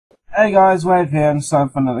Hey guys, Wave here, and it's time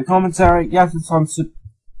for another commentary. Yes, it's on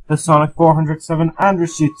Wave3436 and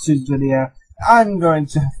Rashid's video. I'm going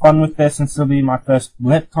to have fun with this, since it'll be my first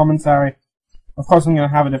blip commentary. Of course, I'm going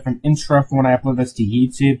to have a different intro for when I upload this to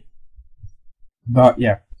YouTube. But,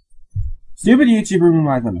 yeah. Stupid YouTube ruined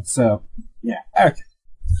my limits, so, yeah, okay.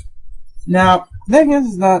 Now, the thing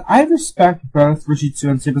is that I respect both Rashid2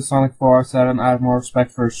 and Supersonic407. I have more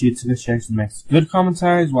respect for Rashid2 because she actually makes good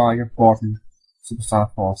commentaries, while I get bored from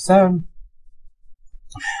Supersonic407.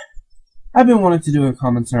 I've been wanting to do a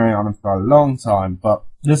commentary on him for a long time, but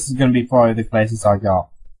this is going to be probably the closest I got.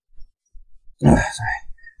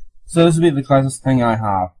 So this will be the closest thing I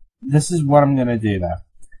have. This is what I'm going to do though.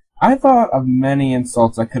 I thought of many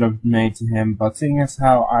insults I could have made to him, but seeing as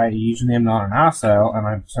how I usually am not an arsehole, and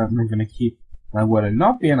I'm certainly going to keep my word and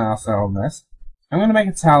not be an arsehole on this, I'm going to make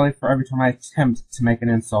a tally for every time I attempt to make an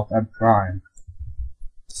insult at Brian.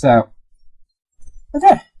 So,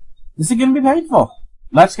 okay, this is going to be painful.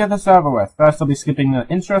 Let's get this over with. First I'll be skipping the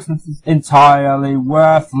intro since it's entirely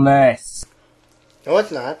worthless. No,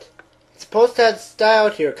 it's not. It's supposed to add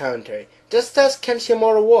style to your commentary. Just ask Kenshi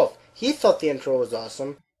Wolf. He thought the intro was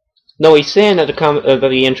awesome. No, he's saying that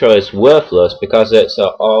the intro is worthless because it's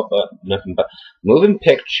all but nothing but moving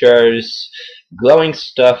pictures, glowing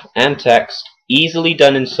stuff, and text, easily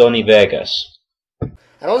done in Sony Vegas.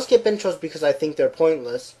 I don't skip intros because I think they're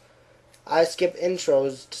pointless. I skip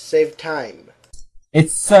intros to save time.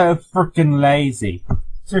 It's so freaking lazy.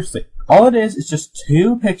 Seriously, all it is just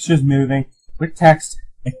two pictures moving with text.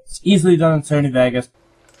 It's easily done in Sony Vegas.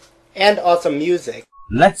 And awesome music.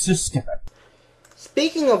 Let's just skip it.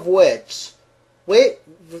 Speaking of which,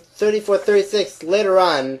 Wave3436 later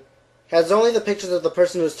on has only the pictures of the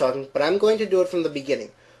person who's talking, but I'm going to do it from the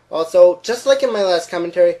beginning. Also, just like in my last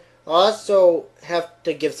commentary, I'll also have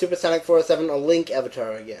to give Supersonic407 a link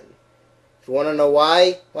avatar again. If you want to know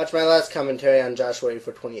why, watch my last commentary on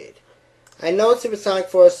Joshua8428. I know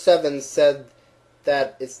Supersonic407 said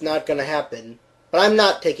that it's not going to happen, but I'm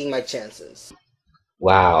not taking my chances.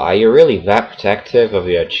 Wow, are you really that protective of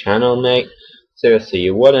your channel, mate? Seriously,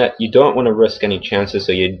 you don't want to risk any chances,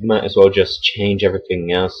 so you might as well just change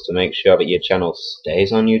everything else to make sure that your channel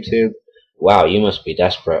stays on YouTube? Wow, you must be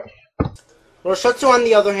desperate. Roshatsu, on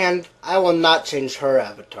the other hand, I will not change her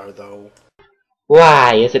avatar, though.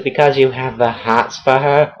 Why? Is it because you have the hearts for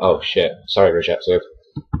her? Oh shit, sorry Roshatsu.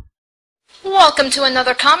 Welcome to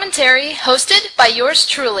another commentary, hosted by yours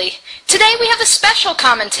truly. Today we have a special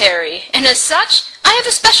commentary, and as such, I have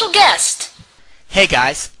a special guest. Hey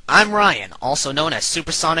guys, I'm Ryan, also known as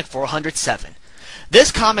Supersonic407.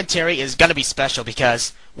 This commentary is gonna be special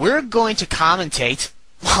because we're going to commentate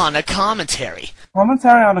on a commentary.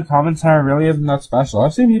 Commentary on a commentary really isn't that special.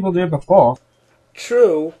 I've seen people do it before.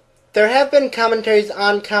 True. There have been commentaries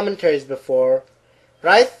on commentaries before, but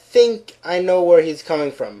I think I know where he's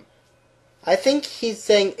coming from. I think he's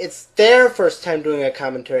saying it's their first time doing a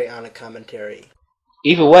commentary on a commentary.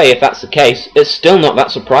 Either way, if that's the case, it's still not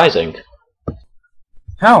that surprising.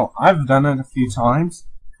 Hell, I've done it a few times.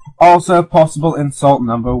 Also, possible insult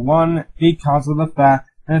number 1, because of the fact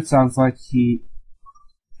that it sounds like he...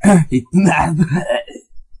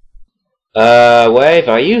 Wave,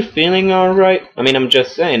 are you feeling alright? I mean, I'm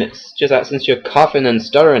just saying, it's just that since you're coughing and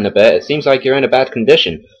stuttering a bit, it seems like you're in a bad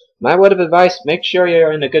condition. My word of advice, make sure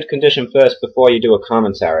you're in a good condition first before you do a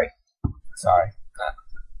commentary. Sorry.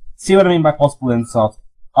 See what I mean by possible insult?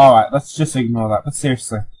 Alright, let's just ignore that, but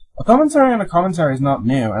seriously. A commentary on a commentary is not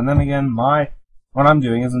new, and then again, what I'm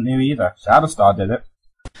doing isn't new either. Shadowstar did it.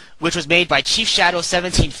 Which was made by Chief Shadow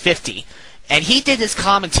 1750, and he did this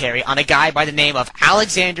commentary on a guy by the name of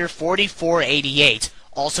Alexander4488,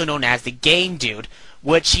 also known as the Game Dude,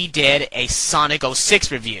 which he did a Sonic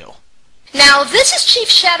 06 review. Now, this is Chief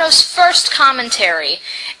Shadow's first commentary,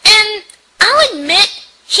 and I'll admit,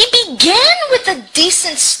 he began with a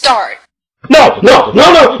decent start. No!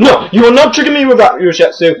 You will not trigger me with that,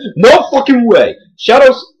 Yoshetsu. No fucking way!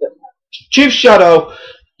 Chief Shadow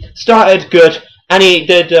started good, and he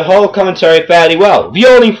did the whole commentary fairly well. The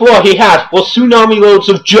only flaw he had was tsunami loads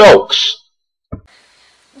of jokes.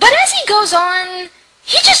 But as he goes on,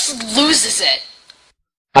 he just loses it.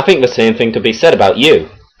 I think the same thing could be said about you.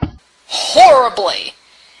 Horribly.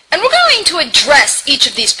 And we're going to address each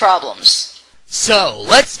of these problems. So,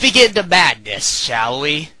 let's begin the madness, shall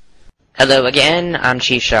we? Hello again, I'm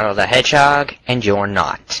Chief Shadow the Hedgehog, and you're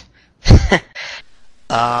not.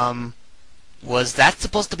 Was that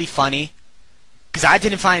supposed to be funny? Because I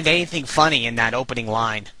didn't find anything funny in that opening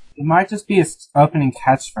line. It might just be his opening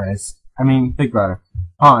catchphrase. I mean, big letter.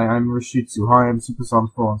 Hi, I'm Rashidzu. Hi, I'm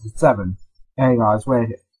Supersonic407. Hey guys, we're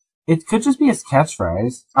here. It could just be his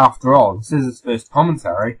catchphrase. After all, this is his first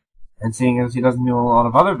commentary. And seeing as he doesn't do a lot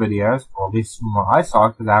of other videos, or at least from what I saw,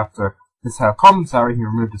 because after this commentary, he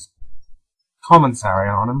removed his commentary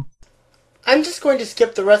on him. I'm just going to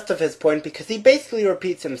skip the rest of his point because he basically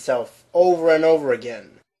repeats himself over and over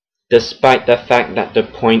again. Despite the fact that the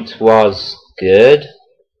point was good?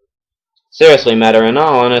 Seriously, Meta, in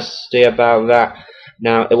all honesty about that,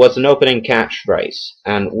 now, it was an opening catchphrase,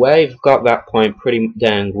 and Wave got that point pretty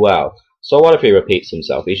dang well. So what if he repeats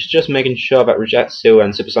himself? He's just making sure that Regetsu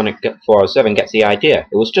and Supersonic 407 gets the idea.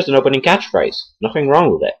 It was just an opening catchphrase. Nothing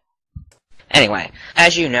wrong with it. Anyway,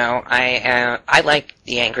 as you know, I like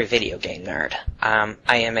the Angry Video Game Nerd. I'm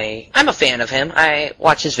a fan of him. I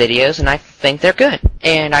watch his videos and I think they're good.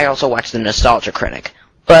 And I also watch the Nostalgia Critic.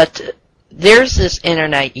 But there's this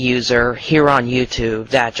internet user here on YouTube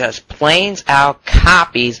that just plains out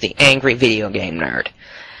copies the Angry Video Game Nerd.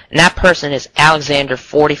 And that person is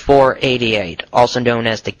Olivr88r's, also known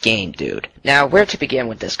as the Game Dude. Now, where to begin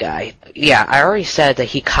with this guy? Yeah, I already said that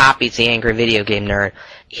he copies the Angry Video Game Nerd.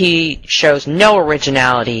 He shows no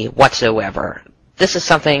originality whatsoever. This is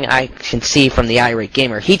something I can see from the Irate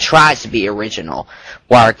Gamer. He tries to be original,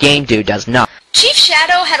 while our Game Dude does not. Chief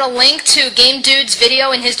Shadow had a link to Game Dude's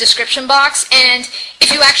video in his description box, and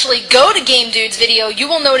if you actually go to Game Dude's video, you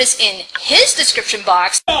will notice in his description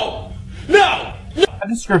box... The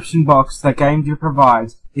description box that Game Dude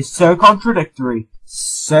provides is so contradictory,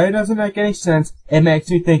 so it doesn't make any sense, it makes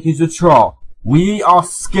me think he's a troll. We are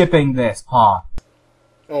skipping this part.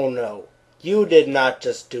 Oh no, you did not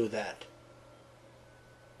just do that.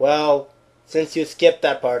 Well, since you skipped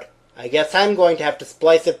that part, I guess I'm going to have to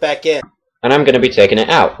splice it back in. And I'm going to be taking it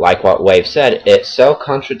out. Like what Wave said, it's so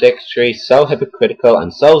contradictory, so hypocritical,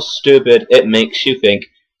 and so stupid it makes you think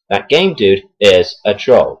that Game Dude is a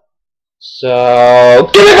troll.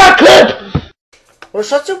 So, give me that clip!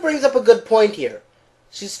 Roshatsu brings up a good point here.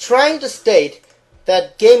 She's trying to state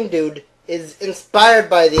that Game Dude is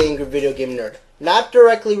inspired by the Angry Video Game Nerd, not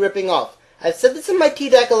directly ripping off. I've said this in my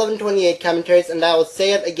TDAC 1128 commentaries, and I will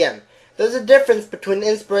say it again. There's a difference between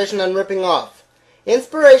inspiration and ripping off.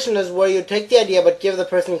 Inspiration is where you take the idea but give the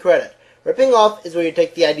person credit. Ripping off is where you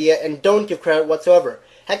take the idea and don't give credit whatsoever.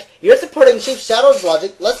 Heck, you're supporting Chief Shadow's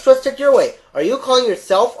logic, let's twist it your way. Are you calling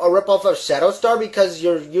yourself a ripoff of Shadowstar because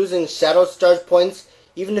you're using Shadowstar's points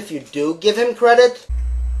even if you do give him credit?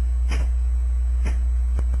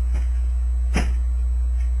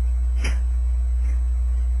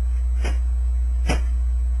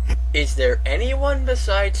 Is there anyone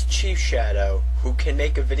besides Chief Shadow who can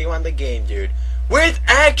make a video on the Game Dude with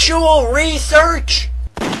actual research?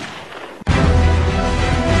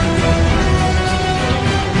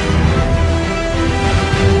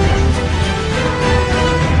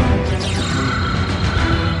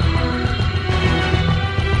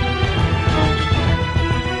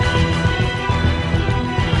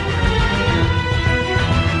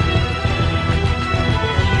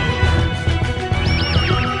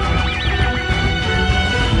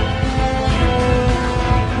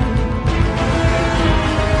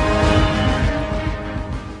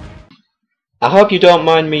 I hope you don't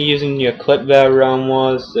mind me using your clip there, Realm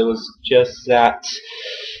Wars. It was just that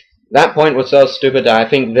point was so stupid that I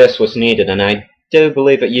think this was needed, and I do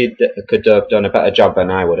believe that you could have done a better job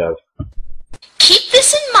than I would have. Keep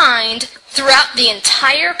this in mind throughout the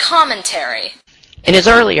entire commentary. In his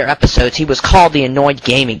earlier episodes, he was called the Annoyed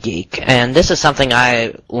Gaming Geek, and this is something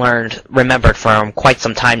I remembered from quite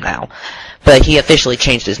some time now. But he officially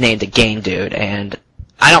changed his name to Game Dude, and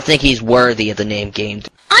I don't think he's worthy of the name Game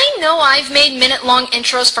Dude. I know I've made minute-long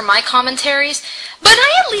intros for my commentaries, but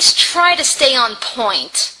I at least try to stay on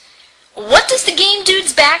point. What does the Game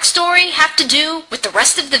Dude's backstory have to do with the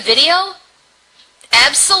rest of the video?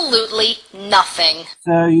 Absolutely nothing.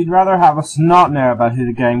 So you'd rather have us not know about who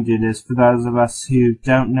the Game Dude is for those of us who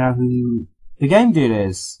don't know who the Game Dude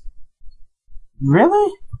is?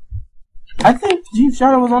 Really? I think Chief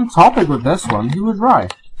Shadow was on topic with this one. He was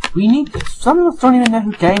right. Some of us don't even know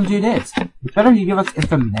who Game Dude is. It's better you give us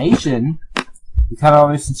information. Because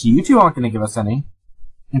obviously since you two aren't going to give us any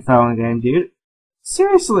info on Game Dude.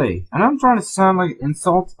 Seriously. And I'm trying to sound like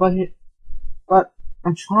insults, but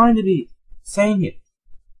I'm trying to be sane here.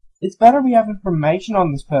 It's better we have information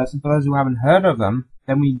on this person for those who haven't heard of them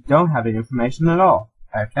than we don't have any information at all.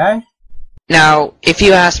 Okay? Now, if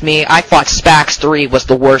you ask me, I thought Spax3 was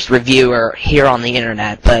the worst reviewer here on the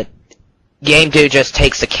internet, but Game Dude just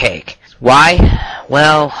takes the cake. Why?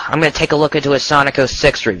 Well, I'm going to take a look into his Sonic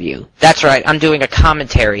 06 review. That's right, I'm doing a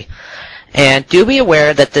commentary. And do be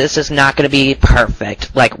aware that this is not going to be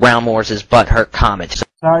perfect, like Realm Wars' butthurt comment.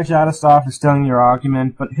 Sorry, Shadowstar, for stealing your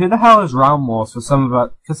argument, but who the hell is Realm Wars for some of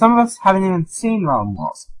us? Because some of us haven't even seen Realm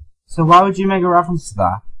Wars. So why would you make a reference to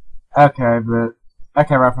that? Okay, but...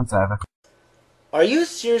 Okay, reference over. Are you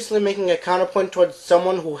seriously making a counterpoint towards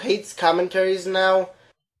someone who hates commentaries now?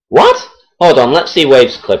 What? Hold on, let's see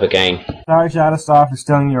Wave's clip again. Sorry, Shadowstar, for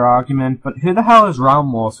stealing your argument, but who the hell is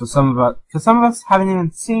Realm Wars for some of us? Because some of us haven't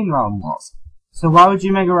even seen Realm Wars. So why would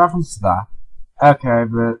you make a reference to that? Okay,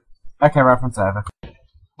 but... Okay, reference over.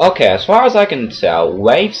 Okay, as far as I can tell,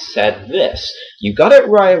 Wave said this. You got it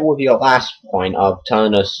right with your last point of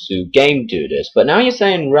telling us who Game Dude is, but now you're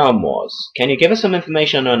saying Realm Wars. Can you give us some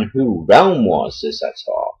information on who Realm Wars is at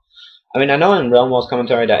all? I mean, I know in Realm Wars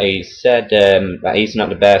commentary that he said that he's not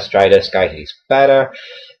the best, try this guy, he's better,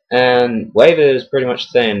 and Wave is pretty much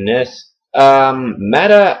saying this.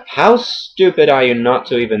 Meta, how stupid are you not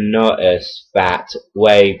to even notice that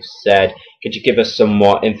Wave said, could you give us some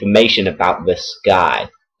more information about this guy?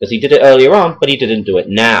 Because he did it earlier on, but he didn't do it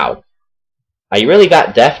now. Are you really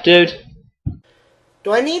that deaf, dude?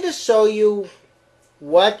 Do I need to show you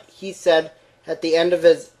what he said at the end of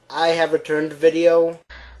his I Have Returned video?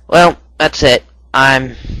 Well, that's it.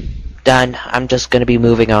 I'm done. I'm just gonna be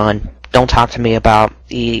moving on. Don't talk to me about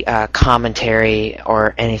the commentary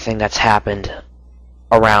or anything that's happened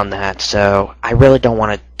around that. So I really don't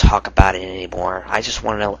want to talk about it anymore. I just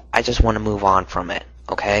want to move on from it.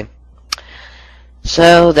 Okay.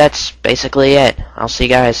 So that's basically it. I'll see you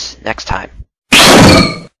guys next time.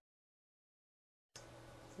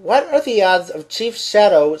 What are the odds of Chief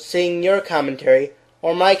Shadow seeing your commentary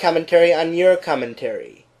or my commentary on your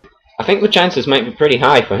commentary? I think the chances might be pretty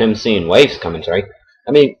high for him seeing Wave's commentary.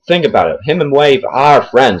 I mean, think about it. Him and Wave are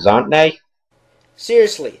friends, aren't they?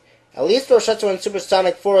 Seriously, at least Roshetto and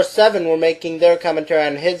Supersonic 407 were making their commentary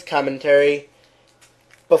on his commentary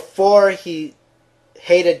before he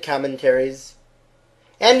hated commentaries.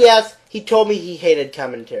 And yes, he told me he hated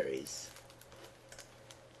commentaries.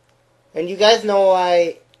 And you guys know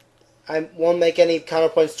I won't make any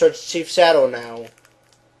counterpoints towards Chief Shadow now,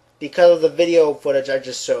 because of the video footage I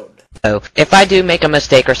just showed. So, if I do make a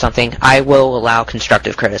mistake or something, I will allow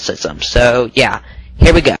constructive criticism. So, yeah,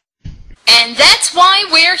 here we go. And that's why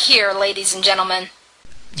we're here, ladies and gentlemen.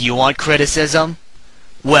 You want criticism?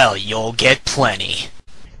 Well, you'll get plenty.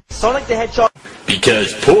 Sonic the Hedgehog.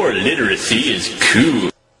 Because poor literacy is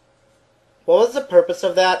cool. What was the purpose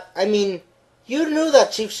of that? I mean, you knew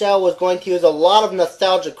that Chief Shadow was going to use a lot of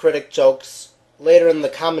nostalgia critic jokes later in the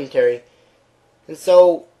commentary. And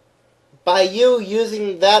so, by you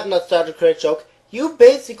using that nostalgia critic joke, you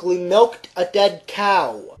basically milked a dead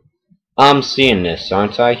cow. I'm seeing this,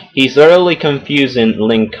 aren't I? He's literally confusing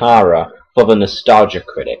Linkara for the nostalgia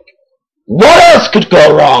critic. What else could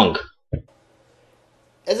go wrong?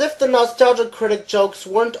 As if the nostalgia critic jokes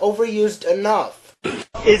weren't overused enough.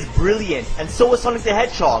 Is brilliant, and so is Sonic the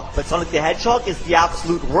Hedgehog, but Sonic the Hedgehog is the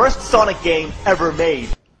absolute worst Sonic game ever made.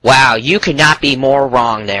 Wow, you could not be more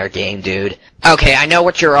wrong there, Game Dude. Okay, I know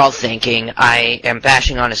what you're all thinking. I am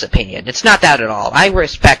bashing on his opinion. It's not that at all. I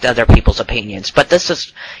respect other people's opinions, but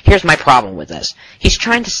here's my problem with this. He's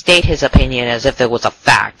trying to state his opinion as if it was a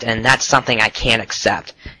fact, and that's something I can't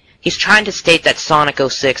accept. He's trying to state that Sonic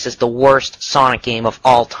 06 is the worst Sonic game of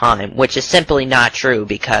all time, which is simply not true,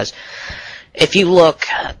 because if you look,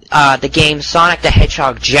 the game Sonic the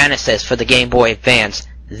Hedgehog Genesis for the Game Boy Advance,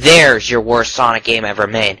 there's your worst Sonic game ever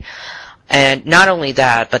made. And not only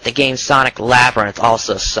that, but the game Sonic Labyrinth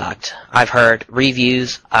also sucked. I've heard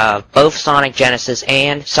reviews of both Sonic Genesis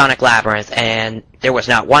and Sonic Labyrinth, and there was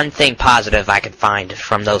not one thing positive I could find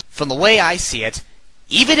from those. From the way I see it,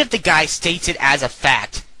 even if the guy states it as a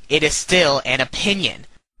fact, it is still an opinion.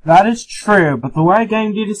 That is true, but the way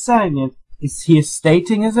Game Dude is saying it is he is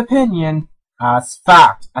stating his opinion as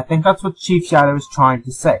fact. I think that's what Chief Shadow is trying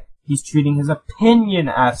to say. He's treating his opinion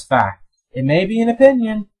as fact. It may be an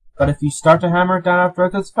opinion, but if you start to hammer it down after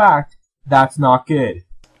it's fact, that's not good.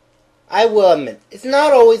 I will admit, it's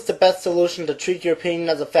not always the best solution to treat your opinion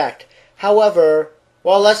as a fact. However,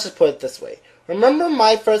 well, let's just put it this way. Remember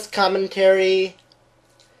my first commentary?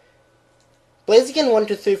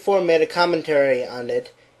 Blaziken1234 made a commentary on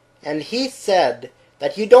it, and he said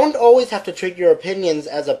that you don't always have to treat your opinions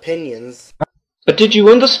as opinions. But did you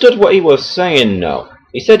understood what he was saying, no?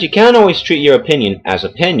 He said you can't always treat your opinion as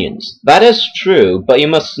opinions. That is true, but you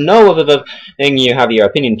must know whether the thing you have your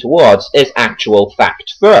opinion towards is actual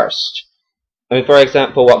fact first. I mean, for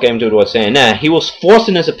example, what Game Dude was saying there, he was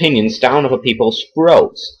forcing his opinions down other people's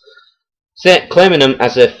throats, claiming them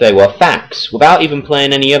as if they were facts, without even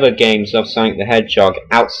playing any other games of Sonic the Hedgehog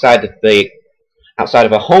outside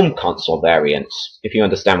of a home console variant, if you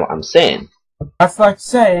understand what I'm saying. That's like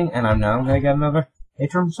saying, and I know I'm gonna get another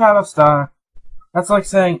hit from Shadowstar, that's like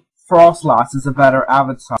saying Frostlass is a better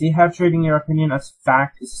avatar. See how treating your opinion as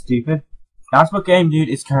fact is stupid? That's what Game Dude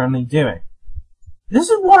is currently doing. This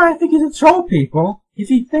is why I think he's a troll, people. If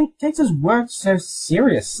he takes his work so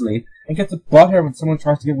seriously and gets a butthurt when someone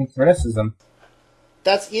tries to give him criticism.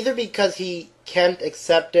 That's either because he can't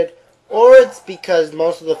accept it, or it's because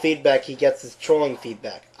most of the feedback he gets is trolling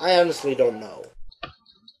feedback. I honestly don't know.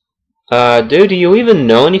 Dude, do you even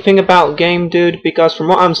know anything about Game Dude? Because from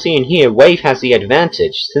what I'm seeing here, Wave has the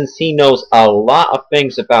advantage, since he knows a lot of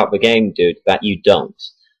things about the Game Dude that you don't.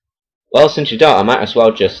 Well, since you don't, I might as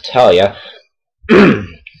well just tell you.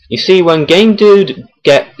 You see, when Game Dude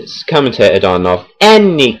gets commentated on of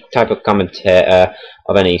any type of commentator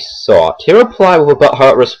of any sort, he'll reply with a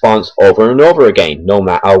butthurt response over and over again, no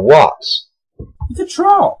matter what. He's a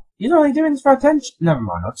troll. He's only doing this for attention. Never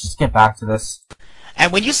mind, let's just get back to this.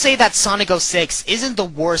 And when you say that Sonic 06 isn't the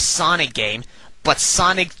worst Sonic game, but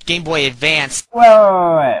Sonic Game Boy Advance...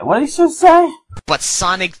 Wait, what did he just say? But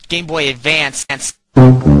Sonic Game Boy Advance...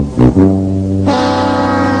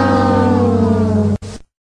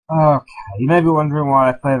 Okay, you may be wondering why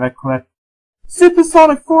I play that clip. Super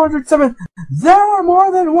Sonic 407, there are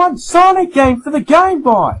more than one Sonic game for the Game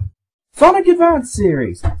Boy! Sonic Advance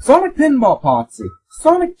series, Sonic Pinball Party,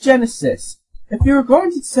 Sonic Genesis. If you were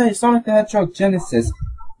going to say Sonic the Hedgehog Genesis,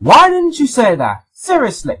 why didn't you say that?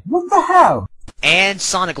 Seriously, what the hell? And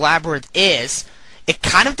Sonic Labyrinth is, it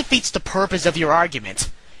kind of defeats the purpose of your argument.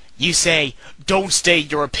 You say, don't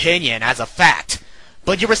state your opinion as a fact,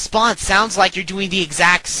 but your response sounds like you're doing the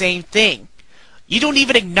exact same thing. You don't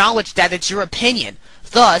even acknowledge that it's your opinion.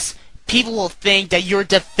 Thus, people will think that you're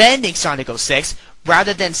defending Sonic 06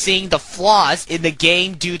 rather than seeing the flaws in the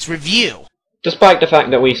Game Dude's review. Despite the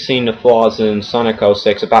fact that we've seen the flaws in Sonic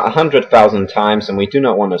 06 about 100,000 times and we do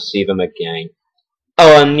not want to see them again.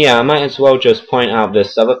 Oh, and yeah, I might as well just point out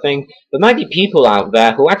this other thing. There might be people out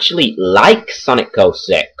there who actually like Sonic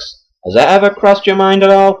 06. Has that ever crossed your mind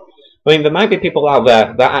at all? I mean, there might be people out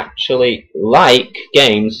there that actually like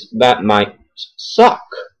games that might suck.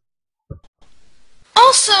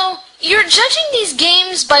 Also, you're judging these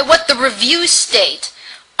games by what the reviews state.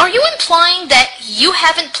 Are you implying that you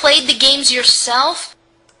haven't played the games yourself?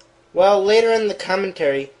 Well, later in the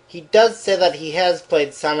commentary, he does say that he has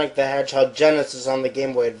played Sonic the Hedgehog Genesis on the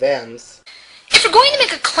Game Boy Advance. If you're going to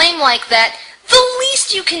make a claim like that, the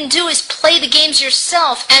least you can do is play the games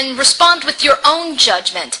yourself and respond with your own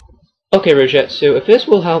judgment. Okay, Rogetsu, if this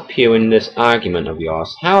will help you in this argument of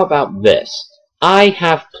yours, how about this? I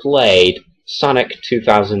have played Sonic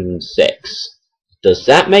 2006. Does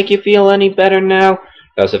that make you feel any better now?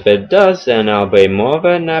 Because if it does, then I'll be more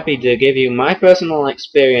than happy to give you my personal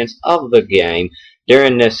experience of the game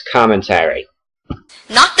during this commentary.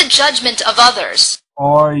 Not the judgment of others.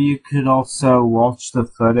 Or you could also watch the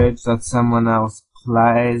footage that someone else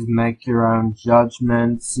plays, make your own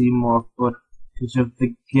judgment, see more footage of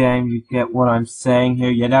the game. You get what I'm saying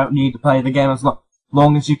here. You don't need to play the game as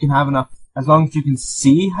long as you can have enough, as long as you can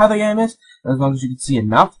see how the game is, as long as you can see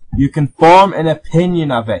enough, you can form an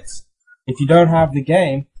opinion of it. If you don't have the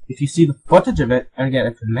game, if you see the footage of it and get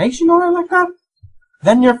information on it like that,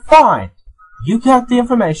 then you're fine. You got the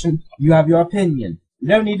information, you have your opinion. You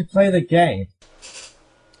don't need to play the game.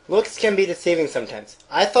 Looks can be deceiving sometimes.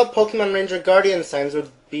 I thought Pokemon Ranger Guardian signs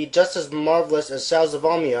would be just as marvelous as Shadows of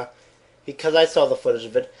Almia because I saw the footage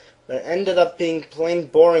of it, but it ended up being plain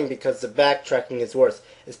boring because the backtracking is worse,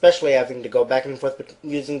 especially having to go back and forth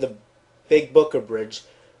using the Big Booker Bridge.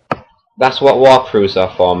 That's what walkthroughs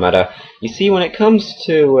are for, Meta. You see, when it comes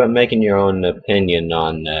to making your own opinion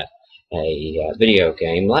on a video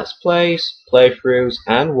game, Let's Plays, playthroughs,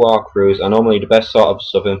 and walkthroughs are normally the best sort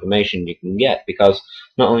of information you can get, because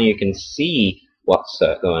not only you can see what's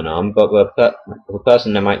going on, but the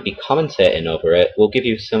person that might be commentating over it will give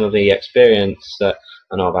you some of the experience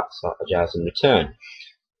and all that sort of jazz in return.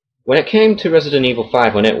 When it came to Resident Evil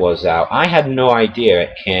 5 when it was out, I had no idea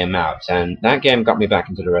it came out, and that game got me back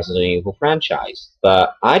into the Resident Evil franchise.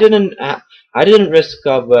 But I didn't risk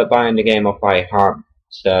of buying the game off by heart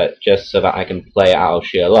just so that I can play it out of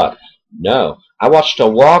sheer luck. No, I watched a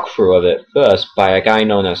walkthrough of it first by a guy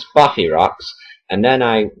known as BuffyRocks, and then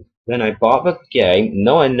I bought the game,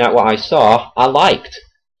 knowing that what I saw I liked.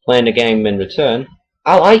 Playing the game in return,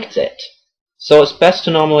 I liked it. So it's best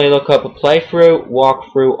to normally look up a playthrough,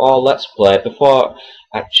 walkthrough, or let's play before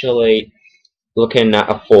actually looking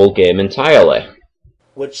at a full game entirely.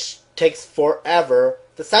 Which takes forever.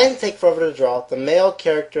 The signs take forever to draw. The male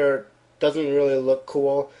character doesn't really look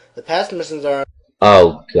cool. The past missions are...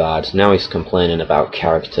 Oh god, now he's complaining about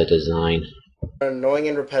character design. ...annoying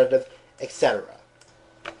and repetitive, etc.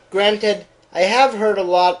 Granted, I have heard a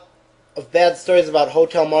lot of bad stories about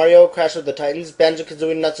Hotel Mario, Crash of the Titans,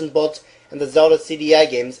 Banjo-Kazooie Nuts and Bolts, and the Zelda CDI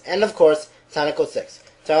games, and of course, Sonic 06.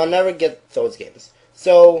 So I'll never get those games.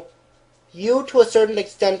 So, you to a certain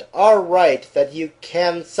extent are right that you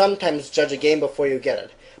can sometimes judge a game before you get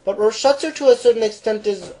it. But Roshatsu to a certain extent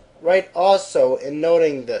is right also in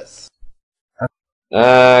noting this.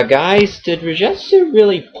 Guys, did Regetsu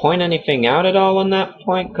really point anything out at all on that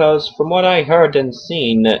point? Cause from what I heard and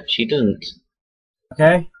seen, she didn't.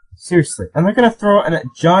 Okay? Seriously. And they're gonna throw in a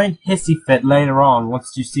giant hissy fit later on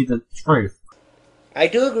once you see the truth. I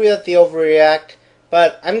do agree that they overreact,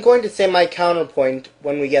 but I'm going to say my counterpoint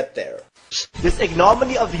when we get there. This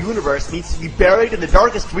ignominy of the universe needs to be buried in the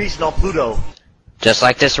darkest region on Pluto. Just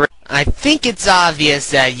like this. I think it's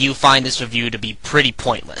obvious that you find this review to be pretty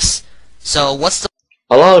pointless. So what's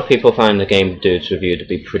A lot of people find the Game Dude's review to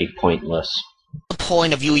be pretty pointless. the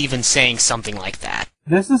point of you even saying something like that?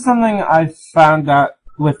 This is something I found out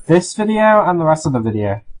with this video and the rest of the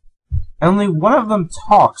video. Only one of them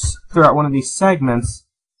talks throughout one of these segments,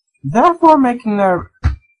 therefore making their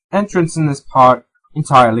entrance in this part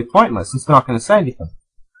entirely pointless, since they're not going to say anything.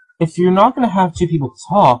 If you're not going to have two people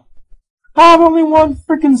talk, have only one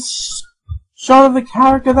freaking shot of the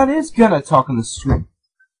character that is going to talk on the screen.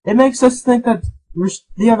 It makes us think that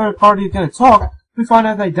the other party is going to talk. We find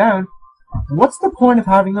out they don't. What's the point of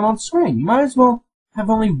having them on screen? You might as well have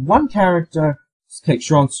only one character's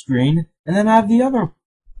picture on screen, and then have the other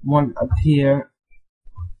one appear.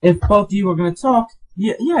 If both of you are going to talk,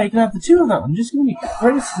 yeah, you can have the two of them. I'm just going to be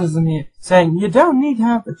criticism here, saying you don't need to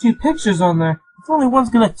have the two pictures on there if only one's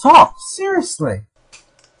going to talk. Seriously.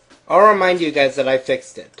 I'll remind you guys that I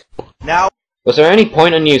fixed it. Now, Was there any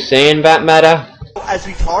point in you saying that, Meta? as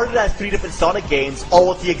retarded as 3 different Sonic games, all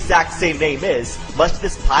with the exact same name is, must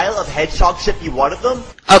this pile of hedgehog shit be one of them?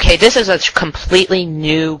 Okay, this is a completely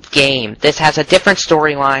new game. This has a different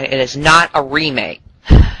storyline. It is not a remake.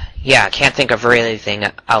 Yeah, I can't think of really anything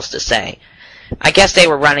else to say. I guess they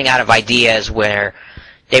were running out of ideas where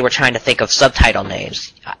they were trying to think of subtitle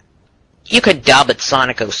names. You could dub it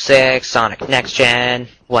Sonic 06, Sonic Next Gen,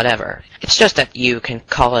 whatever. It's just that you can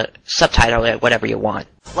call it, subtitle it, whatever you want.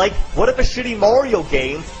 Like, what if a shitty Mario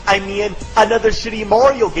game, another shitty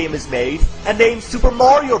Mario game is made, and named Super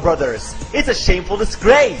Mario Brothers? It's a shameful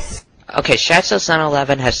disgrace! Okay,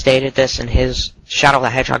 Shatso711 has stated this in his Shadow the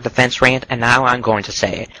Hedgehog defense rant, and now I'm going to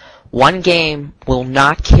say it. One game will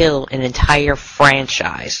not kill an entire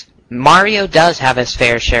franchise. Mario does have his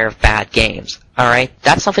fair share of bad games, alright?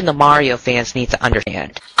 That's something the Mario fans need to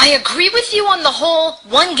understand. I agree with you on the whole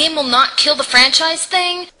one game will not kill the franchise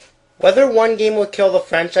thing. Whether one game will kill the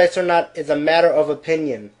franchise or not is a matter of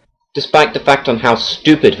opinion. Despite the fact on how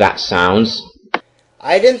stupid that sounds.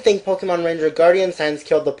 I didn't think Pokemon Ranger Guardian Signs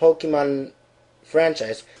killed the Pokemon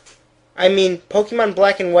franchise. I mean, Pokemon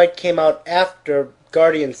Black and White came out after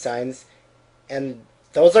Guardian Signs, and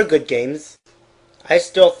those are good games. I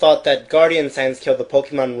still thought that Guardian Signs killed the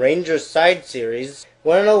Pokemon Ranger side series.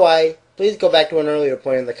 Wanna know why? Please go back to an earlier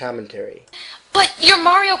point in the commentary. But your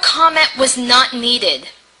Mario comment was not needed.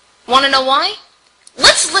 Wanna know why?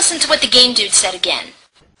 Let's listen to what the game dude said again.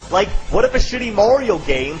 Like, what if a shitty Mario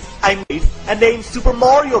game, and named Super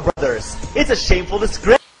Mario Brothers? It's a shameful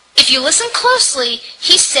disgrace! If you listen closely,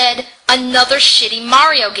 he said another shitty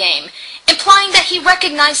Mario game, implying that he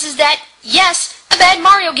recognizes that, yes, a bad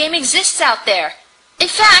Mario game exists out there. In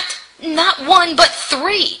fact, not one, but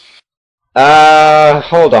 3.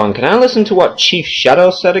 Hold on, can I listen to what Chief Shadow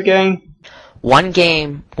said again? One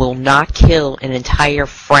game will not kill an entire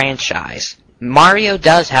franchise. Mario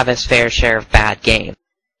does have his fair share of bad games.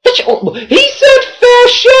 He said fair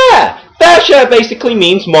share! Fair share basically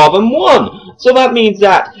means more than one. So that means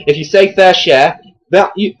that if you say fair share,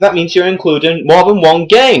 that means you're including more than one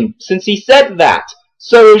game, since he said that.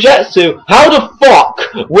 So Jetsu, how the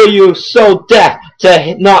fuck were you so deaf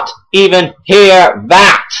to not even hear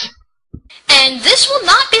that? And this will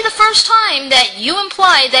not be the first time that you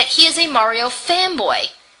imply that he is a Mario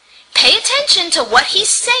fanboy. Pay attention to what he's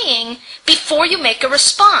saying before you make a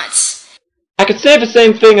response. I could say the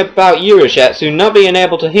same thing about you, Jetsu, not being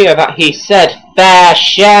able to hear that he said fair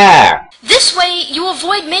share. This way, you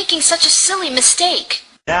avoid making such a silly mistake.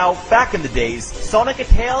 Now, back in the days, Sonic and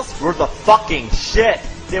Tails were the fucking shit!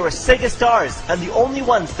 They were Sega stars, and the only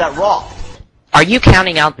ones that rocked. Are you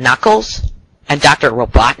counting out Knuckles and Dr.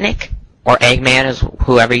 Robotnik? Or Eggman, as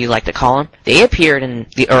whoever you like to call him? They appeared in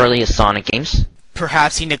the earliest Sonic games.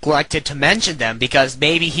 Perhaps he neglected to mention them because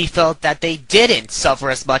maybe he felt that they didn't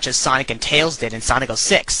suffer as much as Sonic and Tails did in Sonic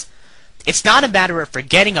 06. It's not a matter of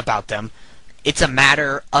forgetting about them, it's a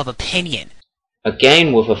matter of opinion.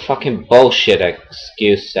 Again with a fucking bullshit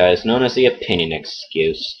excuse that is known as the opinion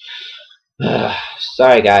excuse.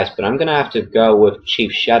 Sorry guys, but I'm gonna have to go with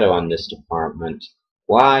Chief Shadow on this department.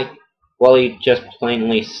 Why? Well, he just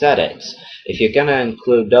plainly said it. If you're gonna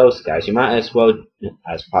include those guys, you might as well,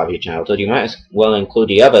 as part of your childhood, you might as well include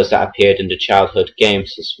the others that appeared in the childhood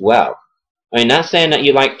games as well. I mean, that's saying that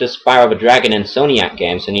you like the Spyro the Dragon and Soniac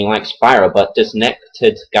games and you like Spyro, but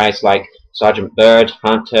disconnected guys like Sergeant Bird,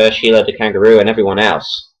 Hunter, Sheila the Kangaroo, and everyone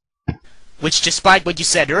else. Which, despite what you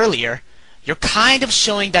said earlier, you're kind of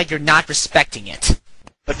showing that you're not respecting it.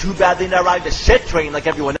 But too bad they didn't ride the shit train like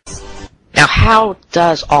everyone else. Now, how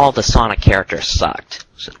does all the Sonic characters suck?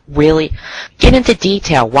 Really? Get into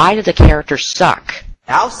detail. Why do the characters suck?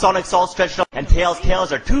 Now Sonic's all stretched up and Tails'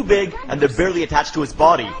 tails are too big and they're barely attached to his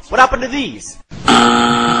body. What happened to these?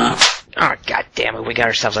 Oh, god damn it, we got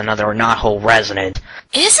ourselves another knothole resident.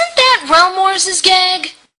 Isn't that Realm Wars'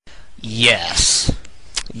 gag? Yes.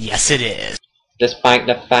 Yes, it is. Despite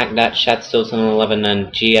the fact that Chat 11 and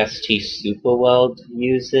GST Superworld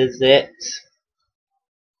uses it.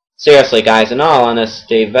 Seriously, guys, in all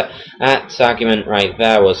honesty, that argument right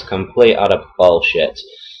there was complete utter bullshit.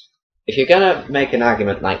 If you're gonna make an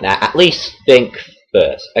argument like that, at least think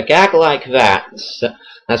first. A gag like that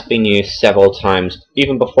has been used several times,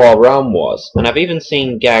 even before Realm Wars, and I've even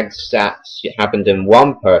seen gags that happened in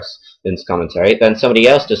one person's commentary, then somebody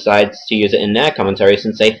else decides to use it in their commentary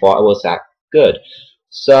since they thought it was that good.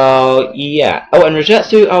 So, yeah. Oh, and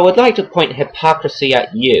Regetsu, I would like to point hypocrisy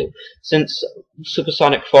at you, since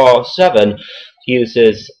Supersonic 407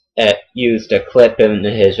 used a clip in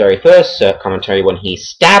his very first commentary when he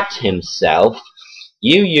stabbed himself.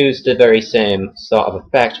 You used the very same sort of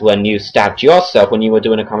effect when you stabbed yourself when you were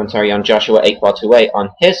doing a commentary on Joshua8428 on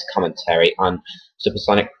his commentary on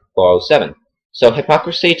Supersonic 407. So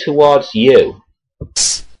hypocrisy towards you.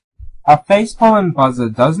 A facepalm and buzzer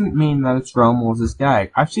doesn't mean that it's Realm Wars'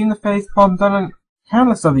 gag. I've seen the facepalm done on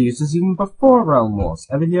countless other uses even before Realm Wars.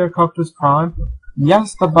 Ever hear of Copter's Prime?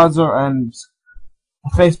 Yes, the buzzer and the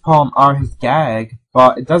facepalm are his gag,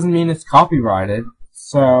 but it doesn't mean it's copyrighted,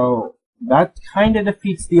 so that kinda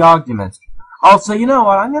defeats the argument. Also, you know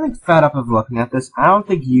what, I'm getting fed up of looking at this. I don't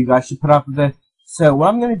think you guys should put up with it. So what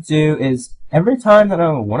I'm gonna do is, every time that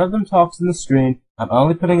only one of them talks in the stream, I'm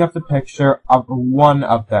only putting up the picture of one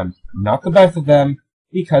of them, not the both of them,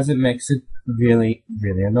 because it makes it really,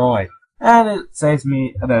 really annoying. And it saves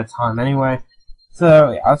me a bit of time anyway.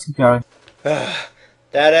 So, yeah, let's keep going.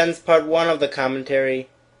 That ends part 1 of the commentary.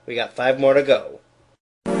 We got 5 more to go.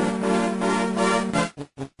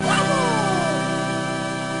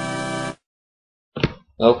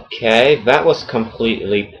 Okay, that was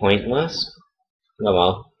completely pointless. Oh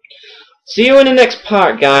well. See you in the next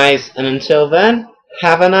part, guys, and until then,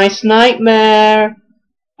 have a nice nightmare!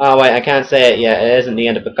 Oh wait, I can't say it yet, it isn't the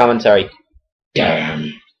end of the commentary.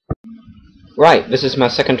 Damn. Right, this is my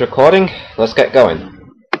second recording, let's get going.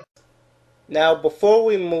 Now, before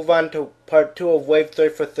we move on to part 2 of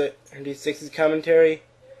Wave3436's commentary,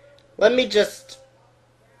 let me just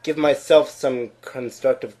give myself some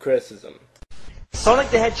constructive criticism. Sonic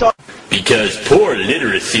the Hedgehog. Because poor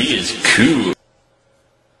literacy is cool.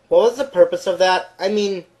 What was the purpose of that? I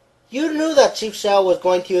mean, you knew that Chief Shadow was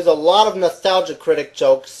going to use a lot of Nostalgia Critic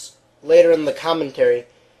jokes later in the commentary.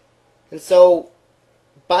 And so,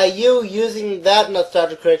 by you using that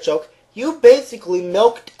Nostalgia Critic joke, you basically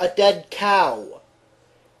milked a dead cow.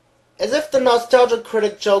 As if the Nostalgia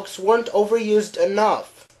Critic jokes weren't overused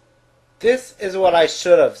enough. This is what I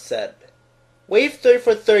should have said.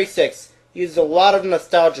 Wave3436 used a lot of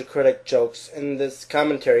Nostalgia Critic jokes in this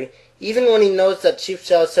commentary, even when he knows that Chief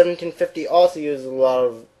Shadow 1750 also uses a lot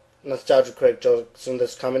of Nostalgia Critic jokes in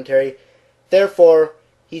this commentary. Therefore,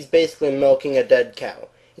 he's basically milking a dead cow.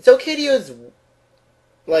 It's okay to use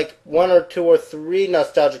like 1 or 2 or 3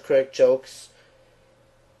 Nostalgia Critic jokes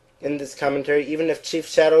in this commentary, even if Chief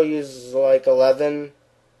Shadow uses like 11.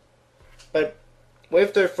 But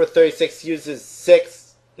Wave3436 uses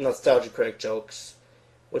 6 Nostalgia Critic jokes,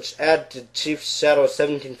 which add to Chief Shadow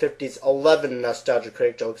 1750's 11 Nostalgia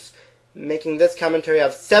Critic jokes, making this commentary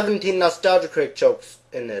have 17 Nostalgia Critic jokes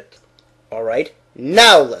in it. Alright,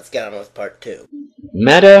 now let's get on with part 2.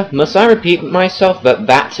 Meta, must I repeat myself that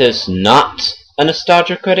that is not a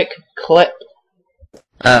Nostalgia Critic clip?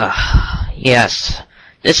 Yes.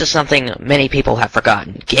 This is something many people have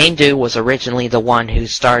forgotten. Game Dude was originally the one who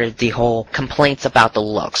started the whole complaints about the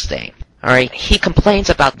looks thing. Alright, he complains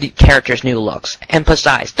about the character's new looks. And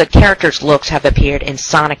besides, the character's looks have appeared in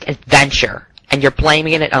Sonic Adventure. And you're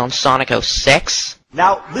blaming it on Sonic 06?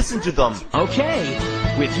 Now, listen to them. Okay,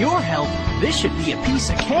 with your help, this should be a piece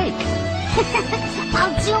of cake.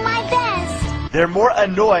 I'll do my best. They're more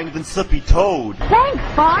annoying than Slippy Toad.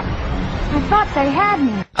 Thanks, Bot. I thought they had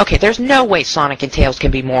me. Okay, there's no way Sonic and Tails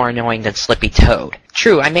can be more annoying than Slippy Toad.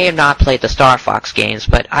 True, I may have not played the Star Fox games,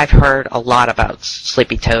 but I've heard a lot about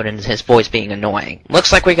Slippy Toad and his voice being annoying.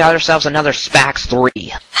 Looks like we got ourselves another Spax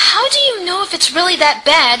 3. How do you know if it's really that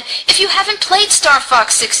bad if you haven't played Star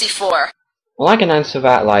Fox 64? Well, I can answer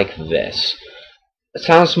that like this. It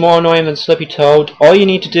sounds more annoying than Slippy Toad. All you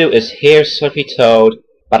need to do is hear Slippy Toad.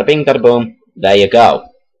 Bada bing, bada boom. There you go.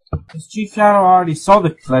 Because Chief Shadow already saw the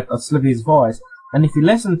clip of Slippy's voice, and if you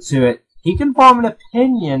listen to it, he can form an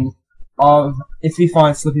opinion of if he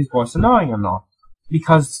finds Slippy's voice annoying or not.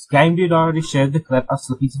 Because Game Dude already showed the clip of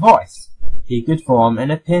Slippy's voice. He could form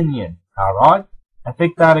an opinion. Alright? I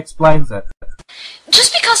think that explains it.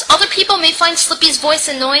 Just because other people may find Slippy's voice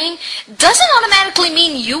annoying doesn't automatically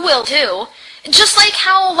mean you will too. Just like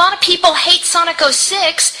how a lot of people hate Sonic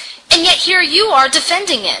 06, and yet here you are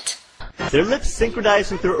defending it. Their lips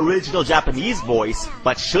synchronized with their original Japanese voice,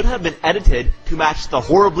 but should have been edited to match the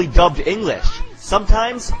horribly dubbed English.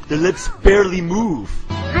 Sometimes, their lips barely move.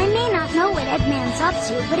 I may not know what Eggman's up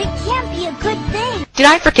to, but it can't be a good thing. Did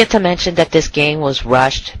I forget to mention that this game was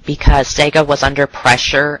rushed because Sega was under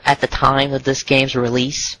pressure at the time of this game's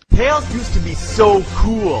release? Tails used to be so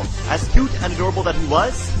cool. As cute and adorable that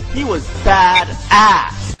he was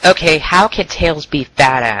badass. Okay, how can Tails be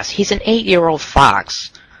badass? He's an 8-year-old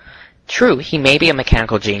fox. True, he may be a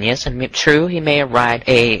mechanical genius, and true, he may ride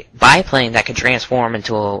a biplane that could transform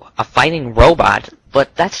into a fighting robot,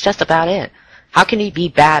 but that's just about it. How can he be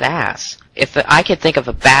badass? If I could think of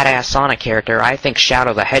a badass Sonic character, I think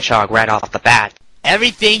Shadow the Hedgehog right off the bat.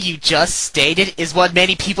 Everything you just stated is what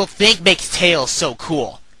many people think makes Tails so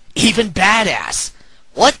cool. Even badass.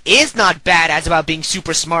 What is not badass about being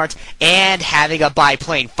super smart and having a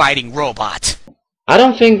biplane fighting robot? I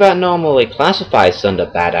don't think that normally classifies under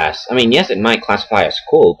badass. I mean, yes, it might classify as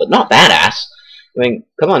cool, but not badass. I mean,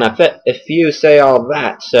 come on, if you say all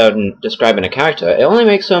that describing a character, it only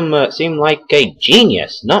makes them seem like a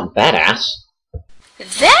genius, not badass.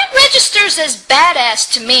 That registers as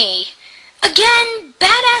badass to me. Again,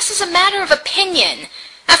 badass is a matter of opinion.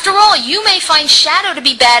 After all, you may find Shadow to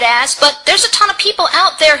be badass, but there's a ton of people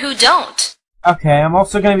out there who don't. Okay, I'm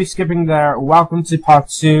also going to be skipping their welcome to part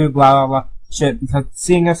 2, blah blah blah shit, because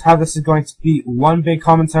seeing as how this is going to be one big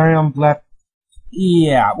commentary on Blip,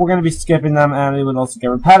 yeah, we're going to be skipping them and it would also get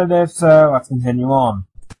repetitive, so let's continue on.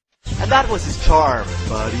 And that was his charm,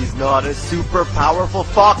 but he's not a super powerful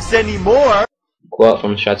fox anymore! Quote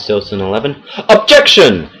from Shadsilson11.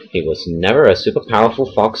 Objection! He was never a super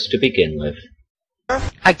powerful fox to begin with.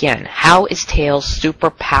 Again, how is Tails super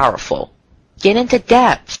powerful? Get into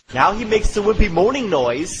depth. Now he makes the wimpy moaning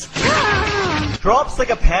noise, drops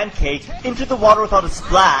like a pancake into the water without a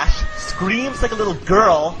splash, screams like a little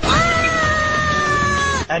girl,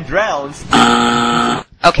 and drowns.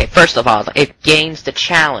 Okay, first of all, it gains the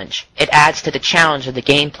challenge. It adds to the challenge of the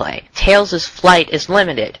gameplay. Tails' flight is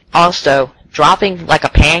limited. Also, dropping like a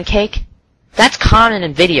pancake? That's common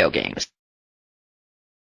in video games.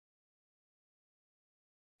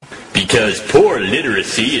 Because poor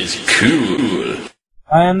literacy is cool.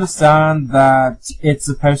 I understand that it's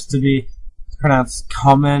supposed to be pronounced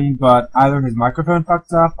common, but either his microphone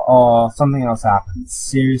fucked up or something else happened.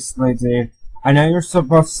 Seriously, dude. I know you're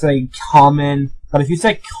supposed to say common, but if you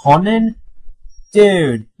say Conan,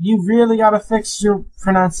 dude, you really gotta fix your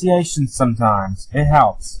pronunciation sometimes. It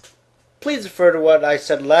helps. Please refer to what I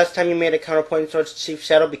said last time you made a counterpoint towards Chief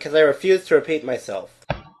Shadow because I refuse to repeat myself.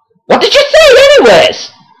 What did you say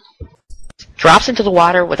anyways? Drops into the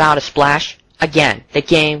water without a splash. Again, the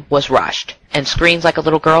game was rushed. And screams like a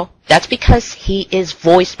little girl. That's because he is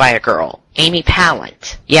voiced by a girl. Amy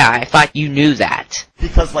Pallant. Yeah, I thought you knew that.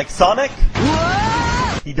 Because like Sonic,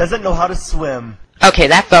 he doesn't know how to swim. Okay,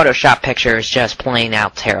 that Photoshop picture is just plain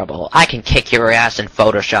out terrible. I can kick your ass in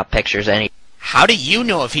Photoshop pictures any... How do you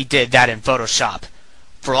know if he did that in Photoshop?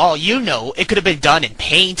 For all you know, it could have been done in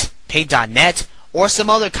Paint, Paint.net, or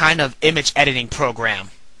some other kind of image editing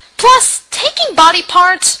program. Plus, taking body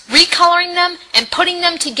parts, recoloring them, and putting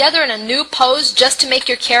them together in a new pose just to make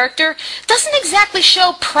your character doesn't exactly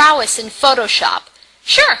show prowess in Photoshop.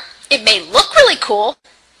 Sure, it may look really cool,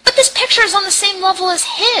 but this picture is on the same level as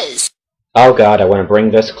his. Oh god, I want to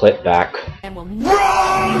bring this clip back.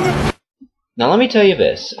 Wrong! Now let me tell you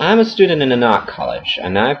this, I'm a student in an art college,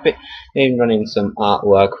 and I've been running some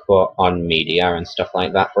artwork on media and stuff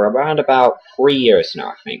like that for around about 3 years now,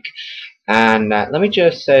 I think. And let me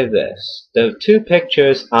just say this, the two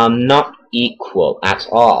pictures are not equal at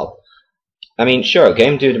all. I mean, sure,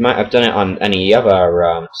 Game Dude might have done it on any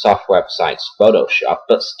other software besides Photoshop,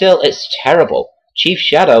 but still, it's terrible. Chief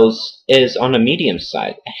Shadow's is on the medium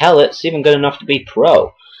side. Hell, it's even good enough to be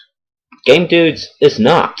pro. Game Dudes is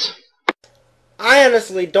not. I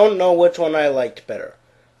honestly don't know which one I liked better.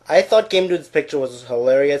 I thought Game Dude's picture was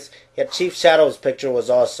hilarious, yet Chief Shadow's picture was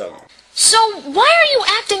awesome. So why are you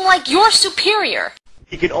acting like you're superior?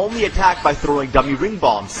 He can only attack by throwing dummy ring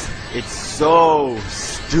bombs. It's so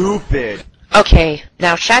stupid. Okay,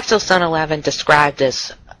 now Shaxo11 described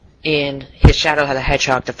this in his Shadow the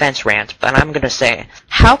Hedgehog defense rant, but I'm gonna say,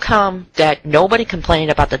 how come that nobody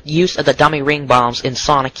complained about the use of the dummy ring bombs in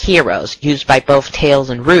Sonic Heroes, used by both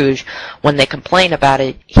Tails and Rouge, when they complain about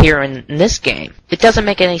it here in this game? It doesn't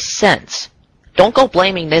make any sense. Don't go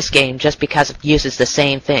blaming this game just because it uses the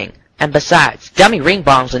same thing. And besides, dummy ring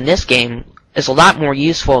bombs in this game is a lot more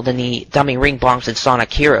useful than the dummy ring bombs in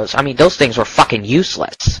Sonic Heroes. I mean, those things were fucking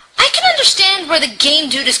useless. I can understand where the game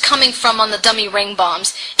dude is coming from on the dummy ring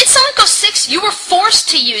bombs. In Sonic 06, you were forced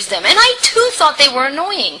to use them, and I too thought they were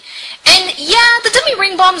annoying. And yeah, the dummy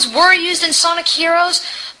ring bombs were used in Sonic Heroes,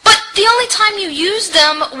 but the only time you used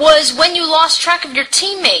them was when you lost track of your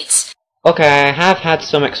teammates. Okay, I have had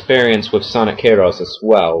some experience with Sonic Heroes as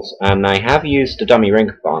well, and I have used the dummy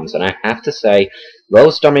ring bombs, and I have to say,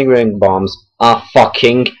 those dummy ring bombs are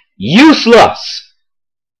fucking useless!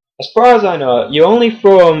 As far as I know, you only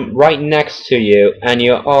throw them right next to you, and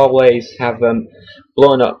you always have them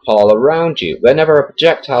blown up all around you. They're never a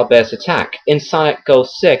projectile-based attack. In Sonic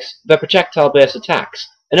 06, they're projectile-based attacks.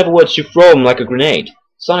 In other words, you throw them like a grenade.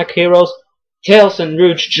 Sonic Heroes, Tails and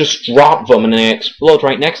Rouge just drop them and they explode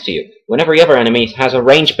right next to you. When every other enemy has a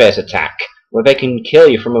range-based attack, where they can kill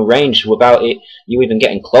you from a range without you even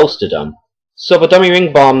getting close to them. So the dummy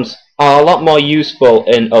ring bombs are a lot more useful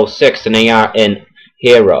in 06 than they are in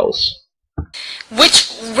Heroes.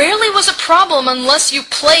 Which rarely was a problem unless you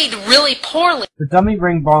played really poorly. The dummy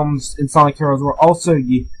ring bombs in Sonic Heroes were also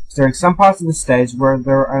used during some parts of the stage where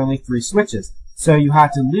there were only 3 switches, so you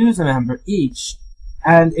had to lose a member each,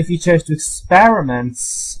 and if you chose to experiment,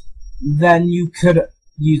 then you could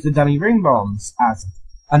use the dummy ring bombs as it.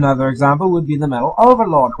 Another example would be the Metal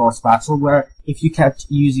Overlord boss battle, where if you kept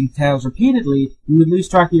using Tails repeatedly, you would lose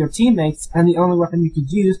track of your teammates, and the only weapon you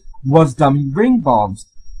could use was dummy ring bombs.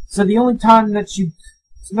 So the only time that so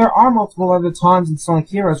there are multiple other times in Sonic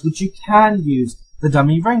Heroes which you can use the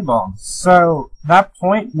dummy ring bombs. So that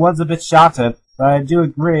point was a bit shattered, but I do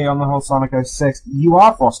agree on the whole Sonic 06, you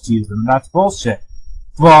are forced to use them, that's bullshit.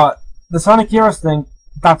 But the Sonic Heroes thing,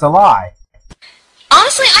 that's a lie.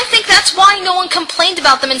 Honestly, I think that's why no one complained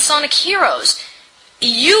about them in Sonic Heroes.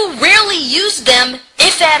 You rarely used them,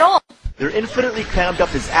 if at all. They're infinitely crammed up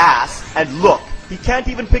his ass, and look, he can't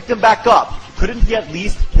even pick them back up. Couldn't he at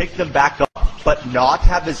least pick them back up, but not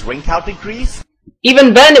have his ring count increase?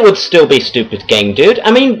 Even then it would still be stupid, Game Dude.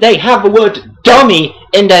 I mean, they have the word dummy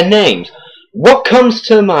in their names. What comes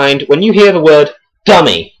to mind when you hear the word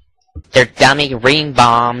dummy? They're dummy ring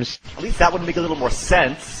bombs. At least that would make a little more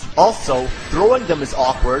sense. Also, throwing them is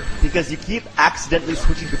awkward because you keep accidentally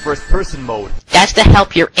switching to first-person mode. That's to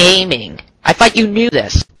help your aiming. I thought you knew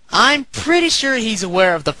this. I'm pretty sure he's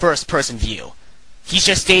aware of the first-person view. He's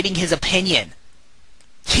just stating his opinion.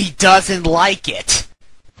 He doesn't like it.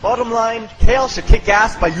 Bottom line, Tails should kick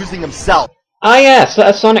ass by using himself. Ah yes,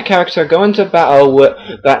 let a Sonic character go into battle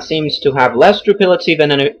that seems to have less durability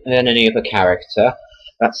than any other character,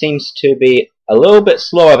 that seems to be a little bit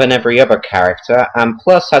slower than every other character, and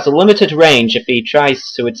plus has a limited range if he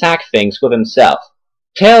tries to attack things with himself.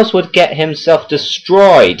 Tails would get himself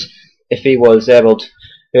destroyed if you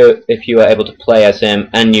were able to play as him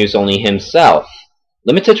and use only himself.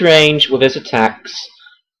 Limited range with his attacks,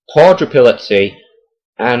 poor durability,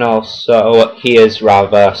 and also he is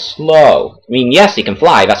rather slow. I mean, yes, he can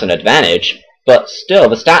fly, that's an advantage, but still,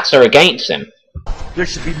 the stats are against him. There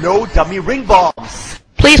should be no dummy ring bombs.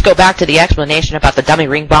 Please go back to the explanation about the dummy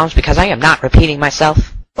ring bombs because I am not repeating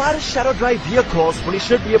myself. Why does Shadow drive vehicles when he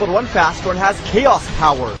should be able to run faster and has chaos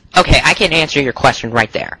power? Okay, I can answer your question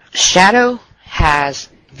right there. Shadow has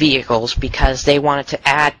vehicles because they wanted to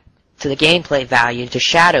add to the gameplay value to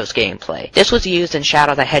Shadow's gameplay. This was used in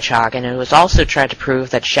Shadow the Hedgehog, and it was also tried to prove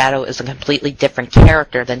that Shadow is a completely different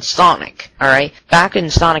character than Sonic. Alright? Back in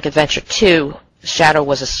Sonic Adventure 2, Shadow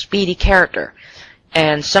was a speedy character,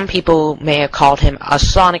 and some people may have called him a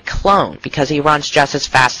Sonic clone because he runs just as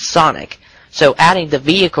fast as Sonic. So adding the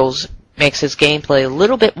vehicles makes his gameplay a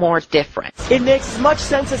little bit more different. It makes as much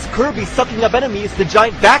sense as Kirby sucking up enemies in the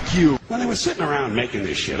giant vacuum. Well, they were sitting around making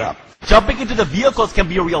this shit up. Jumping into the vehicles can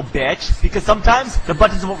be a real bitch, because sometimes the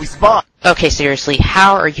buttons won't respond. Okay, seriously,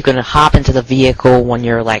 how are you gonna hop into the vehicle when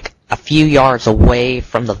you're like a few yards away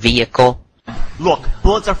from the vehicle? Look,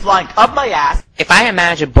 bullets are flying up my ass. If I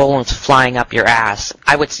imagine bullets flying up your ass,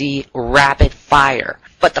 I would see rapid fire.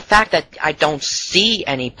 But the fact that I don't see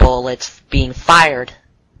any bullets being fired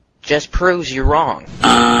just proves you're wrong.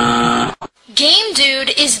 Game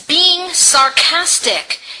Dude is being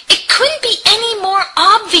sarcastic. It couldn't be any more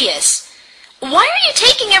obvious. Why are you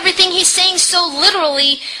taking everything he's saying so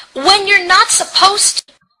literally when you're not supposed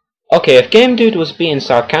to? Okay, if Game Dude was being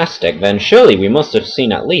sarcastic, then surely we must have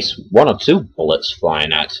seen at least 1 or 2 bullets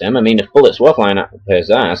flying at him. I mean, if bullets were flying at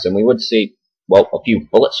his ass, then we would see, well, a few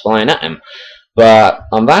bullets flying at him. But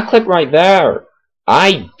on that clip right there,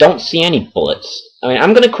 I don't see any bullets. I mean,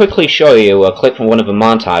 I'm going to quickly show you a clip from one of the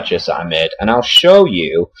montages I made, and I'll show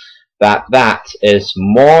you that that is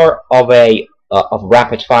more of a of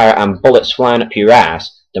rapid fire and bullets flying up your ass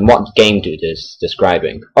than what Game Dude is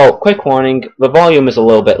describing. Oh, quick warning, the volume is a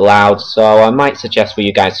little bit loud, so I might suggest for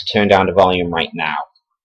you guys to turn down the volume right now.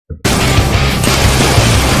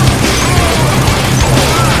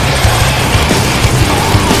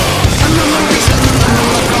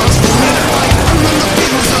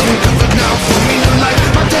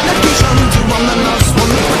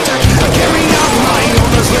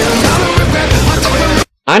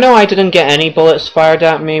 I know I didn't get any bullets fired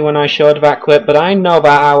at me when I showed that clip, but I know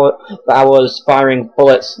that I was firing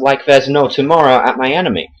bullets like there's no tomorrow at my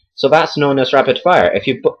enemy. So that's known as rapid fire. If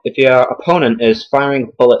your opponent is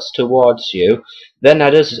firing bullets towards you, then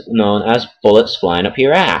that is known as bullets flying up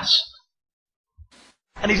your ass.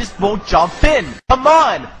 And he just won't jump in. Come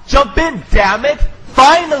on, jump in, damn it!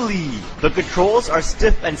 Finally! The controls are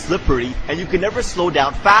stiff and slippery, and you can never slow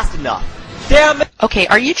down fast enough. Damn it! Okay,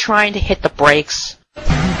 are you trying to hit the brakes?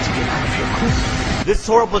 This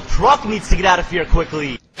horrible truck needs to get out of here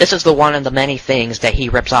quickly! This is the one of the many things that he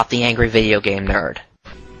rips off the angry video game nerd.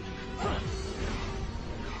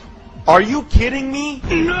 Are you kidding me?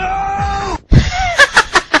 No!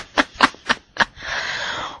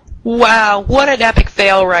 Wow, what an epic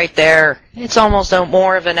fail right there. It's almost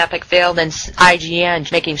more of an epic fail than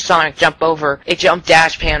IGN making Sonic jump over a jump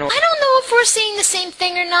dash panel. I don't know if we're seeing the same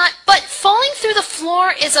thing or not, but falling through the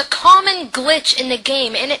floor is a common glitch in the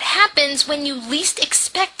game, and it happens when you least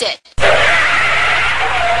expect it.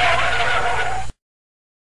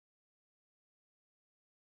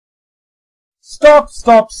 Stop,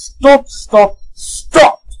 stop, stop, stop,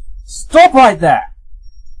 stop! Stop right there!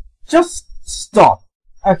 Just stop.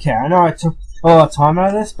 Okay, I know I took a lot of time out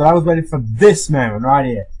of this, but I was waiting for this moment right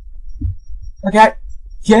here. Okay,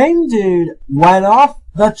 Game Dude went off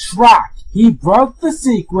the track. He broke the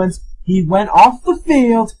sequence. He went off the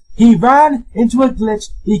field. He ran into a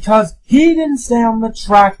glitch because he didn't stay on the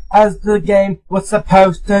track as the game was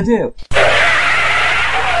supposed to do.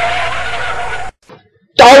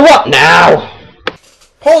 Oh, what now?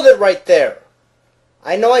 Hold it right there.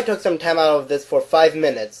 I know I took some time out of this for 5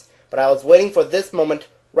 minutes, but I was waiting for this moment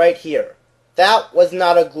right here. That was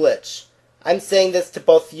not a glitch. I'm saying this to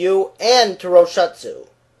both you and to Roshatsu.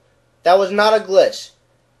 That was not a glitch.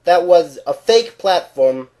 That was a fake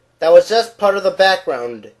platform. That was just part of the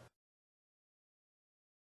background.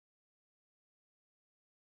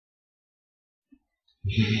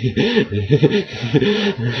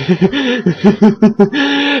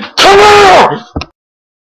 Come on!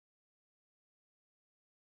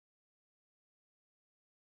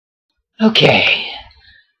 Okay,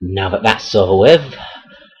 now that that's over with,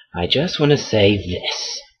 I just want to say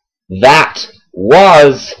this. That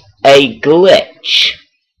was a glitch.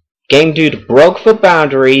 Game Dude broke the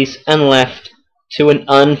boundaries and left to an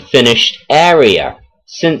unfinished area.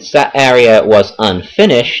 Since that area was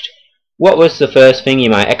unfinished, what was the first thing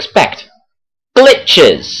you might expect?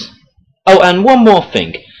 Glitches! Oh, and one more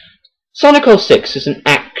thing. Sonic 06 is an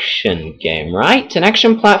action game, right? An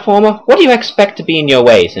action platformer? What do you expect to be in your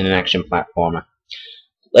ways in an action platformer?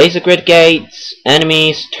 Laser grid gates,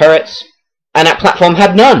 enemies, turrets, and that platform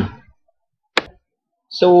had none!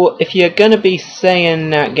 So if you're gonna be saying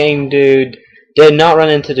that Game Dude did not run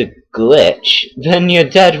into the glitch, then you're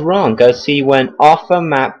dead wrong, because he went off a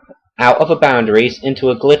map, out of the boundaries, into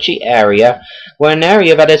a glitchy area, where an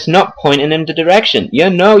area that is not pointing in the direction. You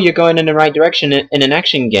know you're going in the right direction in an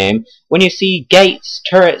action game when you see gates,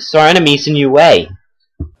 turrets, or enemies in your way.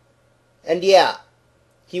 And yeah,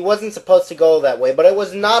 he wasn't supposed to go that way, but it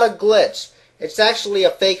was not a glitch. It's actually a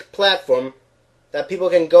fake platform that people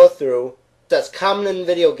can go through that's common in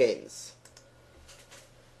video games.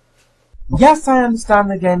 Yes, I understand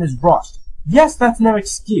the game is rushed. Yes, that's no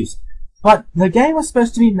excuse. But the game was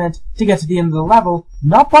supposed to be meant to get to the end of the level,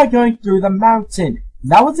 not by going through the mountain.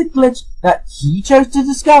 That was a glitch that he chose to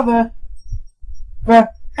discover.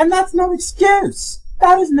 And that's no excuse.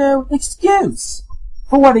 That is no excuse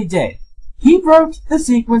for what he did. He broke the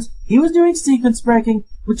sequence. He was doing sequence breaking,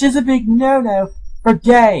 which is a big no-no for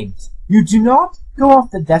games. You do not go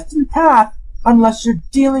off the destined path unless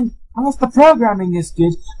the programming is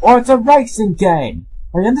good or it's a racing game.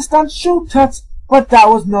 I understand shortcuts, but that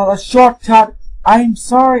was not a shortcut. I'm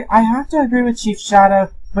sorry, I have to agree with Chief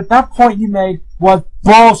Shadow, but that point you made was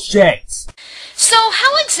bullshit. So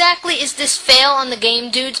how exactly is this fail on the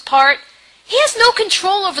game dude's part? He has no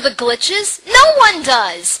control over the glitches. No one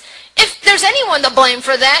does. If there's anyone to blame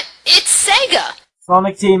for that, it's Sega.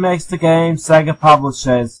 Sonic Team makes the game, Sega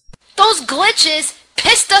publishes. Those glitches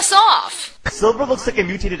pissed us off. Silver looks like a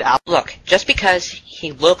mutated owl. Look, just because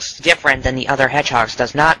he looks different than the other hedgehogs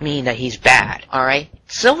does not mean that he's bad, alright?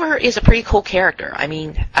 Silver is a pretty cool character. I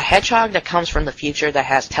mean, a hedgehog that comes from the future that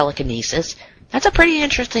has telekinesis, that's a pretty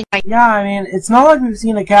interesting idea. Yeah, I mean, it's not like we've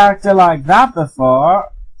seen a character like that before.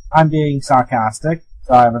 I'm being sarcastic.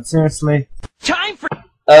 Sorry, but seriously. Time for...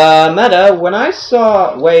 Meta, when I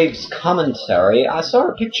saw Wave's commentary, I saw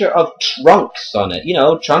a picture of Trunks on it. You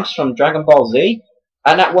know, Trunks from Dragon Ball Z.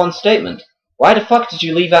 And that one statement. Why the fuck did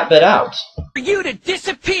you leave that bit out? For you to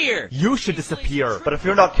disappear! You should disappear, but if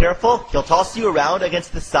you're not careful, he'll toss you around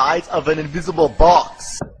against the sides of an invisible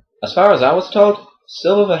box. As far as I was told,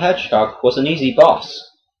 Silver the Hedgehog was an easy boss.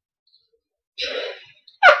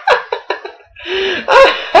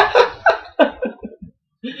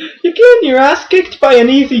 You're getting your ass kicked by an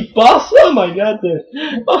easy boss? Oh my god, dude.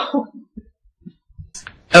 Oh.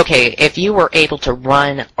 Okay, if you were able to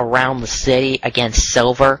run around the city against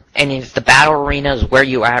Silver, and if the battle arena is where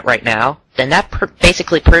you're at right now, then that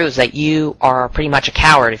basically proves that you are pretty much a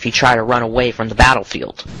coward if you try to run away from the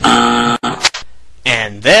battlefield.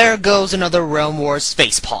 And there goes another Realm Wars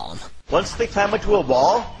facepalm. Once they climb into a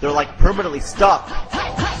wall, they're like permanently stuck.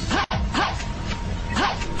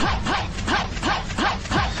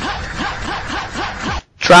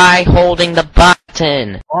 Try holding the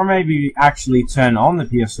button. Or maybe actually turn on the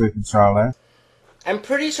PS3 controller. I'm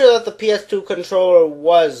pretty sure that the PS2 controller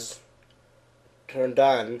was turned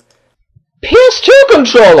on. PS2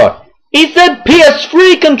 controller! He said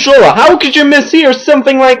PS3 controller! How could you mishear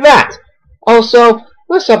something like that? Also,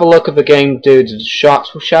 let's have a look at the game dude's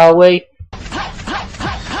shots, shall we?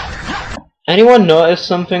 Anyone notice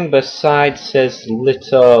something besides his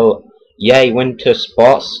little "Yay Winter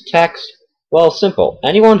Sports" text? Well, simple.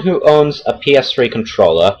 Anyone who owns a PS3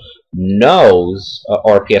 controller knows,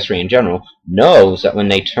 or a PS3 in general, knows that when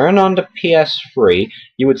they turn on the PS3,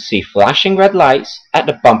 you would see flashing red lights at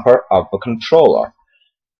the bumper of the controller.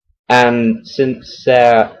 And since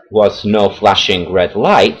there was no flashing red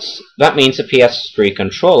lights, that means the PS3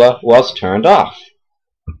 controller was turned off.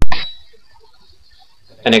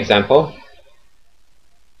 An example.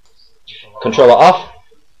 Controller off.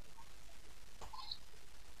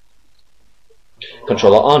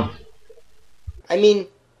 Controller on. I mean,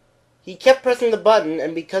 he kept pressing the button,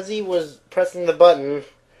 and because he was pressing the button,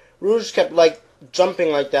 Rouge kept, like,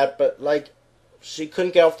 jumping like that, but, like, she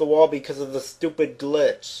couldn't get off the wall because of the stupid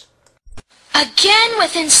glitch. Again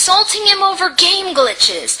with insulting him over game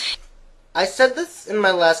glitches. I said this in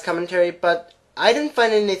my last commentary, but I didn't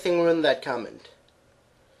find anything wrong in that comment.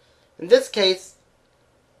 In this case,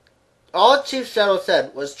 all Chief Shadow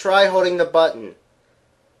said was try holding the button.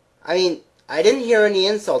 I mean, I didn't hear any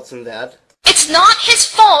insults in that. It's not his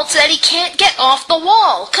fault that he can't get off the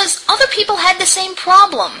wall, 'cause other people had the same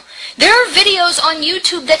problem. There are videos on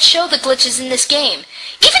YouTube that show the glitches in this game.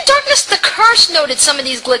 Even Darkness the Curse noted some of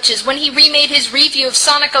these glitches when he remade his review of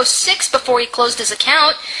Sonic 06 before he closed his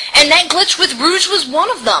account, and that glitch with Rouge was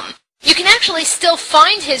one of them. You can actually still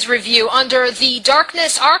find his review under the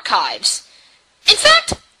Darkness archives. In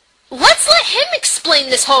fact, let's let him explain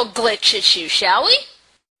this whole glitch issue, shall we?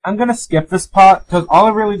 I'm gonna skip this part, because all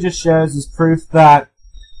it really just shows is proof that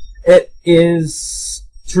it is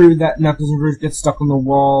true that Knuckles and Rouge get stuck on the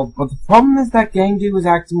wall, but the problem is that Game Dude was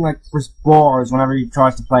acting like Chris Bores whenever he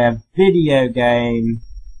tries to play a video game.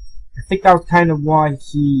 I think that was kind of why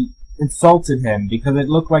he insulted him, because it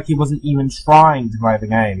looked like he wasn't even trying to play the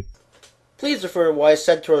game. Please refer to what I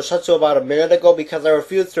said to Roshatsu about a minute ago, because I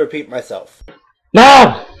refuse to repeat myself.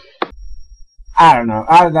 No! I don't know.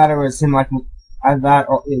 Either that or it was him like... Either that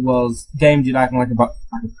or it was Game Dude acting like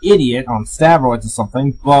an idiot on steroids or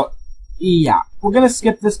something, but... yeah, we're gonna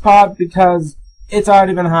skip this part because it's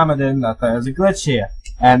already been hammered in that there's a glitch here.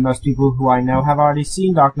 And most people who I know have already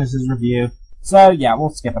seen Darkness's review, so yeah, we'll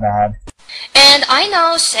skip it ahead. And I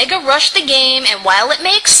know Sega rushed the game, and while it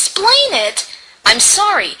may explain it, I'm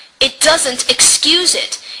sorry, it doesn't excuse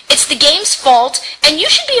it. It's the game's fault, and you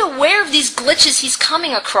should be aware of these glitches he's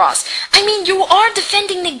coming across. I mean, you are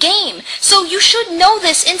defending the game, so you should know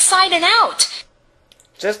this inside and out.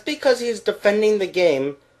 Just because he's defending the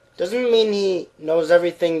game doesn't mean he knows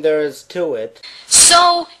everything there is to it.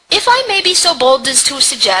 So, if I may be so bold as to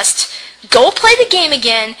suggest, go play the game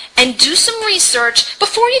again and do some research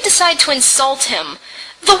before you decide to insult him.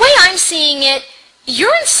 The way I'm seeing it,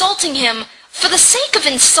 you're insulting him for the sake of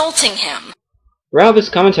insulting him. Throughout this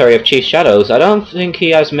commentary of Chief Shadows, I don't think he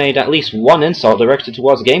has made at least one insult directed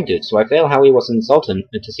towards Game Dude, so I fail how he was insulting,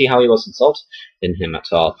 to see how he was insulting him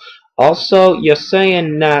at all. Also, you're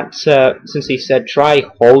saying that, since he said try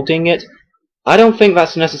holding it, I don't think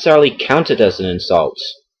that's necessarily counted as an insult.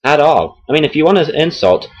 At all. I mean, if you want an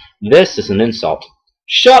insult, this is an insult.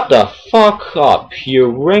 Shut the fuck up, you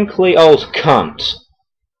wrinkly old cunt.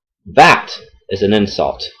 That is an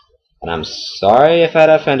insult. And I'm sorry if that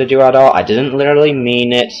offended you at all. I didn't literally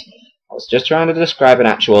mean it. I was just trying to describe an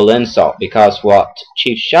actual insult, because what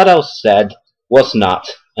Chief Shadow said was not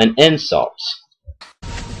an insult.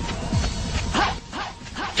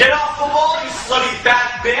 Get off the wall, you slutty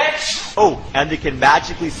fat bitch! Oh, and they can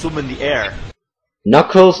magically swim in the air.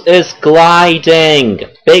 Knuckles is gliding!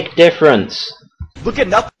 Big difference. Look at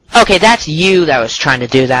Knuckles. Okay, that's you that was trying to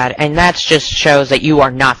do that, and that just shows that you are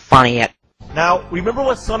not funny yet. Now, remember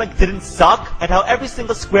when Sonic didn't suck, and how every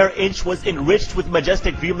single square inch was enriched with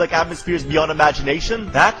majestic dreamlike atmospheres beyond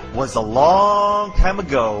imagination? That was a long time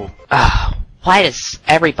ago. Why does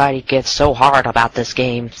everybody get so hard about this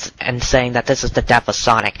game and saying that this is the death of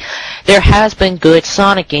Sonic? There has been good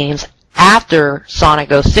Sonic games after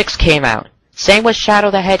Sonic 06 came out. Same with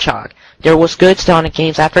Shadow the Hedgehog. There was good Sonic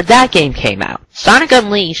games after that game came out. Sonic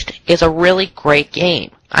Unleashed is a really great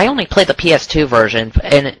game. I only played the PS2 version,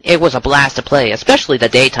 and it was a blast to play, especially the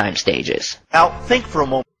daytime stages. Now, think for a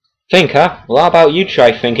moment. Think, huh? Well, how about you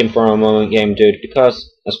try thinking for a moment, Game Dude, because,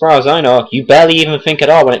 as far as I know, you barely even think at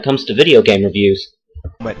all when it comes to video game reviews.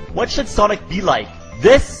 What should Sonic be like?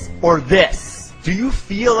 This or this? Do you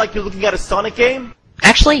feel like you're looking at a Sonic game?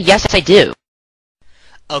 Actually, yes, I do.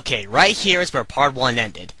 Okay, right here is where part 1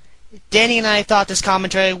 ended. Danny and I thought this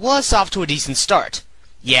commentary was off to a decent start.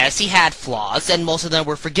 Yes, he had flaws, and most of them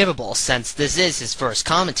were forgivable, since this is his first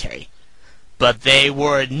commentary. But they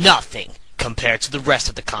were nothing compared to the rest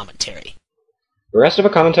of the commentary. The rest of the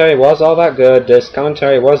commentary was all that good. This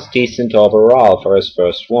commentary was decent overall for his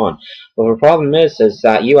first one. But the problem is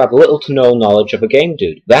that you have little to no knowledge of a Game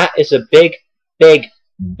Dude. That is a big, big,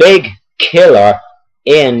 big killer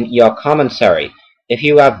in your commentary. If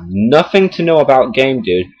you have nothing to know about Game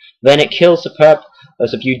Dude, then it kills the purpose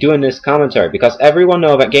of you doing this commentary, because everyone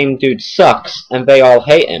knows that Game Dude sucks and they all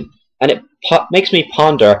hate him, and it makes me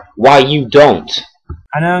ponder why you don't.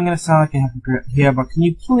 I know I'm going to sound like a hypocrite here, but can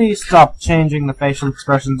you please stop changing the facial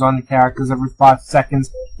expressions on the characters every 5 seconds?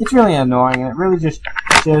 It's really annoying, and it really just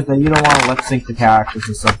shows that you don't want to lip sync the characters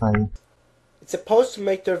or something. It's supposed to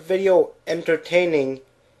make their video entertaining,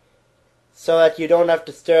 so that you don't have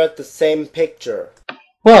to stare at the same picture.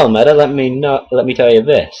 Well, Meta, let me tell you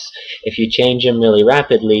this. If you change him really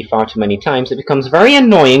rapidly far too many times, it becomes very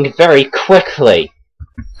annoying very quickly.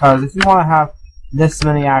 Because if you want to have this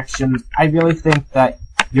many actions, I really think that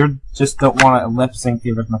you just don't want to lip sync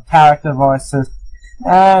it with my character voices.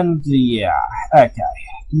 And yeah, okay.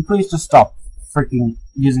 Can you please just stop freaking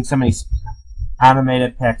using so many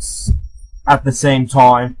animated pics at the same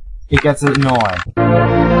time? It gets annoying.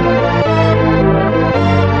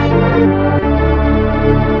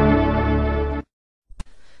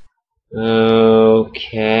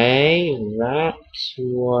 Okay, that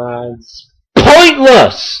was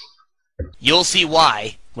pointless! You'll see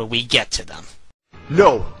why when we get to them.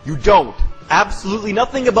 No, you don't. Absolutely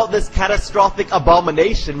nothing about this catastrophic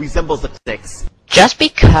abomination resembles the classics. Just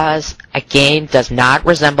because a game does not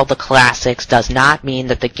resemble the classics does not mean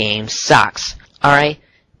that the game sucks. Alright?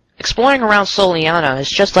 Exploring around Soliana is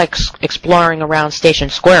just like exploring around Station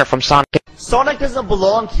Square from Sonic. Sonic doesn't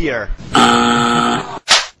belong here.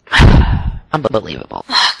 Unbelievable.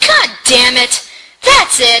 God damn it!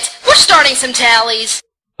 That's it! We're starting some tallies!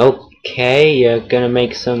 Okay, you're gonna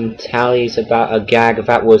make some tallies about a gag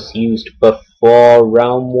that was used before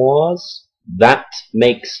Realm Wars? That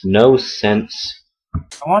makes no sense.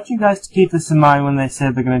 I want you guys to keep this in mind when they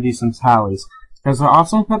say they're gonna do some tallies. Because there are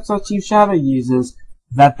some clips that Chief Shadow uses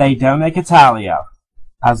that they don't make a tally of.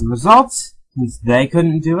 As a result, since they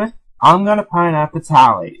couldn't do it, I'm gonna point out the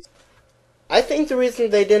tallies. I think the reason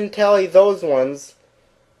they didn't tally those ones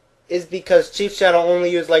is because Chief Shadow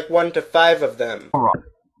only used like 1 to 5 of them.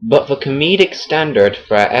 But the comedic standard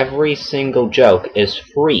for every single joke is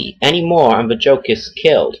free. Any more and the joke is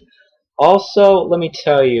killed. Also, let me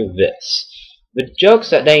tell you this. The jokes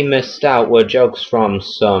that they missed out were jokes from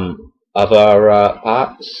some other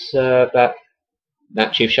parts that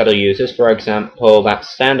that Chief Shadow uses. For example, that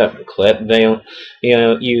stand-up clip, they'll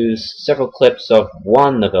use several clips of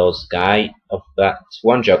one of those of that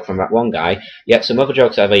one joke from that one guy, yet some other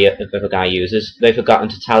jokes that the guy uses, they've forgotten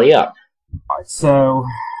to tally up. So,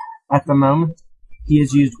 at the moment, he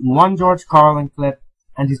has used one George Carlin clip,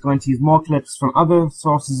 and he's going to use more clips from other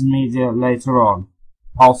sources of media later on.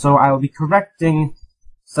 Also, I will be correcting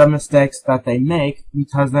some mistakes that they make,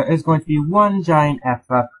 because there is going to be one giant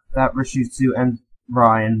F-up that Rashutsu and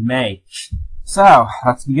Brian make. So,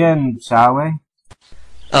 let's begin, shall we?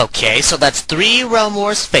 Okay, so that's 3 Realm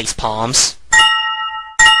Wars face palms.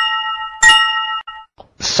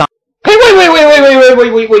 Hey,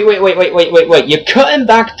 wait, you're cutting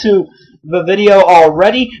back to the video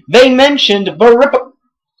already? They mentioned the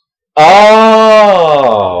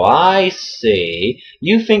Oh, I see.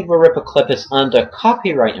 You think the Ripper clip is under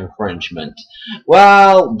copyright infringement.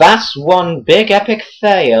 Well, that's one big epic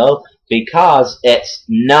fail, because it's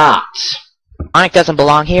not. Sonic doesn't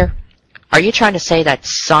belong here? Are you trying to say that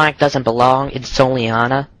Sonic doesn't belong in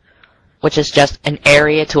Soliana? Which is just an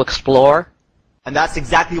area to explore? And that's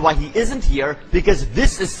exactly why he isn't here, because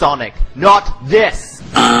this is Sonic, not this!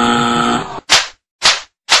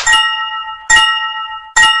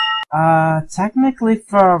 Technically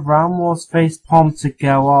for Realm Wars facepalm to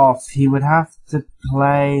go off, he would have to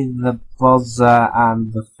play the buzzer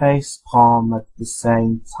and the facepalm at the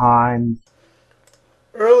same time.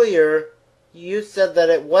 Earlier, you said that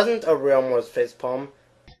it wasn't a Realm Wars facepalm.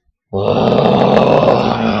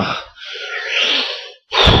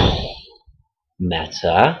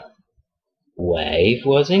 Meta, Wave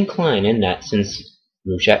was inclining that since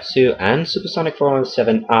Rujetsu and Supersonic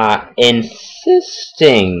 407 are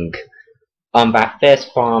insisting on that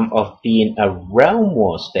facepalm of being a Realm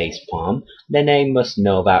Wars facepalm, then they must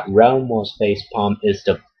know that Realm Wars facepalm is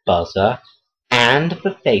the buzzer and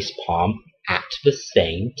the facepalm at the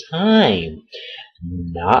same time.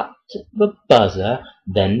 Not the buzzer,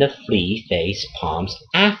 then the 3 facepalms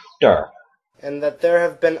after. And that there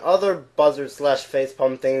have been other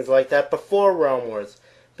buzzer/facepalm things like that before Realm Wars.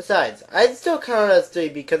 Besides, I'd still count it as 3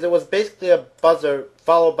 because it was basically a buzzer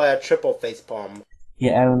followed by a triple facepalm. He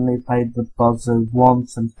only played the buzzer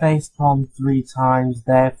once and facepalm 3 times,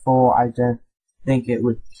 therefore I don't think it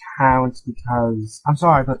would count because... I'm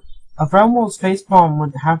sorry, but a Realm Wars facepalm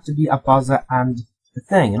would have to be a buzzer and the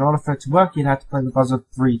thing. In order for it to work, you'd have to play the buzzer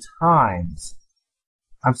 3 times.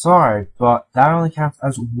 I'm sorry, but that only counts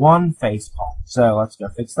as 1 facepalm, so let's go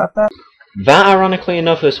fix that then. That, ironically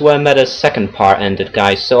enough, is where Meta's second part ended,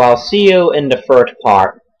 guys, so I'll see you in the third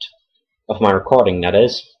part of my recording, that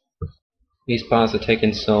is. These parts are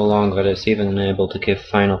taking so long that it's even unable to give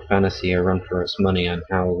Final Fantasy a run for its money on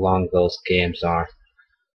how long those games are.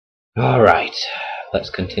 Alright, let's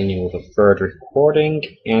continue with the third recording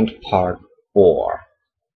and part 4.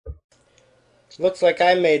 Looks like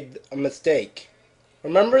I made a mistake.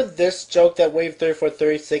 Remember this joke that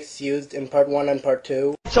Wave3436 used in part 1 and part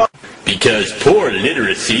 2? Because poor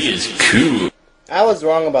literacy is cool. I was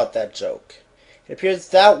wrong about that joke. It appears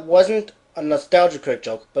that wasn't a Nostalgia Critic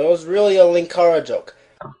joke, but it was really a Linkara joke.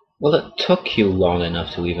 Well, it took you long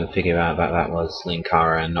enough to even figure out that that was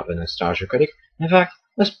Linkara and not the Nostalgia Critic. In fact,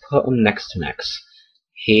 let's put them next to next.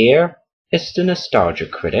 Here is the Nostalgia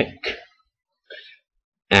Critic,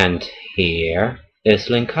 and here is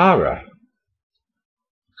Linkara.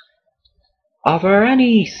 Are there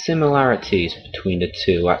any similarities between the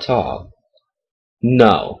two at all?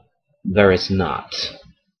 No, there is not.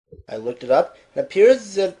 I looked it up. It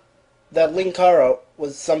appears that Linkara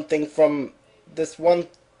was something from this one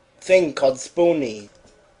thing called Spoonie.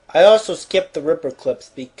 I also skipped the Ripper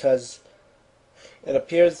clips because it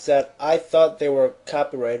appears that I thought they were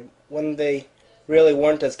copyrighted when they really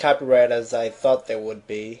weren't as copyrighted as I thought they would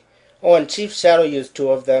be. Oh, and Chief Shadow used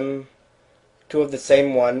 2 of them. 2 of the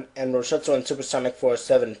same one, and Roshutsu and Supersonic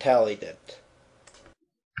 407 tallied it.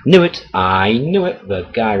 Knew it, I knew it. The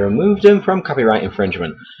guy removed him from copyright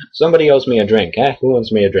infringement. Somebody owes me a drink, eh? Who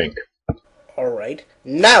owes me a drink? Alright,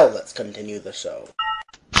 now let's continue the show.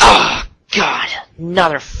 Oh, God.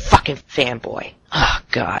 Another fucking fanboy. Oh,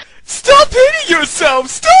 God. Stop hitting yourself!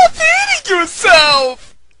 Stop hitting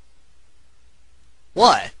yourself!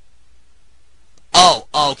 What? Oh,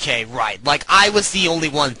 okay, right. Like, I was the only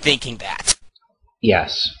one thinking that.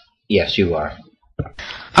 Yes. Yes, you are.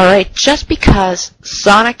 Alright, just because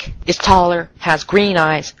Sonic is taller, has green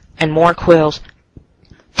eyes, and more quills,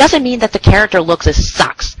 doesn't mean that the character looks as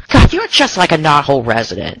sucks. God, you're just like a knothole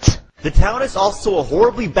resident. The town is also a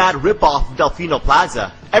horribly bad ripoff of Delfino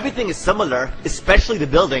Plaza. Everything is similar, especially the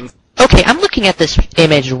buildings. Okay, I'm looking at this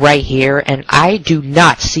image right here, and I do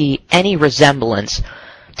not see any resemblance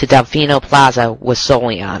to Delfino Plaza with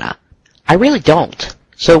Soliana. I really don't.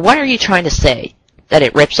 So what are you trying to say? That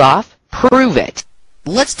it rips off? Prove it.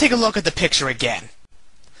 Let's take a look at the picture again.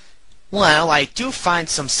 Well, I do find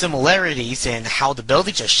some similarities in how the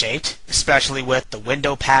buildings are shaped, especially with the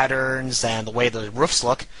window patterns and the way the roofs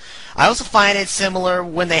look. I also find it similar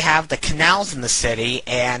when they have the canals in the city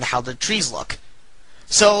and how the trees look.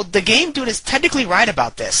 So the game dude is technically right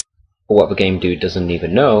about this. But what the game dude doesn't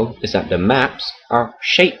even know is that the maps are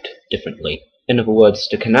shaped differently. In other words,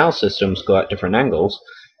 the canal systems go at different angles,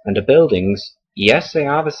 and the buildings, yes, they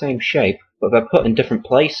are the same shape, but they're put in different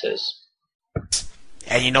places.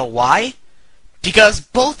 And you know why? Because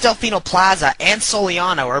both Delfino Plaza and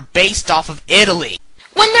Soliano are based off of Italy.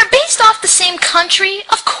 When they're based off the same country,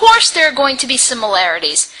 of course there are going to be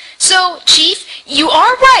similarities. So, Chief, you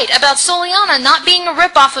are right about Soliana not being a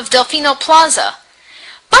ripoff of Delfino Plaza.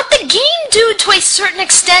 But the game dude, to a certain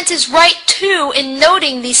extent, is right too in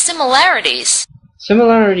noting these similarities.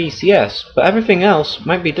 Similarities, yes, but everything else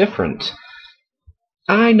might be different.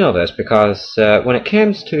 I know this because when it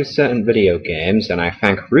comes to certain video games, and I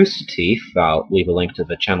thank Rooster Teeth, I'll leave a link to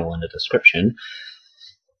the channel in the description,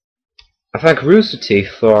 I thank Rooster Teeth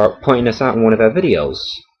for pointing this out in one of their videos.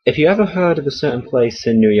 If you ever heard of a certain place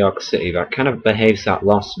in New York City that kind of behaves like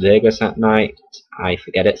Las Vegas at night, I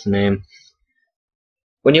forget its name,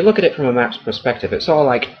 when you look at it from a map's perspective, it's all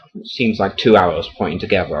like, seems like 2 arrows pointing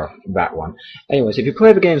together, that one. Anyways, if you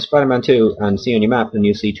play the game Spider-Man 2 and see on your map and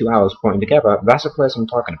you see 2 arrows pointing together, that's the place I'm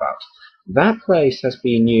talking about. That place has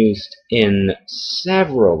been used in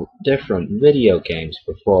several different video games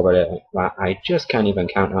before, but I just can't even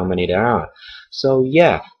count how many there are. So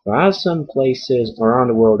yeah, there are some places around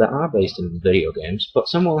the world that are based in video games, but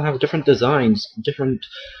some will have different designs, different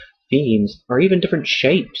themes, or even different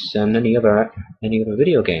shapes than any other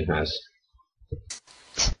video game has.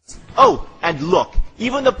 Oh, and look,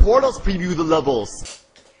 even the portals preview the levels.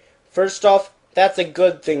 First off, that's a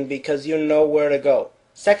good thing because you know where to go.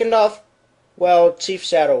 Second off, well, Chief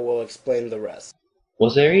Shadow will explain the rest.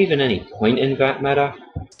 Was there even any point in that meta?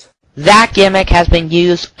 That gimmick has been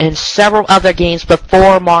used in several other games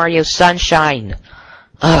before Mario Sunshine.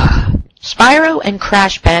 Ugh. Spyro and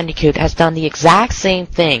Crash Bandicoot has done the exact same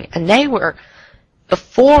thing, and they were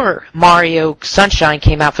before Mario Sunshine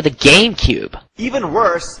came out for the GameCube. Even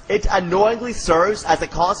worse, it annoyingly serves as a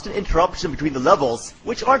constant interruption between the levels,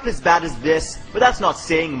 which aren't as bad as this, but that's not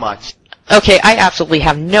saying much. Okay, I absolutely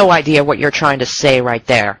have no idea what you're trying to say right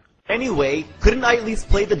there. Anyway, couldn't I at least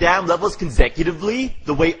play the damn levels consecutively,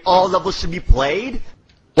 the way all levels should be played?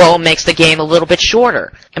 Well, it makes the game a little bit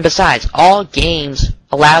shorter, and besides, all games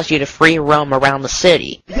allows you to free roam around the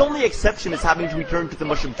city. The only exception is having to return to the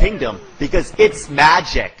Mushroom Kingdom, because it's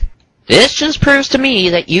magic. This just proves to me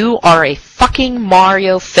that you are a fucking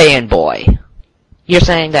Mario fanboy. You're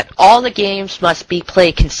saying that all the games must be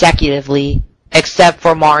played consecutively, except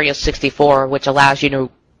for Mario 64, which allows you to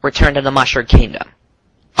return to the Mushroom Kingdom.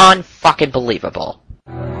 Unfucking believable.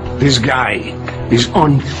 This guy is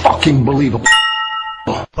unfucking believable.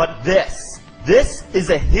 But this is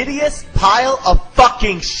a hideous pile of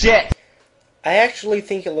fucking shit! I actually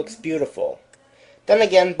think it looks beautiful. Then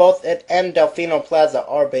again, both it and Delfino Plaza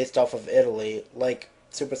are based off of Italy, like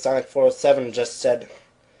Supersonic407 just said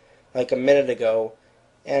like a minute ago,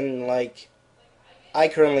 and like I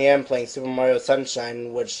currently am playing Super Mario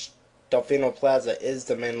Sunshine, which Delfino Plaza is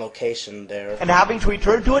the main location there. And having to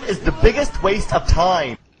return to it is the biggest waste of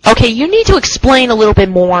time. Okay, you need to explain a little bit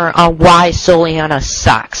more on why Soliana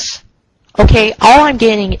sucks. Okay, all I'm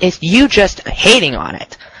getting is you just hating on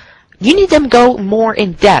it. You need them to go more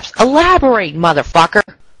in depth. Elaborate, motherfucker.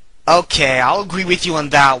 Okay, I'll agree with you on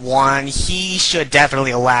that one. He should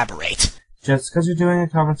definitely elaborate. Just because you're doing a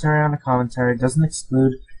commentary on a commentary doesn't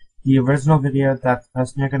exclude the original video that the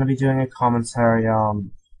person you're going to be doing a commentary on.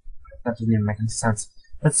 That doesn't even make any sense.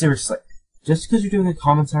 But seriously, just because you're doing a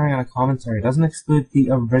commentary on a commentary doesn't exclude the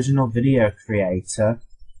original video creator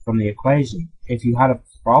from the equation. If you had a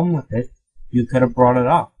problem with it, you could have brought it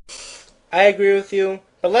up. I agree with you,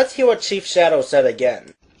 but let's hear what Chief Shadow said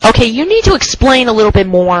again. Okay, you need to explain a little bit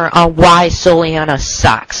more on why Soliana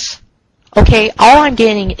sucks. Okay, all I'm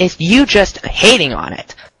getting is you just hating on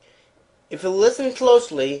it. If you listen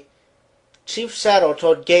closely, Chief Shadow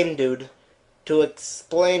told Game Dude to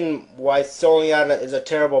explain why Soliana is a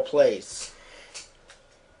terrible place.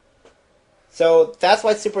 So that's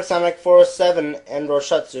why Supersonic407 and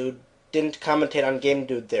Roshatsu didn't commentate on Game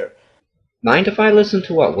Dude there. Mind if I listen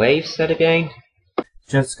to what Wave said again?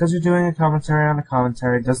 Just because you're doing a commentary on a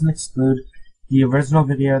commentary doesn't exclude the original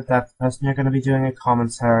video that the person you're going to be doing a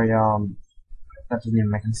commentary on. That doesn't even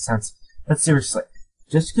make any sense. But seriously,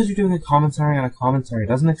 Just because you're doing a commentary on a commentary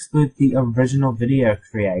doesn't exclude the original video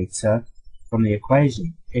creator from the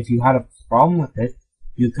equation. If you had a problem with it,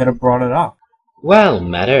 you could have brought it up. Well,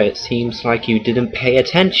 Meta, it seems like you didn't pay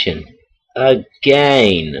attention.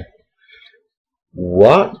 Again.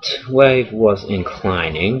 What Wave was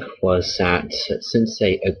inclining was that since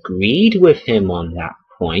they agreed with him on that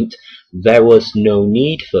point, there was no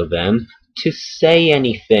need for them to say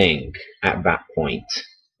anything at that point.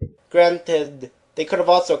 Granted, they could have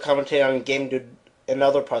also commented on Game Dude in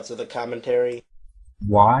other parts of the commentary.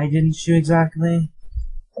 Why didn't you exactly?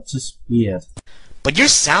 That's just weird. But you're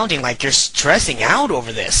sounding like you're stressing out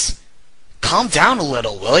over this. Calm down a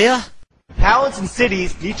little, will ya? Towns and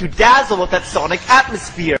cities need to dazzle with that sonic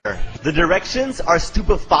atmosphere. The directions are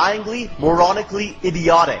stupefyingly, moronically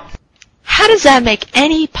idiotic. How does that make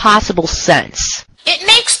any possible sense? It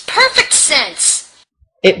makes perfect sense!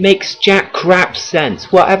 It makes jack crap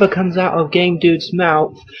sense. Whatever comes out of Game Dude's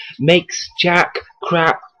mouth makes jack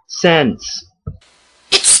crap sense.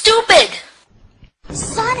 It's stupid!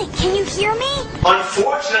 Sonic, can you hear me?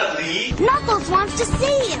 Unfortunately, Knuckles wants to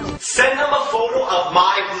see you. send them a photo of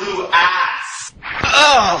my blue ass.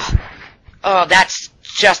 Oh, that's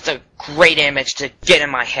just a great image to get in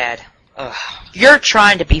my head. Ugh. You're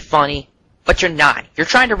trying to be funny, but you're not. You're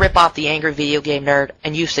trying to rip off the angry video game nerd,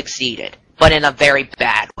 and you succeeded, but in a very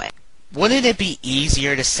bad way. Wouldn't it be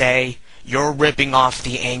easier to say, you're ripping off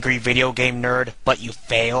the angry video game nerd, but you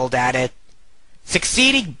failed at it?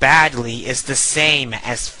 Succeeding badly is the same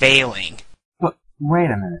as failing. But wait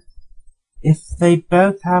a minute. If they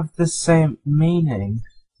both have the same meaning,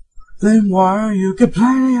 then why are you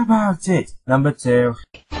complaining about it? Number 2.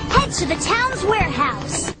 Head to the town's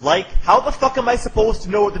warehouse. Like, how the fuck am I supposed to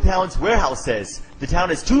know what the town's warehouse is? The town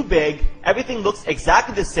is too big, everything looks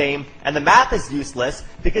exactly the same, and the map is useless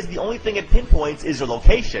because the only thing it pinpoints is your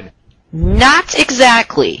location. Not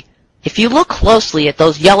exactly. If you look closely at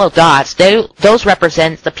those yellow dots, those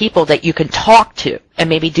represent the people that you can talk to and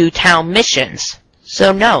maybe do town missions.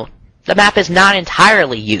 So no, the map is not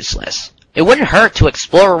entirely useless. It wouldn't hurt to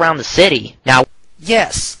explore around the city. Now,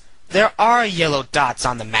 Yes, there are yellow dots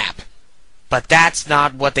on the map. But that's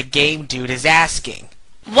not what the game dude is asking.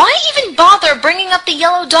 Why even bother bringing up the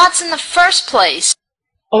yellow dots in the first place?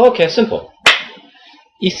 Oh, okay, simple.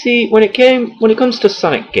 You see, when it comes to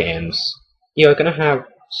Sonic games, you're gonna have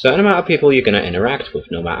certain amount of people you're going to interact with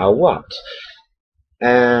no matter what.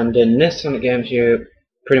 And in this Sonic games you're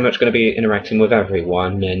pretty much going to be interacting with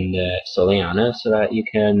everyone in Soliana so that you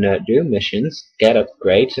can do missions, get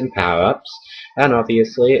upgrades and power-ups, and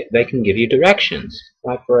obviously they can give you directions.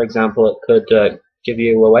 Like for example it could give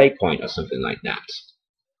you a waypoint or something like that.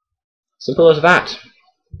 Simple as that.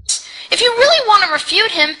 If you really want to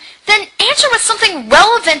refute him, then answer with something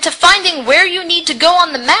relevant to finding where you need to go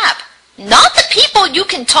on the map. Not the people you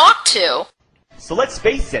can talk to. So let's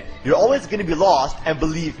face it, you're always gonna be lost, and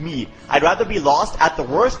believe me, I'd rather be lost at the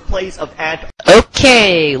worst place of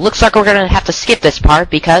okay, looks like we're gonna have to skip this part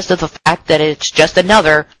because of the fact that it's just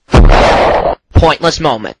another pointless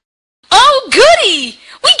moment. Oh goody!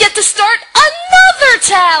 We get to start another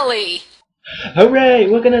tally! Hooray!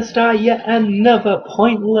 We're gonna start yet another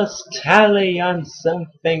pointless tally on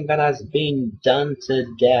something that has been done to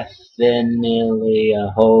death in nearly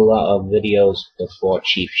a whole lot of videos before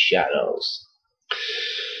Chief Shadows.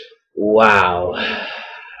 Wow. A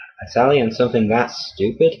tally on something that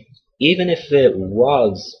stupid? Even if it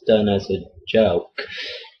was done as a joke,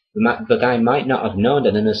 the guy might not have known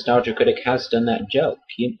that a nostalgia critic has done that joke.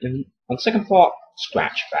 On second thought,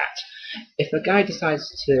 scratch that. If a guy decides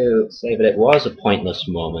to say that it was a pointless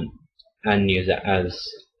moment and use it as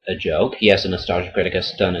a joke, yes, a nostalgia critic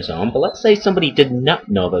has done his own, but let's say somebody did not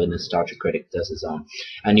know that a nostalgia critic does his own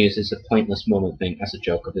and uses a pointless moment thing as a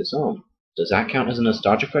joke of his own. Does that count as a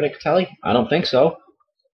nostalgia critic tally? I don't think so.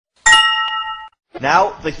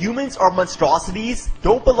 Now, the humans are monstrosities,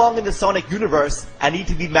 don't belong in the Sonic universe, and need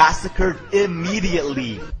to be massacred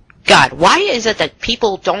immediately. God, why is it that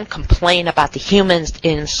people don't complain about the humans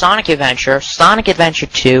in Sonic Adventure, Sonic Adventure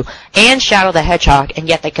 2, and Shadow the Hedgehog, and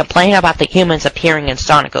yet they complain about the humans appearing in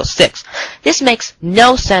Sonic 06? This makes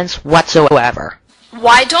no sense whatsoever.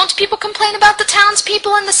 Why don't people complain about the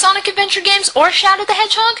townspeople in the Sonic Adventure games or Shadow the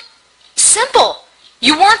Hedgehog? Simple.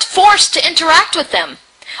 You weren't forced to interact with them.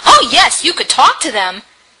 Oh yes, you could talk to them,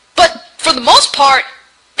 but for the most part,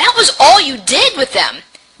 that was all you did with them.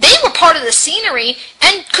 They were part of the scenery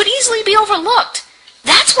and could easily be overlooked.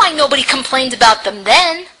 That's why nobody complained about them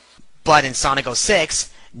then. But in Sonic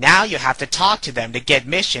 06, now you have to talk to them to get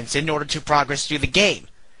missions in order to progress through the game.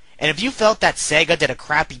 And if you felt that Sega did a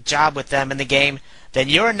crappy job with them in the game, then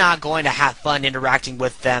you're not going to have fun interacting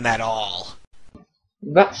with them at all.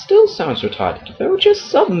 That still sounds retarded. They were just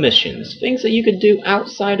submissions, things that you could do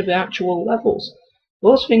outside of the actual levels.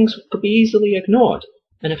 Those things could be easily ignored,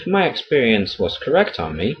 and if my experience was correct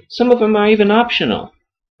on me, some of them are even optional.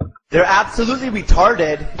 They're absolutely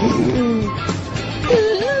retarded.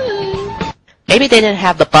 Maybe they didn't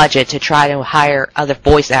have the budget to try to hire other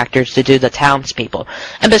voice actors to do the townspeople.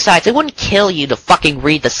 And besides, it wouldn't kill you to fucking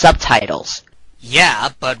read the subtitles. Yeah,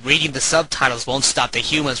 but reading the subtitles won't stop the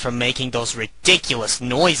humans from making those ridiculous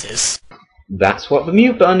noises. That's what the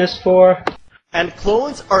mute button is for. And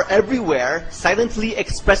clones are everywhere, silently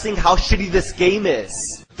expressing how shitty this game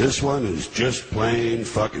is. This one is just plain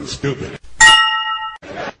fucking stupid.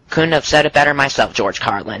 Couldn't have said it better myself, George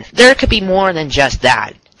Carlin. There could be more than just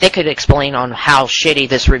that. They could explain on how shitty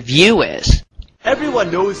this review is.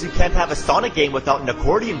 Everyone knows you can't have a Sonic game without an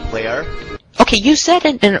accordion player. Okay, you said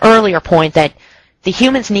in an earlier point that the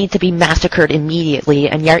humans need to be massacred immediately,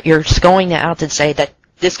 and yet you're just going out to say that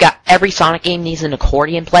every Sonic game needs an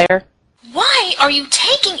accordion player? Why are you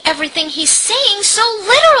taking everything he's saying so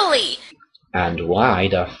literally? And why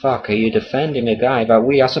the fuck are you defending a guy that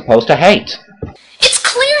we are supposed to hate? It's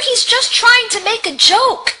clear he's just trying to make a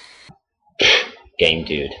joke. Game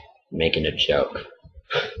dude, making a joke.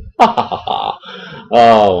 Ha ha ha ha.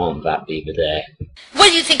 Oh, won't that be the day?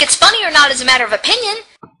 Whether you think it's funny or not is a matter of opinion.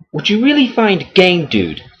 Would you really find Game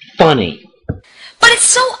Dude funny? But it's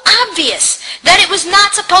so obvious that it was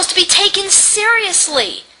not supposed to be taken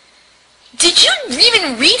seriously. Did you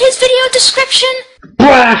even read his video description?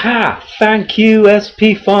 Braha! Thank you,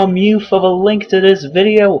 SP Farm U, for the link to this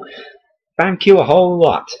video. Thank you a whole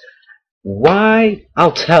lot. Why?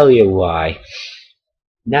 I'll tell you why.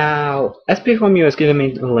 Now, SP Farm U has given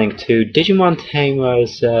me the link to Digimon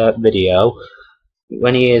Tamer's video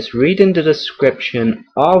when he is reading the description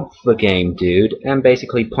of the Game Dude and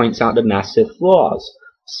basically points out the massive flaws.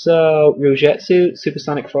 So, Rujetsu,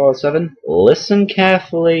 Supersonic 407, listen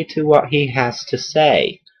carefully to what he has to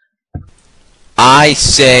say. I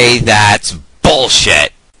say that's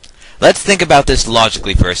bullshit. Let's think about this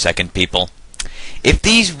logically for a second, people. If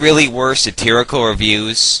these really were satirical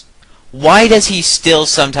reviews, why does he still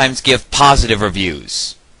sometimes give positive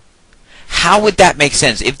reviews? How would that make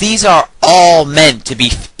sense? If these are all meant to be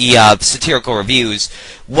satirical reviews,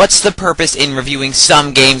 what's the purpose in reviewing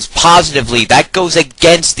some games positively? That goes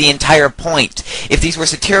against the entire point. If these were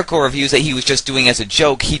satirical reviews that he was just doing as a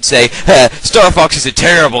joke, he'd say, Star Fox is a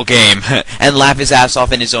terrible game, and laugh his ass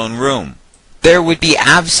off in his own room. There would be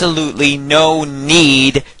absolutely no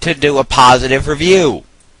need to do a positive review.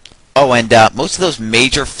 Oh, and most of those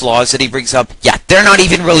major flaws that he brings up, yeah, they're not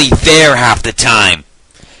even really there half the time.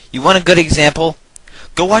 You want a good example?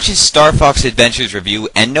 Go watch his Star Fox Adventures review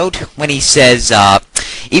and note when he says,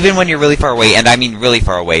 even when you're really far away, and I mean really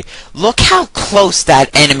far away, look how close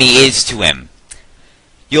that enemy is to him.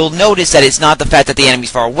 You'll notice that it's not the fact that the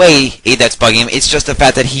enemy's far away that's bugging him, it's just the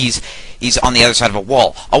fact that he's on the other side of a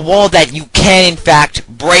wall that you can, in fact,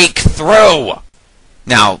 break through.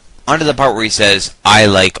 Now, onto the part where he says, I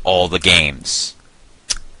like all the games.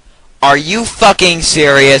 Are you fucking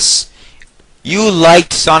serious? You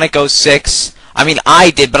liked Sonic 06? I mean,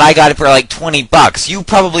 I did, but I got it for like $20. You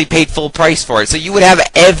probably paid full price for it, so you would have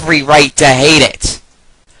every right to hate it.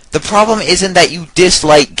 The problem isn't that you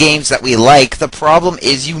dislike games that we like. The problem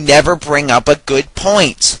is you never bring up a good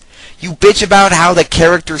point. You bitch about how the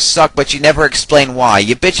characters suck, but you never explain why.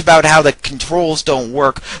 You bitch about how the controls don't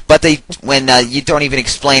work, but when you don't even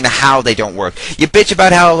explain how they don't work. You bitch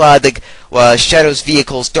about how Shadow's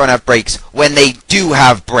vehicles don't have brakes when they do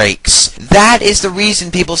have brakes. That is the reason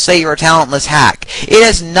people say you're a talentless hack. It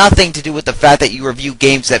has nothing to do with the fact that you review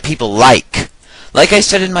games that people like. Like I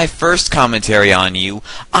said in my first commentary on you,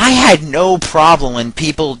 I had no problem when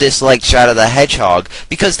people disliked Shadow the Hedgehog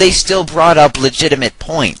because they still brought up legitimate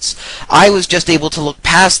points. I was just able to look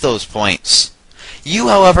past those points. You,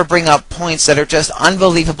 however, bring up points that are just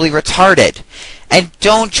unbelievably retarded. And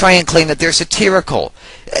don't try and claim that they're satirical.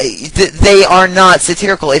 They are not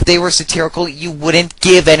satirical. If they were satirical, you wouldn't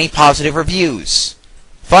give any positive reviews.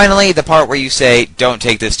 Finally, the part where you say, don't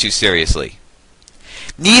take this too seriously.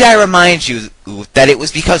 Need I remind you that it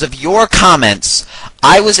was because of your comments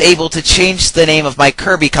I was able to change the name of my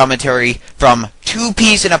Kirby commentary from 2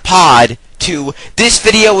 Peas in a Pod to this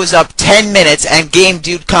video was up 10 minutes and Game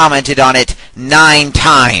Dude commented on it 9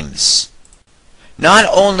 times. Not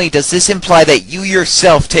only does this imply that you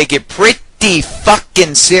yourself take it pretty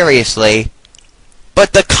fucking seriously,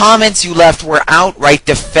 but the comments you left were outright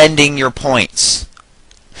defending your points.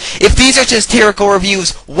 If these are just satirical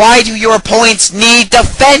reviews, why do your points need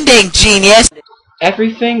defending, genius?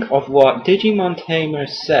 everything of what Digimon Tamer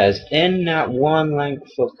says in that one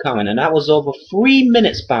length of comment, and that was over 3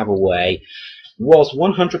 minutes, by the way, was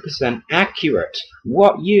 100% accurate.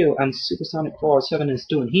 What you and Supersonic407 is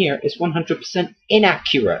doing here is 100%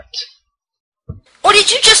 inaccurate. Or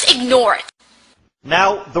did you just ignore it?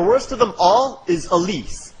 Now, the worst of them all is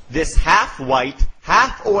Elise. This half-white,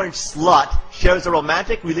 half-orange slut shares a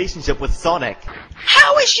romantic relationship with Sonic.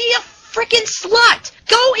 How is she a frickin' slut?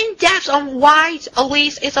 Go in depth on why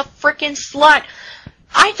Elise is a frickin' slut.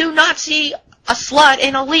 I do not see a slut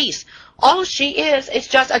in Elise. All she is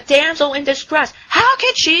just a damsel in distress. How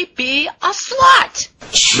can she be a slut?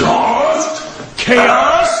 Just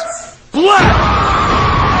chaos black!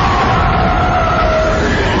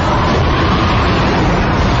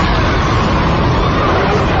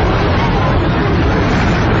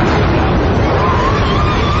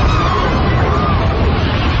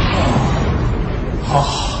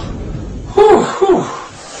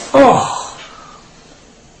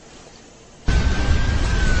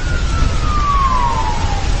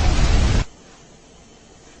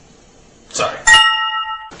 Sorry.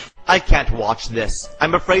 I can't watch this.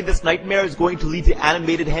 I'm afraid this nightmare is going to lead to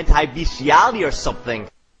animated hentai bestiality or something.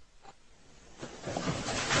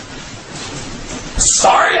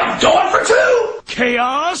 Sorry, I'm going for 2!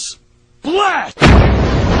 Chaos black!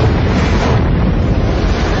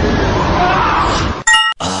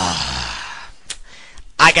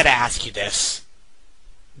 I gotta ask you this.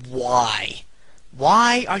 Why?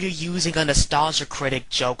 Why are you using a Nostalgia Critic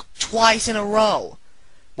joke twice in a row?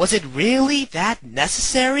 Was it really that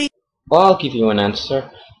necessary? Well, I'll give you an answer.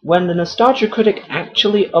 When the Nostalgia Critic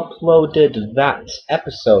actually uploaded that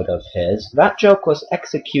episode of his, that joke was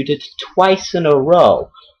executed twice in a row.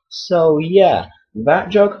 So yeah, that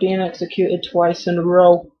joke being executed twice in a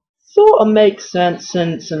row sort of makes sense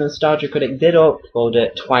since the Nostalgia Critic did upload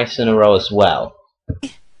it twice in a row as well.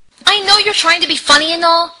 I know you're trying to be funny and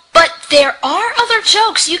all, but there are other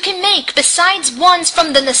jokes you can make besides ones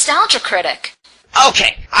from the Nostalgia Critic.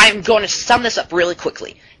 Okay, I'm going to sum this up really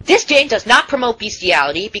quickly. This game does not promote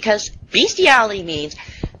bestiality because bestiality means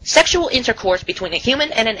sexual intercourse between a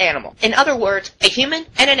human and an animal. In other words, a human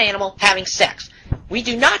and an animal having sex. We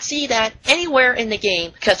do not see that anywhere in the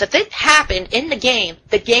game because if it happened in the game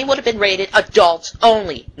would have been rated adults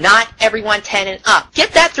only, not everyone 10 and up.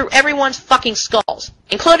 Get that through everyone's fucking skulls,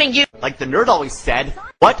 including you. Like the nerd always said,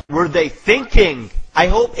 what were they thinking? I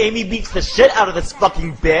hope Amy beats the shit out of this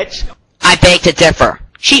fucking bitch. I beg to differ.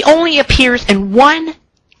 She only appears in one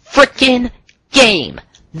frickin' game.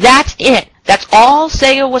 That's it. That's all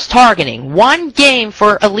Sega was targeting. One game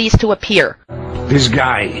for Elise to appear. This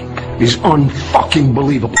guy is unfucking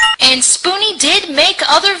believable. And Spoony did make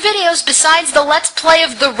other videos besides the Let's Play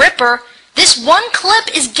of the Ripper. This one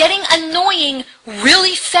clip is getting annoying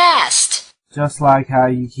really fast. Just like how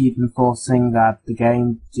you keep enforcing that the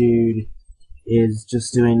game dude is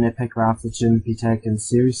just doing nitpick rounds that shouldn't be taken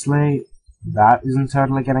seriously. That isn't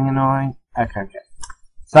totally getting annoying. Okay.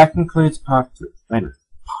 So that concludes part 3. Wait a minute.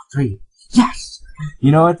 Part 3. Yes!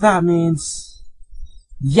 You know what that means?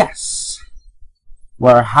 Yes!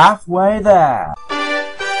 We're halfway there!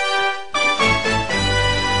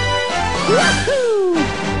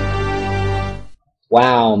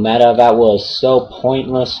 Wow, Meta, that was so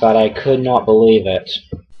pointless that I could not believe it.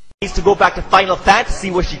 Needs to go back to Final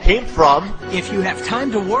Fantasy where she came from. If you have time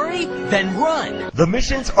to worry, then run. The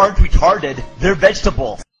missions aren't retarded, they're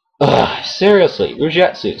vegetables. Ugh, seriously,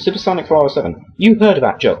 Ujetsu, Supersonic407, you heard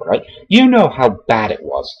that joke, right? You know how bad it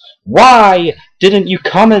was. Why didn't you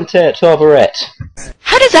comment it over it?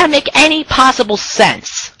 How does that make any possible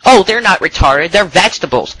sense? Oh, they're not retarded, they're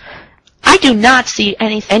vegetables. I do not see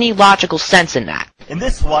any logical sense in that. In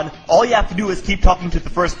this one, all you have to do is keep talking to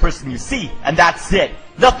the first person you see, and that's it.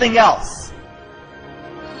 Nothing else.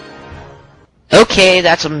 Okay,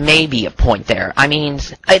 that's maybe a point there. I mean,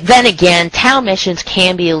 then again, town missions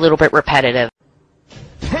can be a little bit repetitive.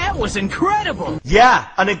 That was incredible! Yeah,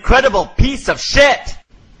 an incredible piece of shit!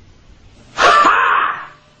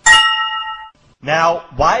 Now,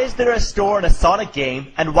 why is there a store in a Sonic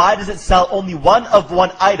game, and why does it sell only one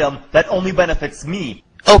item that only benefits me?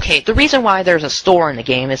 Okay, the reason why there's a store in the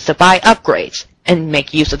game is to buy upgrades and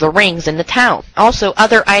make use of the rings in the town. Also,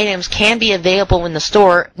 other items can be available in the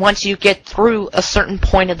store once you get through a certain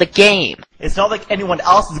point of the game. It's not like anyone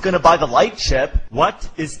else is gonna buy the light chip. What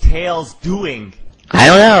is Tails doing? I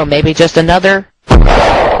don't know, maybe just another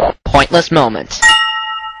pointless moment.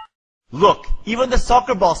 Look, even the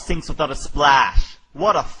soccer ball sinks without a splash.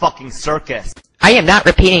 What a fucking circus. I am not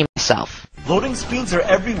repeating myself. Loading screens are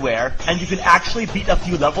everywhere, and you can actually beat a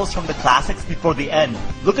few levels from the classics before the end.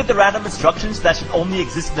 Look at the random instructions that should only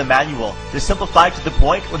exist in the manual. They're simplified to the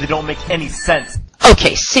point where they don't make any sense.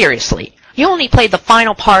 Okay, seriously. You only played the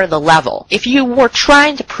final part of the level. If you were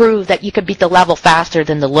trying to prove that you could beat the level faster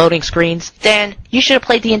than the loading screens, then you should have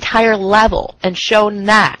played the entire level and shown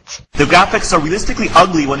that. The graphics are realistically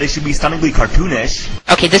ugly when they should be stunningly cartoonish.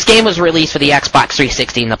 Okay, this game was released for the Xbox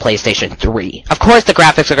 360 and the PlayStation 3. Of course the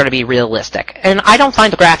graphics are going to be realistic, and I don't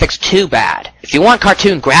find the graphics too bad. If you want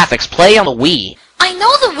cartoon graphics, play on the Wii. I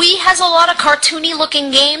know the Wii has a lot of cartoony looking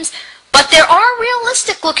games, but there are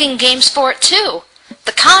realistic looking games for it too.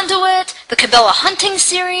 The Conduit, the Cabela Hunting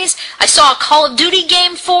series, I saw a Call of Duty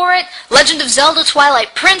game for it, Legend of Zelda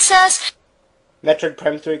Twilight Princess, Metroid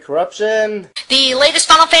Prime 3 Corruption, the latest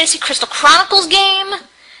Final Fantasy Crystal Chronicles game.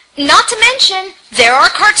 Not to mention, there are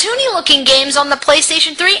cartoony looking games on the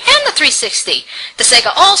PlayStation 3 and the 360. The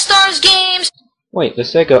Sega All-Stars games. Wait, the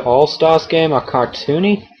Sega All-Stars game are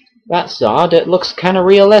cartoony? That's odd, it looks kinda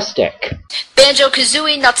realistic.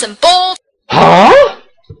 Banjo-Kazooie Nuts and Bolts. Huh?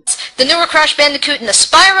 The newer Crash Bandicoot and the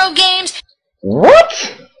Spyro games.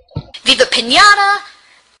 What? Viva Pinata.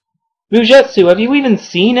 Bujetsu, have you even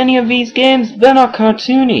seen any of these games? They're not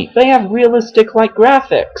cartoony. They have realistic-like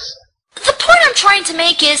graphics. The point I'm trying to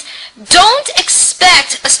make is, don't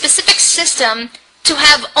expect a specific system to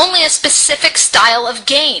have only a specific style of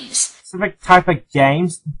games. Specific type of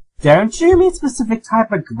games? Don't you mean specific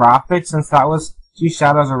type of graphics, since that was Chief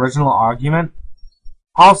Shadow's original argument?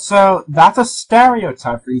 Also, that's a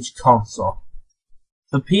stereotype for each console.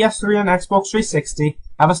 The PS3 and Xbox 360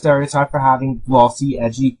 have a stereotype for having glossy,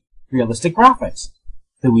 edgy, realistic graphics.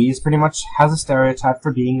 The Wii pretty much has a stereotype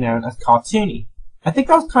for being known as cartoony. I think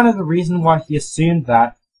that was kind of the reason why he assumed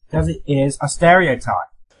that, because it is a stereotype.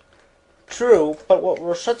 True, but what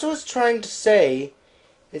Roshetsu is trying to say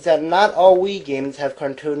is that not all Wii games have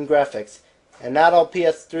cartoon graphics, and not all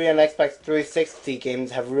PS3 and Xbox 360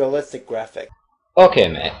 games have realistic graphics. Okay,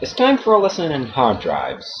 mate, it's time for a lesson in hard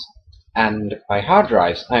drives. And by hard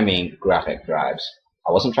drives, I mean graphic drives.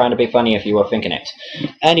 I wasn't trying to be funny if you were thinking it.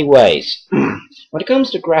 Anyways, when it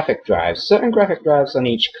comes to graphic drives, certain graphic drives on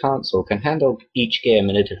each console can handle each game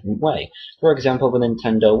in a different way. For example, the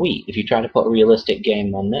Nintendo Wii. If you try to put a realistic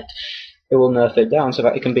game on it, it will nerf it down so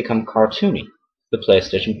that it can become cartoony. The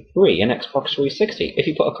PlayStation 3 and Xbox 360. If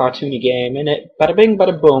you put a cartoony game in it, bada bing,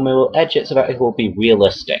 bada boom, it will edge it so that it will be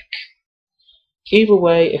realistic. Either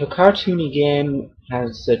way, if a cartoony game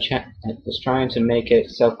is trying to make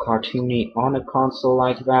itself cartoony on a console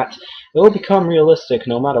like that, it will become realistic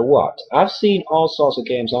no matter what. I've seen all sorts of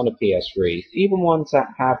games on the PS3, even ones that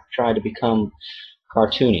have tried to become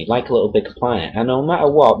cartoony, like Little Big Planet, and no matter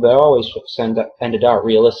what, they're always ended out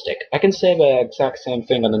realistic. I can say the exact same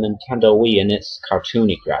thing on the Nintendo Wii and its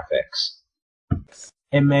cartoony graphics.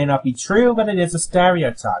 It may not be true, but it is a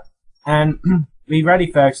stereotype. And be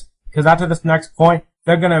ready, folks, because after this next point,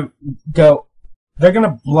 they're gonna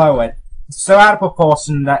blow it so out of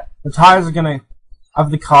proportion that the tires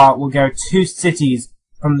of the car will go 2 cities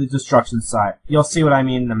from the destruction site. You'll see what I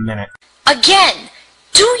mean in a minute. Again,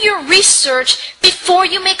 do your research before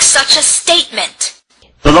you make such a statement.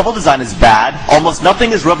 The level design is bad. Almost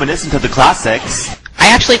nothing is reminiscent of the classics. I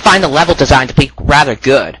actually find the level design to be rather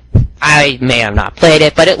good. I may have not played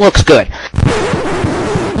it, but it looks good.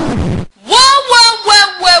 Whoa!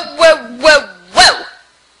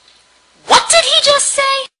 What did he just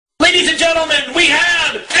say? Ladies and gentlemen, we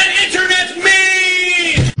have an internet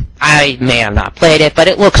meme! I may have not played it, but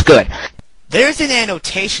it looks good. There's an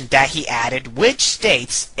annotation that he added which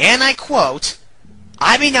states, and I quote,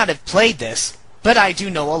 "I may not have played this, but I do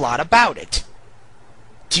know a lot about it."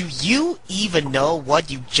 Do you even know what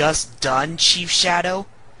you just done, Chief Shadow?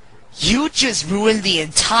 You just ruined the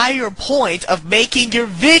entire point of making your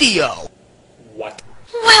video! What?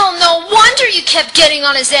 Well, no wonder you kept getting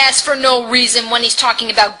on his ass for no reason when he's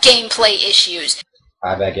talking about gameplay issues.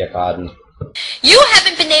 I beg your pardon. You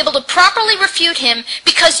haven't been able to properly refute him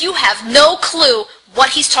because you have no clue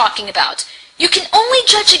what he's talking about. You can only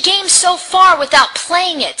judge a game so far without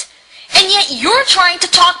playing it. And yet you're trying to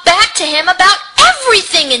talk back to him about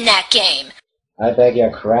everything in that game. I beg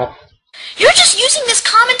your crap. You're just using this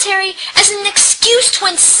commentary as an excuse to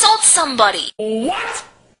insult somebody. What?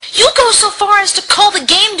 You go so far as to call the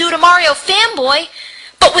game dude a Mario fanboy,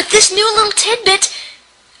 but with this new little tidbit,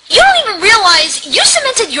 you don't even realize you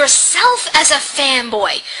cemented yourself as a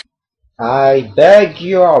fanboy. I beg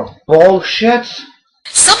your bullshit.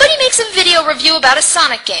 Somebody makes a video review about a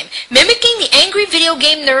Sonic game, mimicking the angry video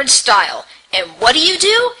game nerd style. And what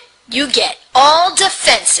do? You get all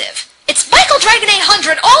defensive. It's Michael Dragon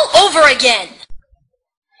 800 all over again.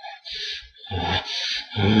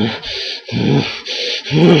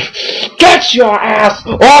 Get your ass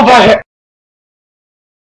over here!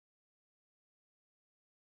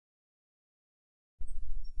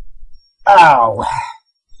 Ow.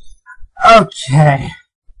 Okay.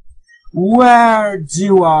 Where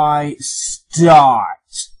do I start?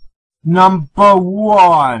 Number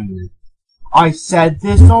 1. I said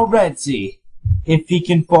this already. If he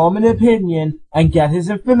can form an opinion and get his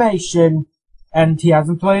information, and he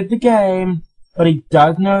hasn't played the game, but he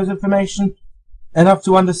does know his information enough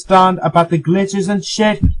to understand about the glitches and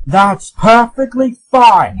shit, that's perfectly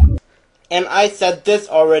fine. And I said this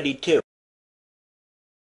already too.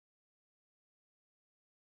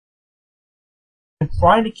 I'm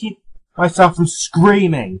trying to keep myself from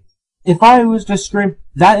screaming. If I was to scream,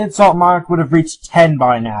 that insult mark would have reached 10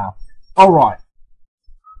 by now. Alright.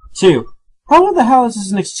 2. How the hell is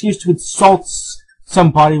this an excuse to insult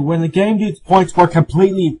somebody when the game dude's points were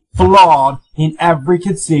completely flawed in every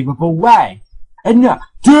conceivable way? And no,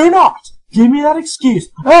 do not give me that excuse.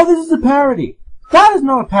 Oh, this is a parody. That is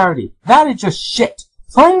not a parody. That is just shit.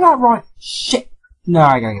 Saying that right, shit. No,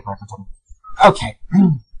 I gotta get back on topic. Okay.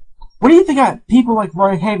 What do you think people like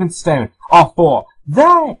Roy Havenstone are for?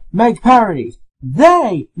 They make parodies.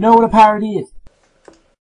 They know what a parody is.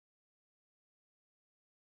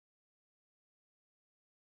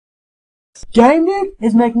 Game Dude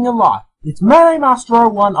is making a lie. It's Master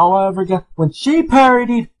 01 all over again when she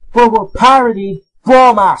parodied Brawlmaster.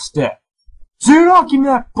 Do not give me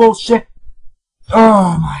that bullshit.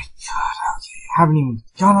 Oh my god, okay, I haven't even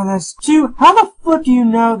gone on this. 2, how the fuck do you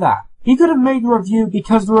know that? He could have made the review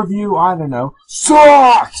because the review, I don't know,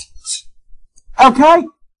 sucked! Okay?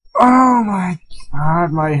 Oh my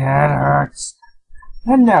god, my head hurts.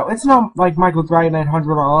 And no, it's not like Michael Gray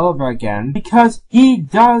 900 all over again, because he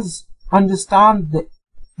does understand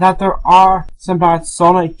that there are some bad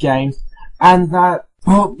Sonic games, and that,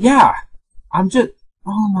 well, yeah, I'm just,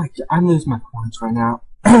 oh my god, I'm losing my points right now.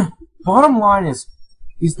 Bottom line is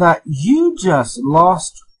that you just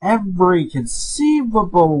lost every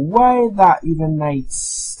conceivable way that even made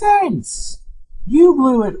sense. You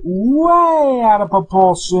blew it way out of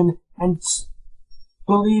proportion and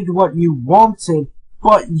believed what you wanted,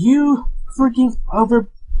 but you freaking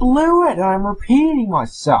overblew it, and I'm repeating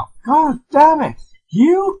myself. God damn it.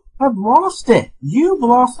 You have lost it. You've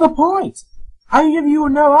lost the point. I give you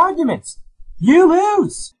no arguments. You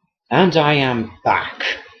lose. And I am back.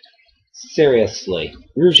 Seriously,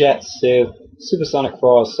 Rougetsu, Supersonic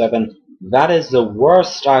 407, that is the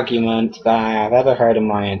worst argument that I have ever heard in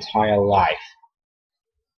my entire life.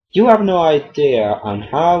 You have no idea on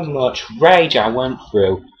how much rage I went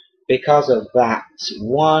through because of that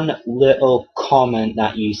one little comment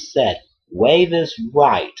that you said. Wave is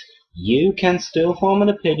right. You can still form an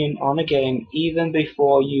opinion on a game even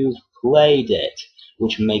before you've played it,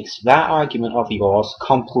 which makes that argument of yours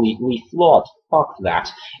completely flawed. Fuck that.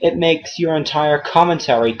 It makes your entire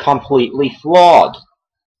commentary completely flawed.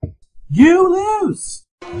 You lose!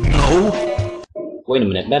 No. Wait a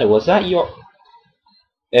minute, Meta, was that your...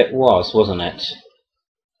 It was, wasn't it?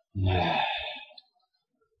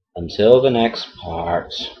 Until the next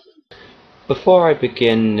part. Before I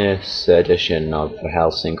begin this edition of the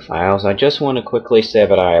Helsing Files, I just want to quickly say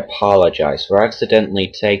that I apologize for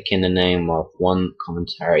accidentally taking the name of one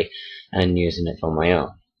commentary and using it for my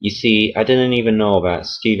own. You see, I didn't even know that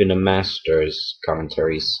Stephen the Master's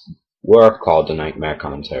commentaries were called the Nightmare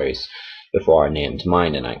Commentaries before I named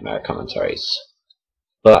mine the Nightmare Commentaries.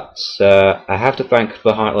 But I have to thank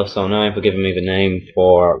the Heartless09 for giving me the name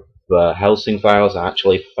for the Helsing Files. I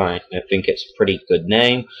actually think it's a pretty good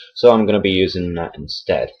name, so I'm going to be using that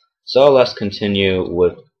instead. So let's continue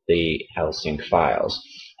with the Helsing Files.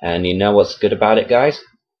 And you know what's good about it, guys?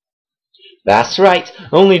 That's right,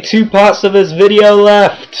 only 2 parts of this video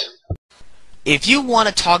left! If you want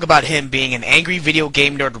to talk about him being an angry video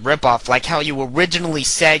game nerd ripoff like how you originally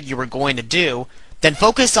said you were going to do, then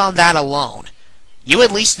focus on that alone. You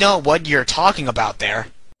at least know what you're talking about there.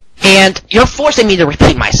 And you're forcing me to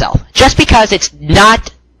repeat myself. Just because it's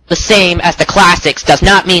not the same as the classics does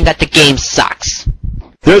not mean that the game sucks.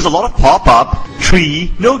 There's a lot of pop-up.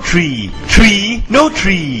 Tree, no tree. Tree, no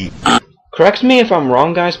tree. Correct me if I'm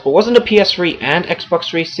wrong, guys, but wasn't the PS3 and Xbox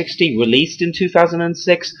 360 released in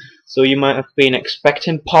 2006? So you might have been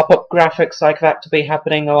expecting pop-up graphics like that to be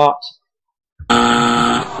happening a lot?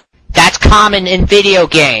 That's common in video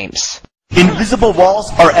games. Invisible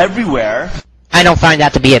walls are everywhere. I don't find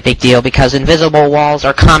that to be a big deal because invisible walls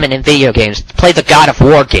are common in video games. Play the God of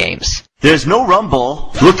War games. There's no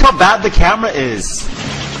rumble. Look how bad the camera is.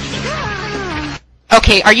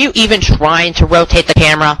 Okay, are you even trying to rotate the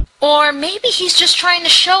camera? Or maybe he's just trying to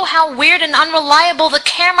show how weird and unreliable the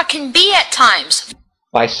camera can be at times.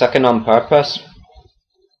 By sucking on purpose?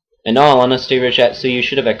 In all honesty, Regetsu, you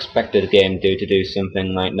should have expected Game Dude to do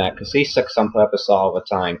something like that, because he sucks on purpose all the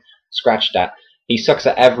time. Scratch that. He sucks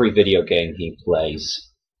at every video game he plays.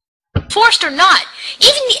 Forced or not,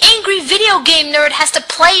 even the angry video game nerd has to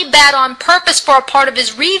play bad on purpose for a part of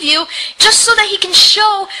his review, just so that he can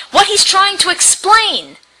show what he's trying to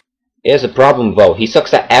explain. Here's the problem, though. He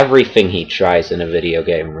sucks at everything he tries in a video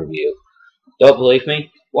game review. Don't believe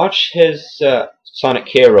me? Watch his Sonic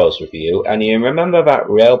Heroes review, and you remember that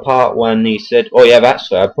rail part when he said, "Oh yeah, that's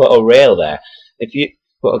fair, put a rail there."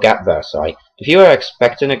 Put a gap there, sorry. If you were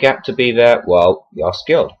expecting a gap to be there, well, you're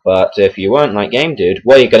skilled. But if you weren't like Game Dude,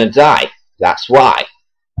 well, you're gonna die. That's why.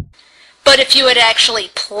 But if you had actually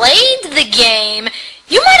played the game,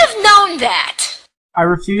 you might have known that. I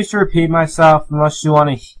refuse to repeat myself unless you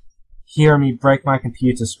want to hear me break my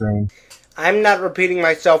computer screen. I'm not repeating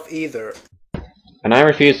myself either. And I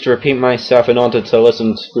refuse to repeat myself in order to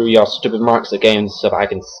listen through your stupid marks again so that I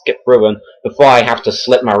can skip through them before I have to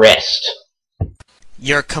slit my wrist.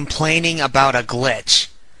 You're complaining about a glitch.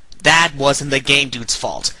 That wasn't the Game Dude's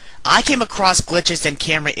fault. I came across glitches and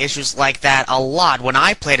camera issues like that a lot when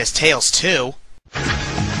I played as Tails too.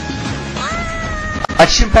 A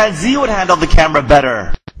chimpanzee would handle the camera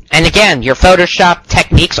better. And again, your Photoshop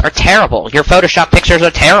techniques are terrible. Your Photoshop pictures are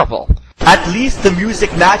terrible. At least the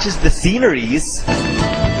music matches the sceneries.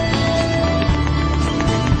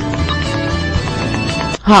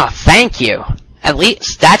 Ah, thank you. At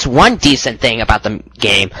least that's one decent thing about the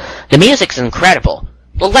game. The music's incredible.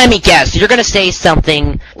 Well, let me guess, you're gonna say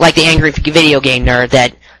something like the angry video game nerd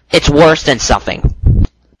that it's worse than something.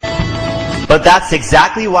 But that's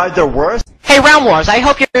exactly why they're worse. Hey, Round Wars, I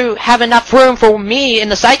hope you have enough room for me in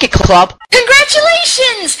the Psychic Club.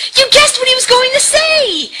 Congratulations! You guessed what he was going to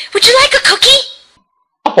say! Would you like a cookie?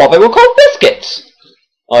 I thought they were called biscuits!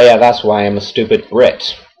 Oh yeah, that's why I'm a stupid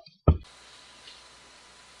Brit.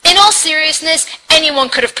 In all seriousness, anyone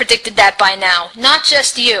could have predicted that by now, not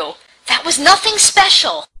just you. That was nothing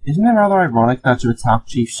special. Isn't it rather ironic that you attack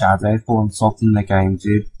Chief Shadow for insulting the Game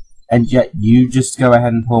Dude, and yet you just go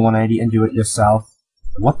ahead and pull 180 and do it yourself?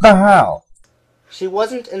 What the hell? She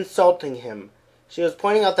wasn't insulting him. She was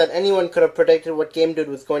pointing out that anyone could have predicted what Game Dude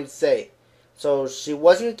was going to say. So she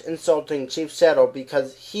wasn't insulting Chief Shadow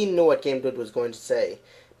because he knew what Game Dude was going to say.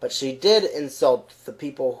 But she did insult the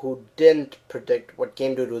people who didn't predict what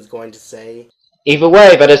Game Dude was going to say. Either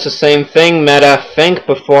way, that is the same thing, Meta. Think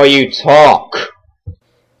before you talk.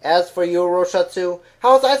 As for you, Roshatsu,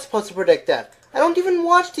 how was I supposed to predict that? I don't even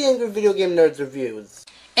watch the Angry Video Game Nerds reviews.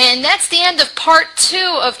 And that's the end of part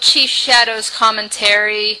 2 of Chief Shadow's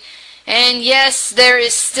commentary. And yes, there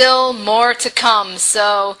is still more to come,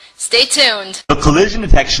 so stay tuned. The collision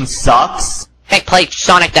detection sucks. Hey, play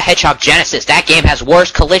Sonic the Hedgehog Genesis. That game has worse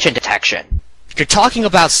collision detection. You're talking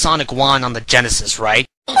about Sonic 1 on the Genesis, right?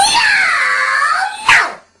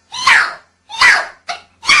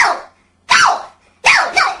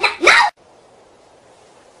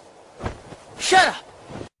 Shut up!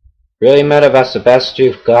 Really, Meta, that's the best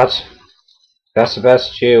you've got? That's the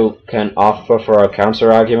best you can offer for a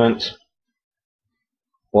counter-argument?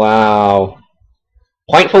 Wow.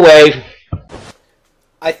 Point for Wave.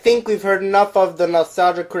 I think we've heard enough of the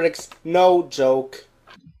Nostalgia Critics' no joke.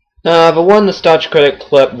 The one Nostalgia Critic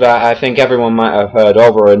clip that I think everyone might have heard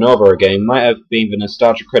over and over again might have been the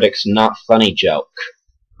Nostalgia Critic's not funny joke.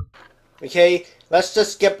 Okay, let's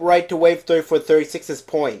just skip right to Wave3436's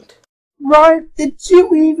point. Right, did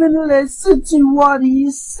you even listen to what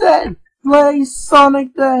he said? Play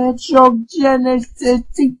Sonic the Hedgehog Genesis.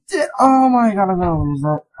 Oh my god, I'm gonna lose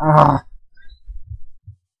it.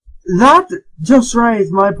 That just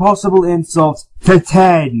raised my possible insults to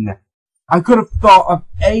 10. I could have thought of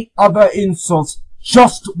 8 other insults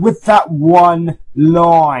just with that one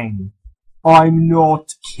line. I'm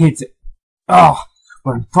not kidding.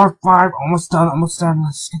 We're in part 5, almost done,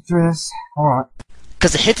 let's get through this. Alright.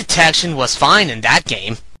 Because the hit detection was fine in that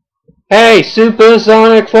game. Hey, Super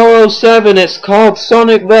Sonic 407, it's called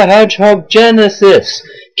Sonic the Hedgehog Genesis.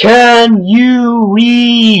 Can you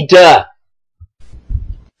read?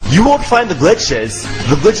 You won't find the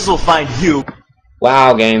glitches will find you.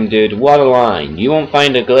 Wow, Game Dude, what a line. You won't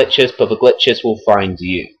find the glitches, but the glitches will find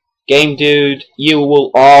you. Game Dude, you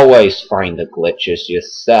will always find the glitches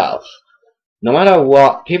yourself. No matter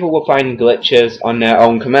what, people will find glitches on their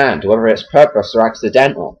own command, whether it's purpose or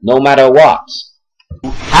accidental, no matter what.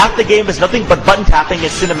 Half the game is nothing but button tapping and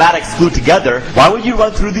cinematics glued together. Why would you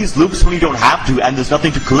run through these loops when you don't have to and there's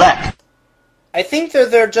nothing to collect? I think they're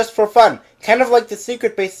there just for fun, kind of like the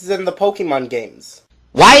secret bases in the Pokemon games.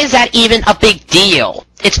 Why is that even a big deal?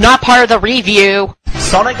 It's not part of the review.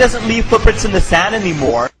 Sonic doesn't leave footprints in the sand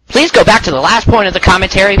anymore. Please go back to the last point of the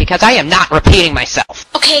commentary because I am not repeating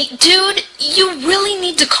myself. Okay, dude, you really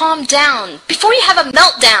need to calm down before you have a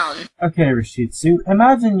meltdown. Okay, Rashitsu,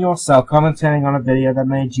 imagine yourself commentating on a video that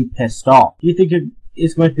made you pissed off. You think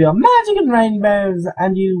it's going to be all magic and rainbows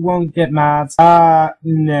and you won't get mad?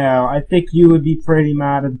 No, I think you would be pretty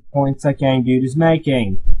mad at the points that Game Dude is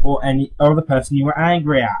making, or the person you were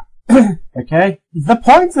angry at. Okay? The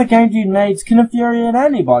points that Game Dude makes can infuriate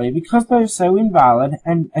anybody because they're so invalid,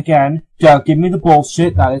 and again, don't give me the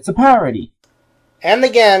bullshit that it's a parody. And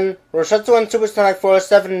again, Roshetsu and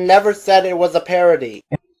Supersonic407 never said it was a parody.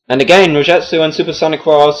 And again, Rogetsu and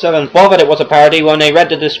Supersonic407 thought that it was a parody when they read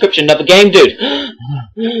the description of the Game Dude.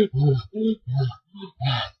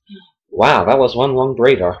 Wow, that was one long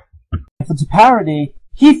breather. If it's a parody,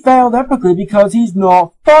 he failed epically because he's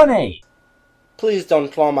not funny. Please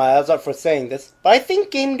don't claw my eyes out for saying this, but I think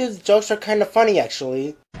Game Dude's jokes are kinda funny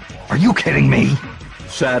actually. Are you kidding me?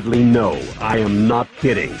 Sadly, no. I am not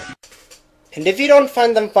kidding. And if you don't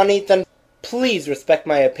find them funny, then please respect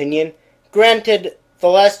my opinion. Granted, the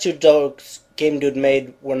last two jokes Game Dude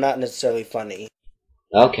made were not necessarily funny.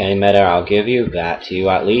 Okay, Meta, I'll give you that. You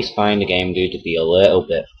at least find the Game Dude to be a little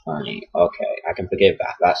bit funny. Okay, I can forgive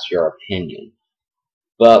that. That's your opinion.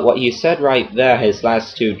 But what you said right there, his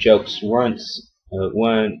last two jokes weren't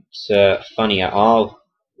funny at all.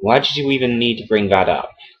 Why did you even need to bring that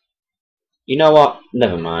up? You know what?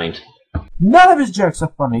 Never mind. None of his jokes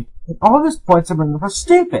are funny, and all of his points I bring up are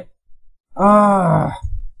stupid.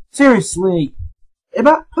 Seriously.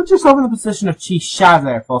 Put yourself in the position of Chief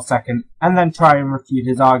Shadow for a second, and then try and refute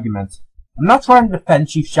his argument. I'm not trying to defend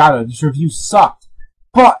Chief Shadow, this review sucked.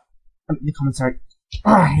 But, the commentary,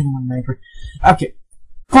 I hate him when I'm angry. Okay,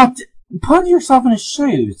 but put yourself in his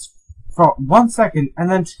shoes for 1 second, and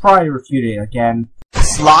then try to refute it again.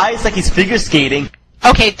 Slides like he's figure skating.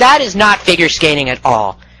 Okay, that is not figure skating at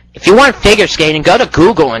all. If you want figure skating, go to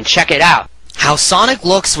Google and check it out. How Sonic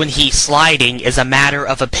looks when he's sliding is a matter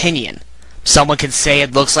of opinion. Someone can say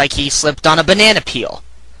it looks like he slipped on a banana peel.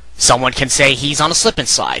 Someone can say he's on a slip and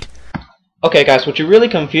slide. Okay guys, were you really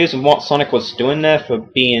confused with what Sonic was doing there for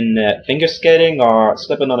being finger skating or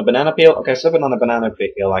slipping on a banana peel? Okay, slipping on a banana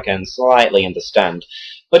peel I can slightly understand.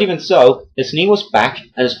 But even so, his knee was back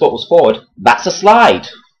and his foot was forward. That's a slide!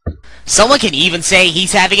 Someone can even say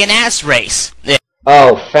he's having an ass race.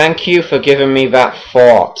 Oh, thank you for giving me that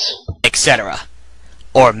thought. Etc.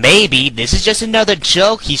 Or maybe this is just another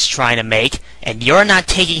joke he's trying to make, and you're not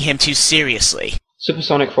taking him too seriously.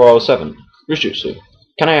 Supersonic407, Rishutsu,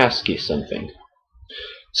 can I ask you something?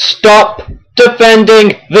 Stop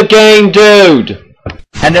defending the Game Dude!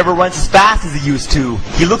 And never runs as fast as he used to.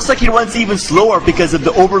 He looks like he runs even slower because of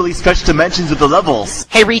the overly stretched dimensions of the levels.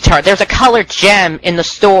 Hey retard, there's a colored gem in the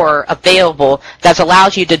store available that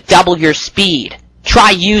allows you to double your speed.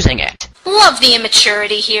 Try using it. Love the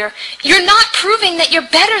immaturity here. You're not proving that you're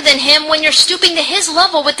better than him when you're stooping to his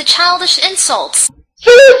level with the childish insults.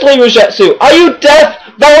 Seriously, Rogetsu, are you deaf?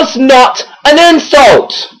 That was not an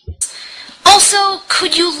insult! Also,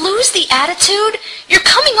 could you lose the attitude? You're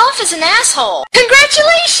coming off as an asshole.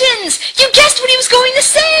 Congratulations! You guessed what he was going to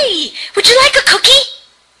say! Would you like a cookie?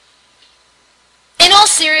 In all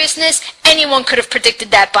seriousness, anyone could have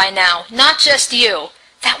predicted that by now, not just you.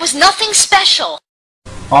 That was nothing special.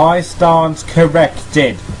 I stand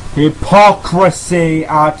corrected. Hypocrisy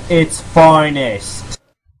at its finest.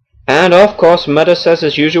 And of course, Meta says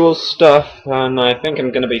his usual stuff, and I think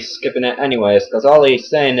I'm going to be skipping it anyways, because all he's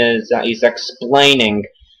saying is that he's explaining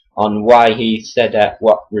on why he said that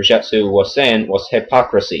what Rogetsu was saying was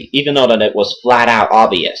hypocrisy, even though that it was flat out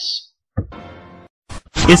obvious.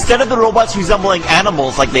 Instead of the robots resembling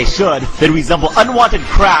animals like they should, they resemble unwanted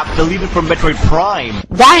crap deleted from Metroid Prime.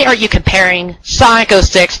 Why are you comparing Sonic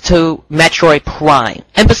 06 to Metroid Prime?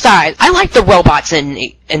 And besides, I like the robots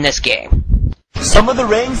in this game. Some of the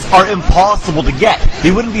rings are impossible to get.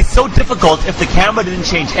 They wouldn't be so difficult if the camera didn't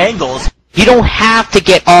change angles. You don't have to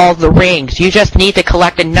get all the rings. You just need to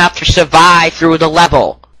collect enough to survive through the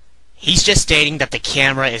level. He's just stating that the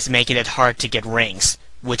camera is making it hard to get rings,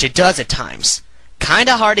 which it does at times.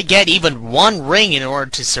 Kinda hard to get even one ring in order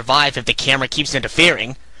to survive if the camera keeps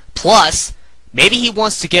interfering. Plus, maybe he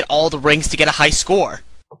wants to get all the rings to get a high score.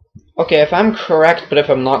 Okay, if I'm correct, but if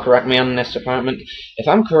I'm not, correct me on this department. If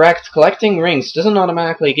I'm correct, collecting rings doesn't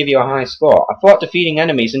automatically give you a high score. I thought defeating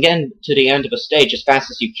enemies and getting to the end of a stage as fast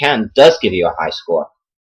as you can does give you a high score.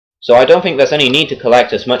 So I don't think there's any need to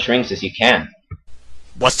collect as much rings as you can.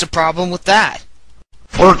 What's the problem with that?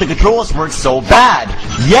 Or if the controls weren't so bad.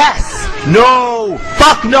 Yes! No!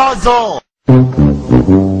 Fuck Nozzle!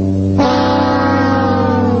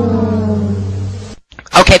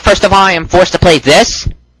 Okay, first of all, I am forced to play this.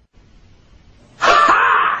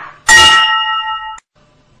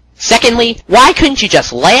 Secondly, why couldn't you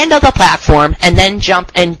just land on the platform and then jump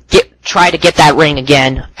and try to get that ring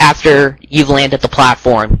again after you've landed the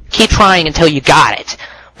platform? Keep trying until you got it.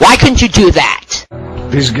 Why couldn't you do that?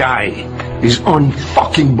 This guy is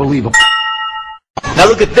unfucking believable. Now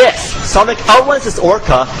look at this! Sonic outruns this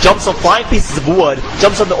orca, jumps on flying pieces of wood,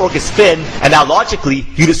 jumps on the orca's fin, and now logically,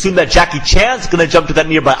 you'd assume that Jackie Chan's gonna jump to that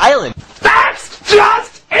nearby island. That's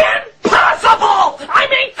just impossible! I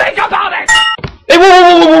mean, think about it! Hey,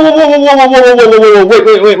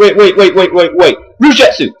 wait.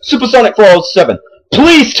 Rujetsu, Supersonic 407.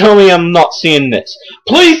 Please tell me I'm not seeing this.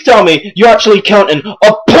 Please tell me you're actually counting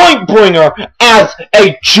a point bringer as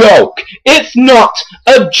a joke. It's not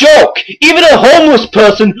a joke. Even a homeless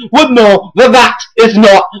person would know that that is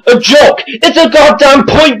not a joke. It's a goddamn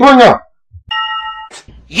point bringer.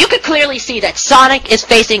 You could clearly see that Sonic is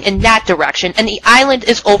facing in that direction and the island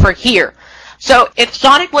is over here. So if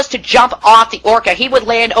Sonic was to jump off the orca, he would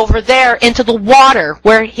land over there into the water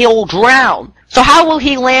where he'll drown. So how will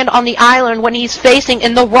he land on the island when he's facing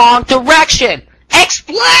in the wrong direction?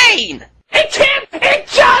 Explain! It can't! It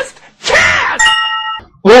just can't!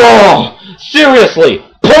 Whoa! Seriously,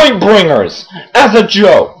 point bringers as a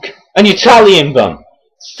joke. An Italian gun.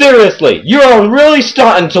 Seriously, you're really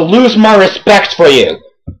starting to lose my respect for you.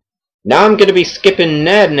 Now I'm going to be skipping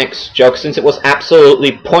Nerdnick's joke since it was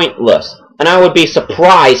absolutely pointless. And I would be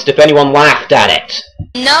surprised if anyone laughed at it.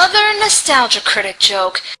 Another nostalgia critic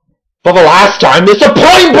joke. For the last time, it's a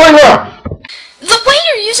point bringer! The way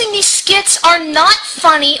you're using these skits are not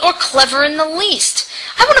funny or clever in the least.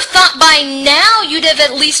 I would have thought by now you'd have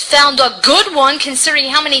at least found a good one considering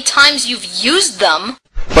how many times you've used them.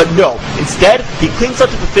 But no, instead, he clings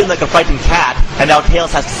onto the fin like a frightened cat, and now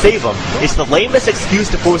Tails has to save him. It's the lamest excuse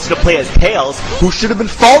to force you to play as Tails, who should have been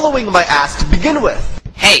following my ass to begin with.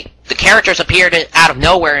 Hey, the characters appeared out of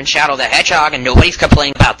nowhere in Shadow the Hedgehog, and nobody's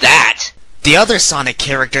complaining about that. The other Sonic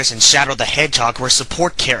characters in Shadow the Hedgehog were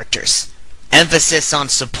support characters. Emphasis on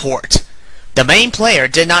support. The main player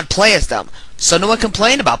did not play as them, so no one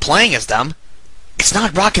complained about playing as them. It's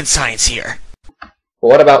not rocket science here.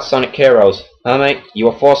 What about Sonic Heroes? Huh, mate? You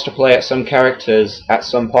were forced to play at some characters at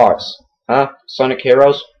some parts. Huh? Sonic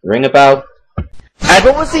Heroes? Ring a bell? And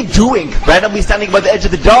what was he doing, randomly standing by the edge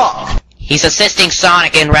of the dock? He's assisting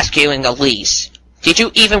Sonic in rescuing Elise. Did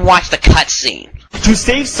you even watch the cutscene? To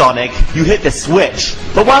save Sonic, you hit the switch.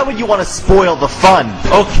 But why would you want to spoil the fun?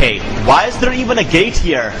 Okay, why is there even a gate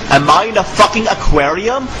here? Am I in a fucking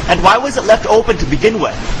aquarium? And why was it left open to begin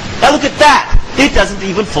with? Now look at that! It doesn't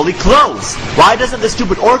even fully close. Why doesn't the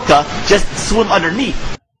stupid orca just swim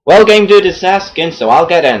underneath? Well, Game Dude is asking, so I'll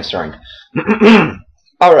get answering.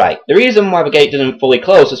 Alright, the reason why the gate didn't fully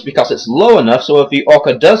close is because it's low enough so if the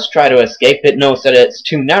orca does try to escape, it knows that it's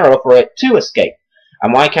too narrow for it to escape.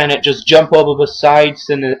 And why can't it just jump over the sides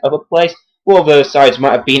in the other place? Well, the sides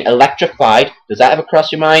might have been electrified. Does that ever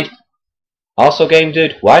cross your mind? Also, Game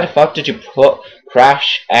Dude, why the fuck did you put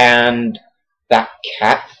Crash and that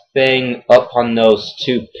cat thing up on those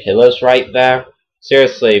two pillars right there?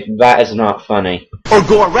 Seriously, that is not funny. Or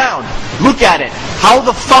go around. Look at it. How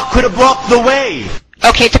the fuck could it block the way?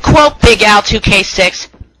 Okay, to quote Big Al 2K6,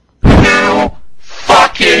 who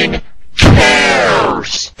fucking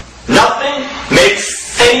cares? Nothing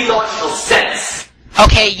makes any logical sense.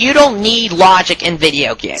 Okay, you don't need logic in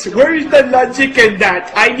video games. Where is the logic in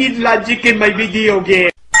that? I need logic in my video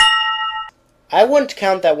game. I wouldn't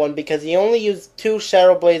count that one because he only used 2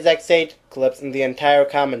 Shadow Blaze X8 clips in the entire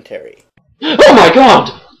commentary. Oh my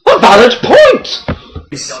god! A valid point!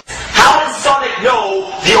 How does Sonic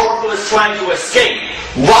know the Orca was trying to escape?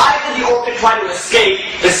 Why did the Orca try to escape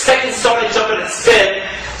the second Sonic jumped on its fin?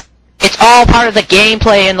 It's all part of the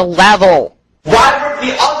gameplay in the level. Why were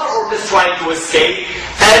the other Orcas trying to escape?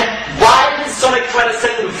 And why did Sonic try to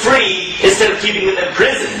set them free instead of keeping them in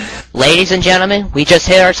prison? Ladies and gentlemen, we just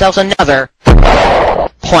hit ourselves another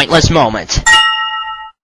pointless moment.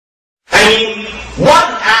 I mean, one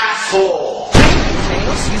asshole!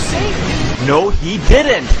 Tails, you saved me. No, he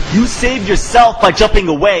didn't. You saved yourself by jumping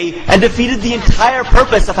away and defeated the entire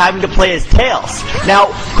purpose of having to play as Tails. Now,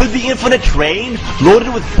 could the infinite train,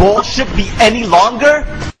 loaded with bullshit, be any longer?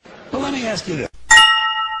 Well, let me ask you this.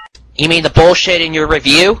 You mean the bullshit in your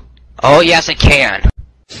review? Oh yes, it can.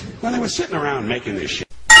 When they were sitting around making this shit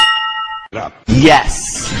up.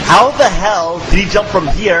 Yes. How the hell did he jump from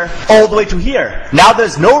here all the way to here? Now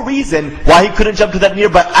there's no reason why he couldn't jump to that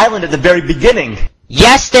nearby island at the very beginning.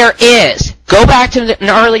 Yes, there is. Go back to an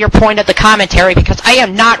earlier point of the commentary because I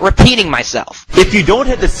am not repeating myself. If you don't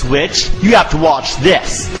hit the switch, you have to watch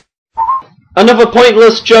this. Another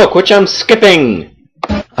pointless joke, which I'm skipping.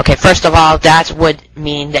 Okay, first of all, that would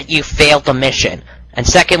mean that you failed the mission. And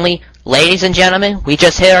secondly, ladies and gentlemen, we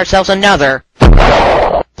just hit ourselves another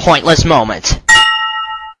pointless moment.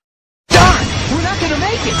 Darn! We're not gonna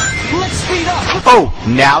make it! Let's speed up! Oh,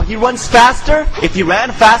 now he runs faster? If he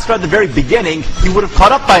ran faster at the very beginning, he would have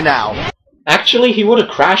caught up by now. Actually, he would have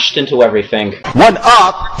crashed into everything. 1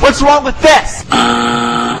 up? What's wrong with this?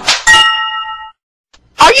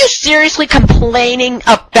 Are you seriously complaining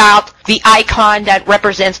about the icon that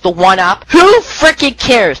represents the 1-up? Who freaking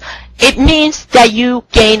cares? It means that you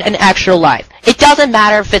gain an extra life. It doesn't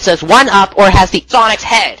matter if it says 1-up or has the Sonic's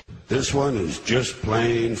head. This one is just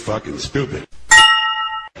plain fucking stupid.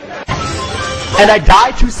 And I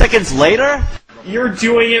die 2 seconds later? You're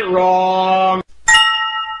doing it wrong.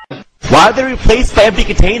 Why are they replaced by empty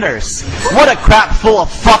containers? What a crap full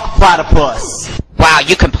of fuck platypus. Wow,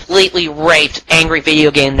 you completely raped angry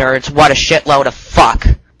video game nerds. What a shitload of fuck.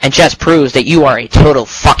 And just proves that you are a total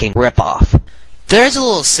fucking ripoff. There's a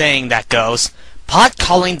little saying that goes, pot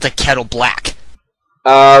calling the kettle black.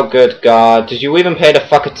 Oh, good God. Did you even pay the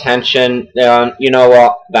fuck attention? You know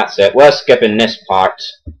what? That's it. We're skipping this part.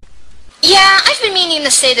 Yeah, I've been meaning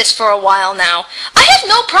to say this for a while now. I have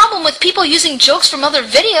no problem with people using jokes from other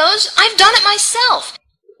videos. I've done it myself.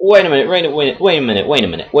 Wait a minute, wait a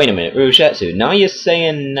minute, Rougetsu. Now you're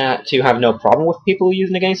saying that you have no problem with people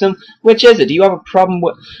using against them? Which is it? Do you have a problem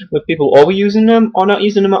with people overusing them or not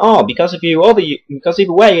using them at all? Because because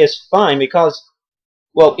either way is fine, because,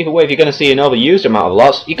 well, either way, if you're going to see an overused amount of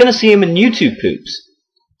lots, you're going to see them in YouTube poops.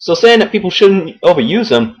 So saying that people shouldn't overuse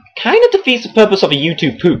them kind of defeats the purpose of a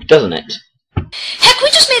YouTube poop, doesn't it? Heck, we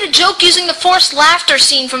just made a joke using the forced laughter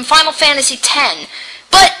scene from Final Fantasy X.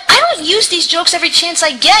 But I don't use these jokes every chance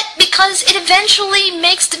I get because it eventually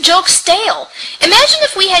makes the joke stale. Imagine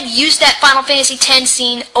if we had used that Final Fantasy X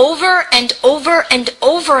scene over and over and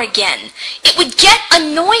over again. It would get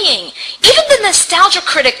annoying. Even the nostalgia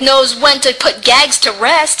critic knows when to put gags to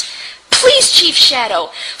rest. Please, Chief Shadow,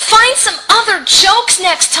 find some other jokes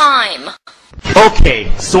next time.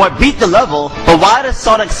 Okay, so I beat the level, but why does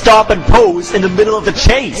Sonic stop and pose in the middle of the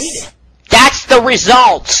chase? That's the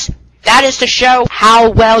results! That is to show how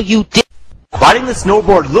well you did. Riding the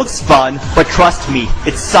snowboard looks fun, but trust me,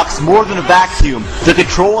 it sucks more than a vacuum. The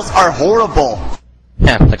controls are horrible.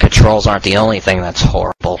 Yeah, the controls aren't the only thing that's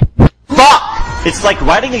horrible. Fuck! It's like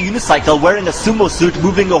riding a unicycle wearing a sumo suit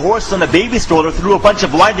moving a horse on a baby stroller through a bunch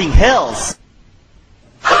of winding hills.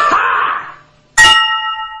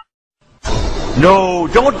 No,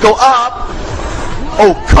 don't go up!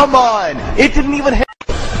 Oh, come on! It didn't even hit.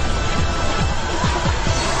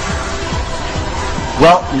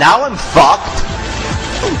 Well, now I'm fucked.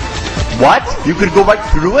 What? You could go right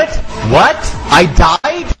through it? What? I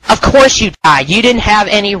died? Of course you died. You didn't have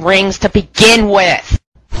any rings to begin with.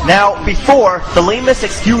 Now, before, the lamest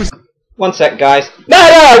excuse... One sec, guys.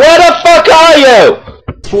 Meta, where the fuck are you?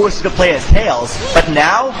 Forced to play as Tails, but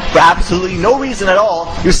now, for absolutely no reason at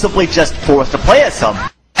all, you're simply just forced to play as him.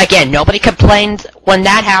 Again, nobody complained when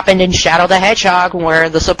that happened in Shadow the Hedgehog, where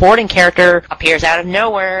the supporting character appears out of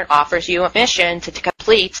nowhere and offers you a mission to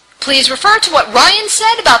complete. Please refer to what Ryan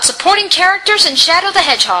said about supporting characters in Shadow the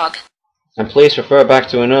Hedgehog. And please refer back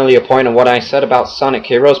to an earlier point on what I said about Sonic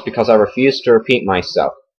Heroes because I refuse to repeat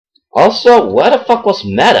myself. Also, where the fuck was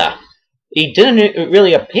Meta? He didn't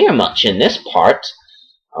really appear much in this part.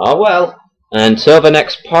 Oh well. Until the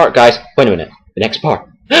next part, guys. Wait a minute. The next part.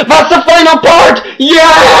 That's the final part!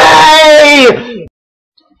 Yay!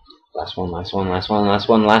 Last one, let's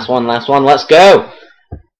go!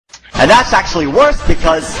 And that's actually worse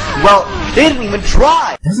because, well, they didn't even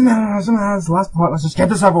try! Doesn't matter, it's the last part, let's just get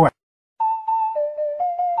this over with.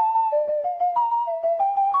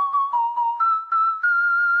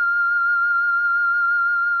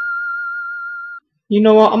 You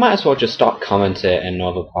know what, I might as well just stop commentating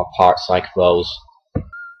over parts like those.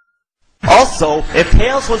 Also, if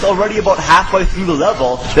Tails was already about halfway through the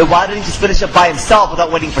level, then why didn't he just finish it by himself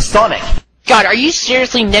without waiting for Sonic? God, are you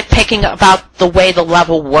seriously nitpicking about the way the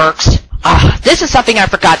level works? This is something I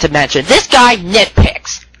forgot to mention. This guy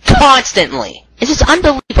nitpicks. Constantly. This is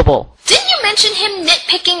unbelievable. Didn't you mention him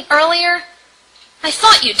nitpicking earlier? I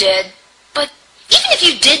thought you did. But even if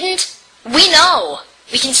you didn't, we know.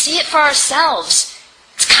 We can see it for ourselves.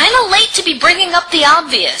 It's kinda late to be bringing up the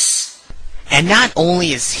obvious. And not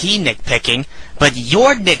only is he nitpicking, but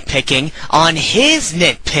you're nitpicking on his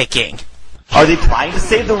nitpicking. Are they trying to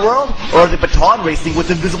save the world, or are they baton racing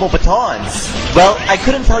with invisible batons? Well, I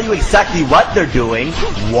couldn't tell you exactly what they're doing.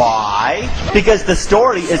 Why? Because the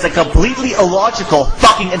story is a completely illogical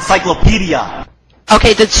fucking encyclopedia.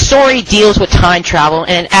 Okay, the story deals with time travel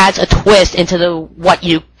and it adds a twist into what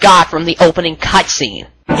you got from the opening cutscene.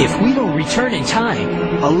 If we don't return in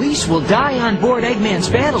time, Elise will die on board Eggman's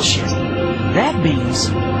battleship.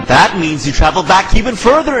 That means you travel back even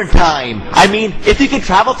further in time. I mean, if you can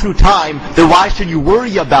travel through time, then why should you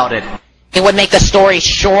worry about it? It would make the story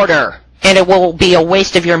shorter, and it will be a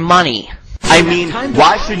waste of your money. I mean,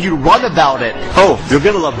 why should you run about it? Oh, you're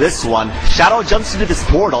gonna love this one. Shadow jumps into this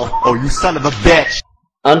portal. Oh, you son of a bitch.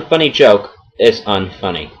 Unfunny joke is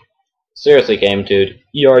unfunny. Seriously, game dude,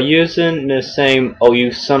 you're using the same "oh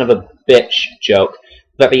you son of a bitch" joke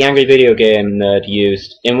that the Angry Video Game Nerd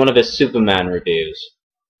used in one of his Superman reviews.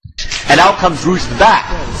 And out comes Rouge back.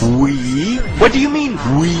 We? What do you mean,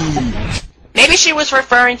 we? Maybe she was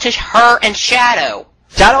referring to her and Shadow.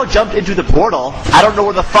 Shadow jumped into the portal. I don't know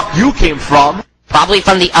where the fuck you came from. Probably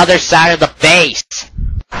from the other side of the base.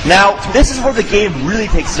 Now, this is where the game really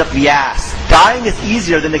takes it up the ass. Dying is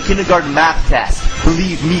easier than the kindergarten math test.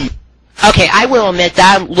 Believe me. Okay, I will admit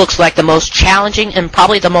that looks like the most challenging and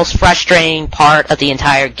probably the most frustrating part of the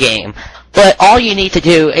entire game. But all you need to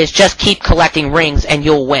do is just keep collecting rings and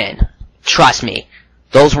you'll win. Trust me,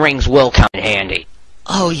 those rings will come in handy.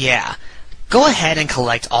 Oh yeah, go ahead and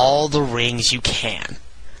collect all the rings you can.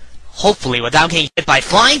 Hopefully without getting hit by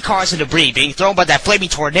flying cars and debris, being thrown by that flaming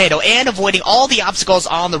tornado, and avoiding all the obstacles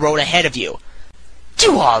on the road ahead of you.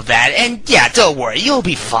 Do all that, and yeah, don't worry, you'll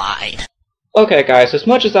be fine. Okay guys, as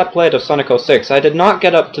much as I played of Sonic 06, I did not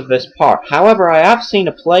get up to this part. However, I have seen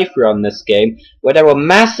a playthrough on this game where there were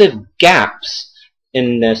massive gaps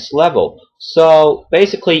in this level. So,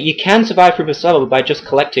 basically, you can survive through this level by just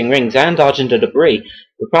collecting rings and dodging the debris.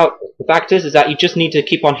 The fact is that you just need to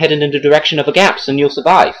keep on heading in the direction of the gaps and you'll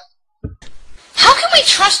survive. How can we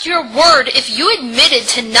trust your word if you admitted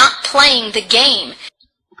to not playing the game?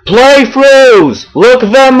 Playthroughs! Look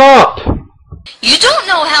them up! You don't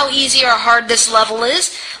know how easy or hard this level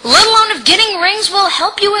is, let alone if getting rings will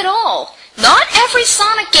help you at all. Not every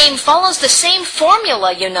Sonic game follows the same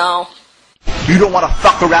formula, you know. You don't want to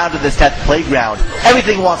fuck around in this death playground.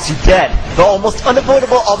 Everything wants you dead. The almost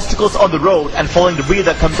unavoidable obstacles on the road and falling debris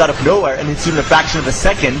that comes out of nowhere and hits you in a fraction of a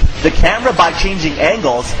second, the camera by changing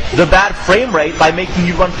angles, the bad frame rate by making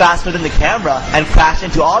you run faster than the camera and crash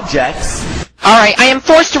into objects. Alright, I am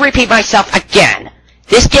forced to repeat myself again.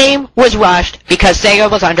 This game was rushed because Sega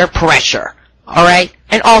was under pressure. Alright?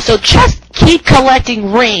 And also, just keep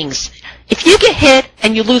collecting rings. If you get hit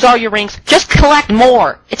and you lose all your rings, just collect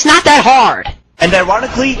more. It's not that hard. And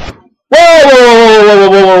ironically... Whoa!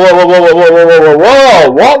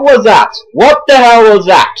 What was that? What the hell was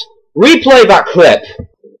that? Replay that clip!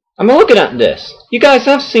 I'm looking at this. You guys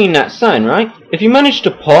have seen that sign, right? If you manage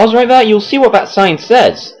to pause right there, you'll see what that sign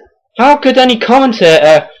says. How could any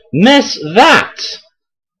commentator miss that?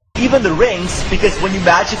 Even the rings, because when you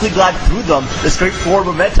magically glide through them, the straightforward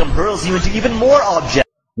momentum hurls you into even more objects.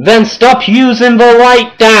 Then stop using the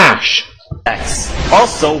light dash!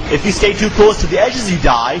 Also, if you stay too close to the edges, you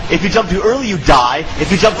die. If you jump too early, you die. If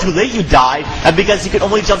you jump too late, you die. And because you can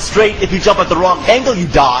only jump straight if you jump at the wrong angle, you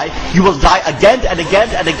die. You will die again and again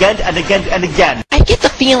and again and again and again. I get the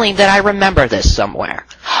feeling that I remember this somewhere.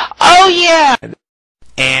 Oh yeah!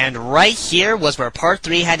 And right here was where part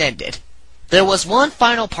 3 had ended. There was one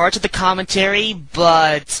final part to the commentary,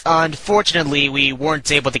 but unfortunately we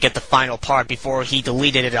weren't able to get the final part before he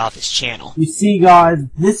deleted it off his channel. You see guys,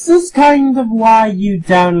 this is kind of why you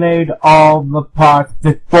download all the parts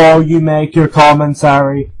before you make your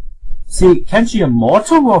commentary. See, Kenshi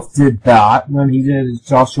Immortal did that when he did his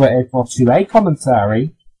Joshua 842A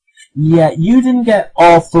commentary, yet you didn't get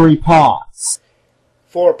all 3 parts.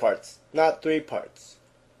 4 parts, not 3 parts.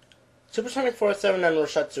 Supersonic47 and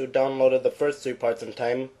Roshatsu downloaded the first 3 parts in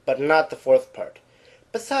time, but not the 4th part.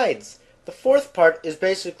 Besides, the 4th part is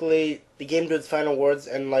basically the Game Dude's final words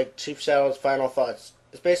and like Chief Shadow's final thoughts.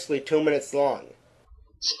 It's basically 2 minutes long.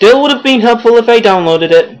 Still would have been helpful if they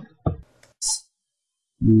downloaded it.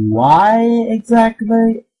 Why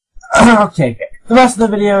exactly? Okay, the rest of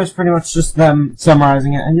the video is pretty much just them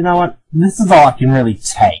summarizing it, and you know what? This is all I can really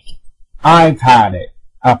take. I've had it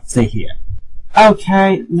up to here.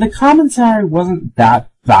 Okay, the commentary wasn't that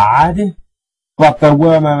bad, but there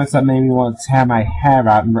were moments that made me want to tear my hair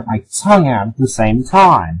out and rip my tongue out at the same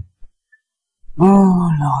time. Oh,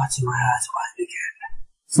 Lordy, where do I begin?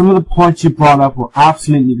 Some of the points you brought up were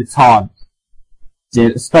absolutely retarded,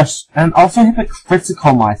 especially, and also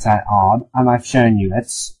hypocritical, might I add, and I've shown you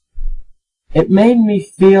it. It made me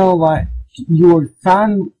feel like you were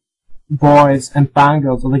fanboys and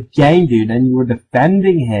fangirls of the Game Dude and you were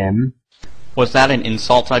defending him. Was that an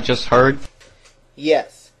insult I just heard?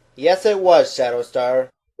 Yes. Yes it was, Shadowstar.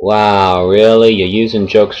 Wow, really? You're using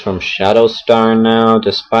jokes from Shadowstar now,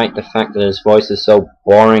 despite the fact that his voice is so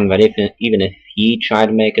boring that even if he tried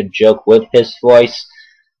to make a joke with his voice,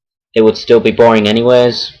 it would still be boring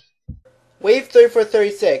anyways?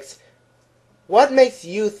 Wave3436, what makes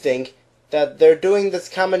you think that they're doing this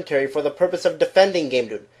commentary for the purpose of defending Game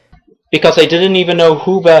Dude? Because I didn't even know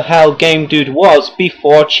who the hell Game Dude was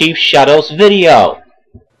before Chief Shadow's video.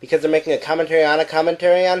 Because they're making a commentary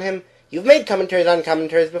on him? You've made commentaries on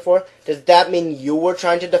commentaries before. Does that mean you were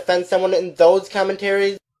trying to defend someone in those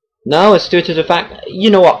commentaries? No, it's due to the fact... You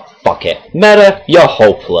know what? Fuck it. Meta, you're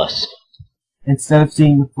hopeless. Instead of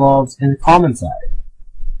seeing the flaws in the commentary.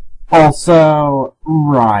 Also,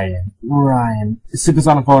 Ryan,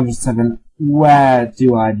 Supersonic 407, where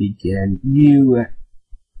do I begin? You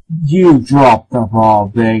dropped the ball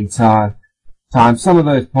big time. Some of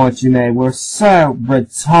those points you made were so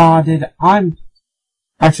retarded. I'm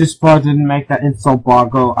actually surprised I didn't make that insult bar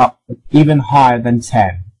go up even higher than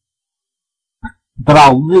 10. But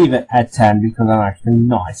I'll leave it at 10 because I'm actually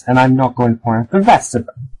nice, and I'm not going to point out the rest of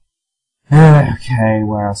them. Okay,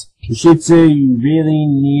 where else? Yoshitsu, you really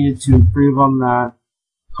needed to improve on that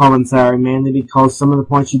commentary, mainly because some of the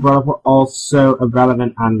points you brought up were also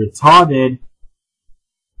irrelevant and retarded.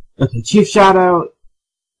 Okay, Chief Shadow,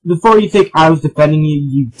 before you think I was defending you,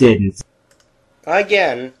 you didn't.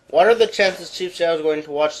 Again, what are the chances Chief Shadow is going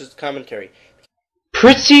to watch this commentary?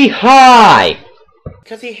 Pretty high!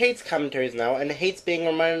 Because he hates commentaries now, and hates being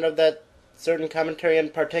reminded of that certain commentary in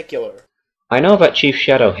particular. I know that Chief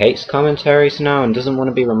Shadow hates commentaries now and doesn't want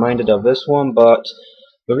to be reminded of this one, but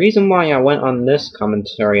the reason why I went on this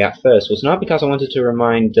commentary at first was not because I wanted to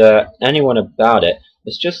remind anyone about it.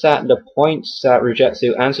 It's just that the points that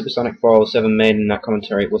Rujetsu and Supersonic 407 made in that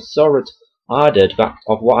commentary were so retarded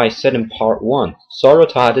of what I said in part 1. So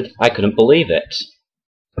retarded, I couldn't believe it.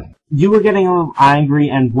 You were getting a little angry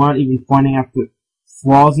and weren't even pointing out the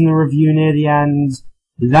flaws in the review near the end.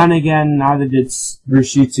 Then again, neither did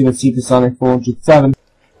Rushitsu and Supersonic 407.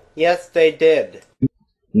 Yes, they did.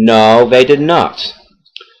 No, they did not.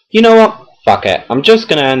 You know what? Fuck it. I'm just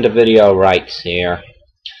gonna end the video right here.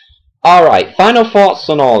 Alright, final thoughts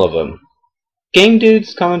on all of them. Game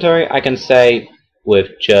Dude's commentary I can say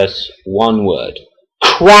with just one word.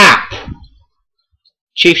 Crap!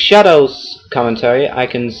 Chief Shadow's commentary I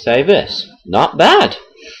can say this. Not bad.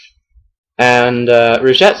 And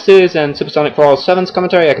Rujetsu's and Supersonic 407's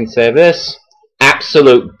commentary I can say this.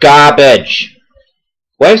 Absolute garbage.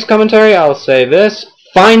 Wave's commentary I'll say this.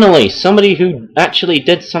 Finally, somebody who actually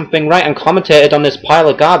did something right and commentated on this pile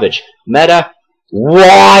of garbage. Meta,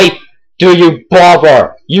 why do you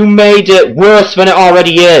bother? You made it worse than it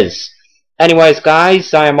already is. Anyways,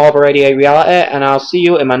 guys, I am Olivr88r's, and I'll see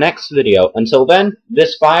you in my next video. Until then,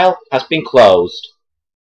 this file has been closed.